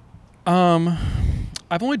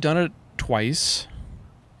 I've only done it twice.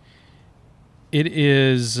 It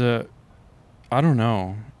is I don't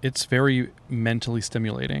know. It's very mentally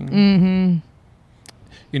stimulating. Mm-hmm.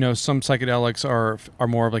 You know, some psychedelics are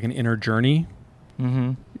more of like an inner journey,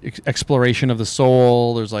 Mm-hmm. exploration of the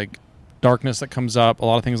soul. There's like darkness that comes up, a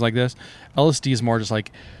lot of things like this. LSD is more just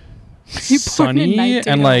like sunny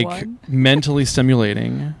and like mentally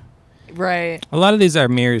stimulating. Right. A lot of these are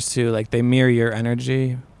mirrors too. Like they mirror your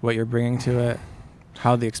energy, what you're bringing to it,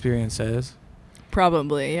 how the experience is.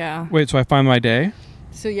 Probably, yeah. Wait, so I find my day?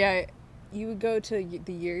 So, yeah, you would go to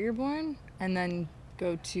the year you're born and then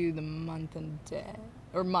go to the month and day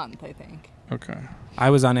or month, I think. Okay. I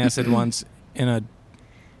was on acid once in a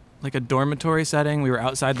dormitory setting. We were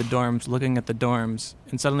outside the dorms looking at the dorms,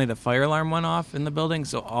 and suddenly the fire alarm went off in the building,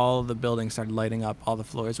 so all the buildings started lighting up all the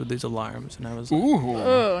floors with these alarms, and I was like, Ooh.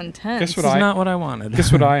 Oh, intense. Guess this is not what I wanted.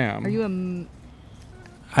 Guess what I am? Are you a...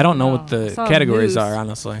 I don't know No, what the I saw a categories moose. are,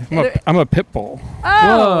 honestly. I'm a pit bull.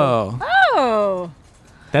 Oh! Whoa. Oh!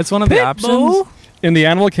 That's one of the options? In the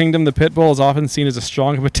animal kingdom, the pit bull is often seen as a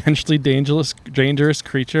strong and potentially dangerous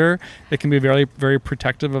creature that can be very, very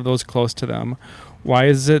protective of those close to them. Why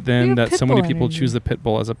is it You then have that pit so many bull people energy. choose the pit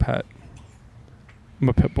bull as a pet? I'm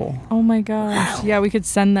a pit bull. Oh my gosh. Yeah, we could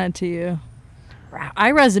send that to you.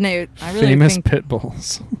 I resonate. I really Famous think... pit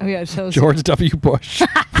bulls. Oh yeah, show us George W. Bush.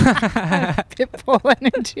 pit bull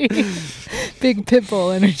energy. Big pit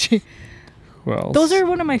bull energy. Who else? Those are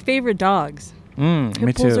one of my favorite dogs. Me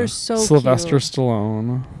Pit bulls too. are so Sylvester cute.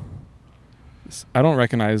 Stallone. I don't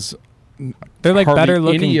recognize They're like hardly better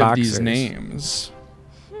looking any boxers. of these names.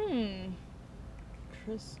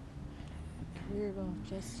 Chris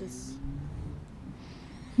Justice.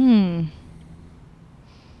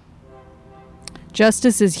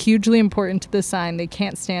 Justice is hugely important to the sign. They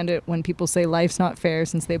can't stand it when people say life's not fair,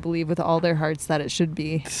 since they believe with all their hearts that it should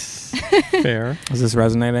be. Fair. Is this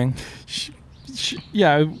resonating?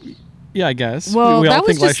 Yeah, I guess. Well, we that all was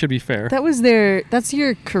think life just- should be fair. That's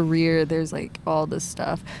your career. There's like all this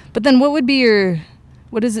stuff. But then what would be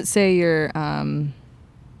what does it say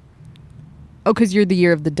because you're the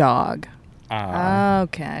year of the dog.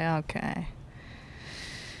 Okay.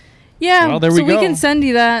 Yeah, Well, there we so we go. can send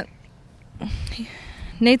you that.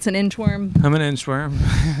 Nate's an inchworm. I'm an inchworm.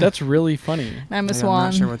 That's really funny. I'm a I'm swan.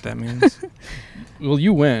 not sure what that means. Well,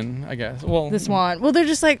 you win, I guess. Well, The swan. Well, they're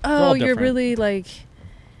just like, all oh, you're different. really like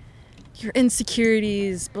your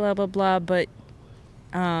insecurities, blah blah blah, but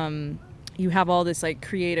you have all this like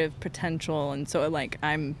creative potential, and so like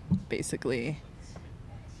I'm basically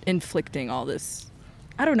inflicting all this.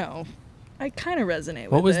 I don't know. I kind of resonate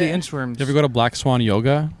with What was it. the inchworm? Did you ever go to Black Swan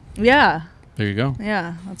Yoga? Yeah, There you go.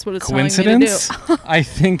 yeah. That's what it's Coincidence? telling me to I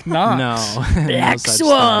think not. No. do. No Black such thing.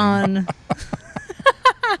 Swan.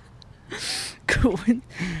 Cool.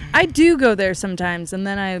 I do go there sometimes, and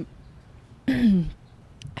then I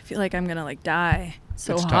feel like I'm gonna like die.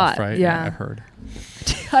 So It's hot, tough, right? Yeah, I've heard.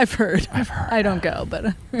 I've heard. I don't go,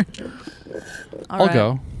 but I'll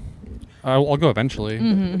go. I'll go eventually.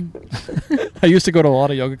 I used to go to a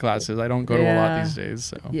lot of yoga classes. I don't go to a lot Yeah. these days.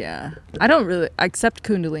 So Yeah, I don't really except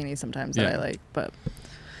Kundalini sometimes that Yeah. I like, but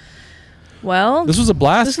well, this was a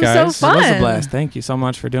blast, This was so guys. fun. It was a blast. Thank you so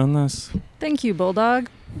much for doing this. thank you, Bulldog.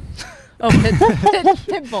 Oh,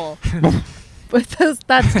 Pitbull. But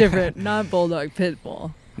that's different. Not Bulldog,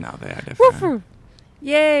 Pitbull. No, they are different. Woof, woof.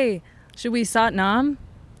 Yay! Should we Sat Nam?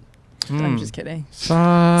 Hmm. I'm just kidding. Sat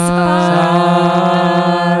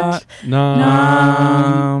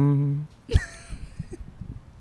Nam.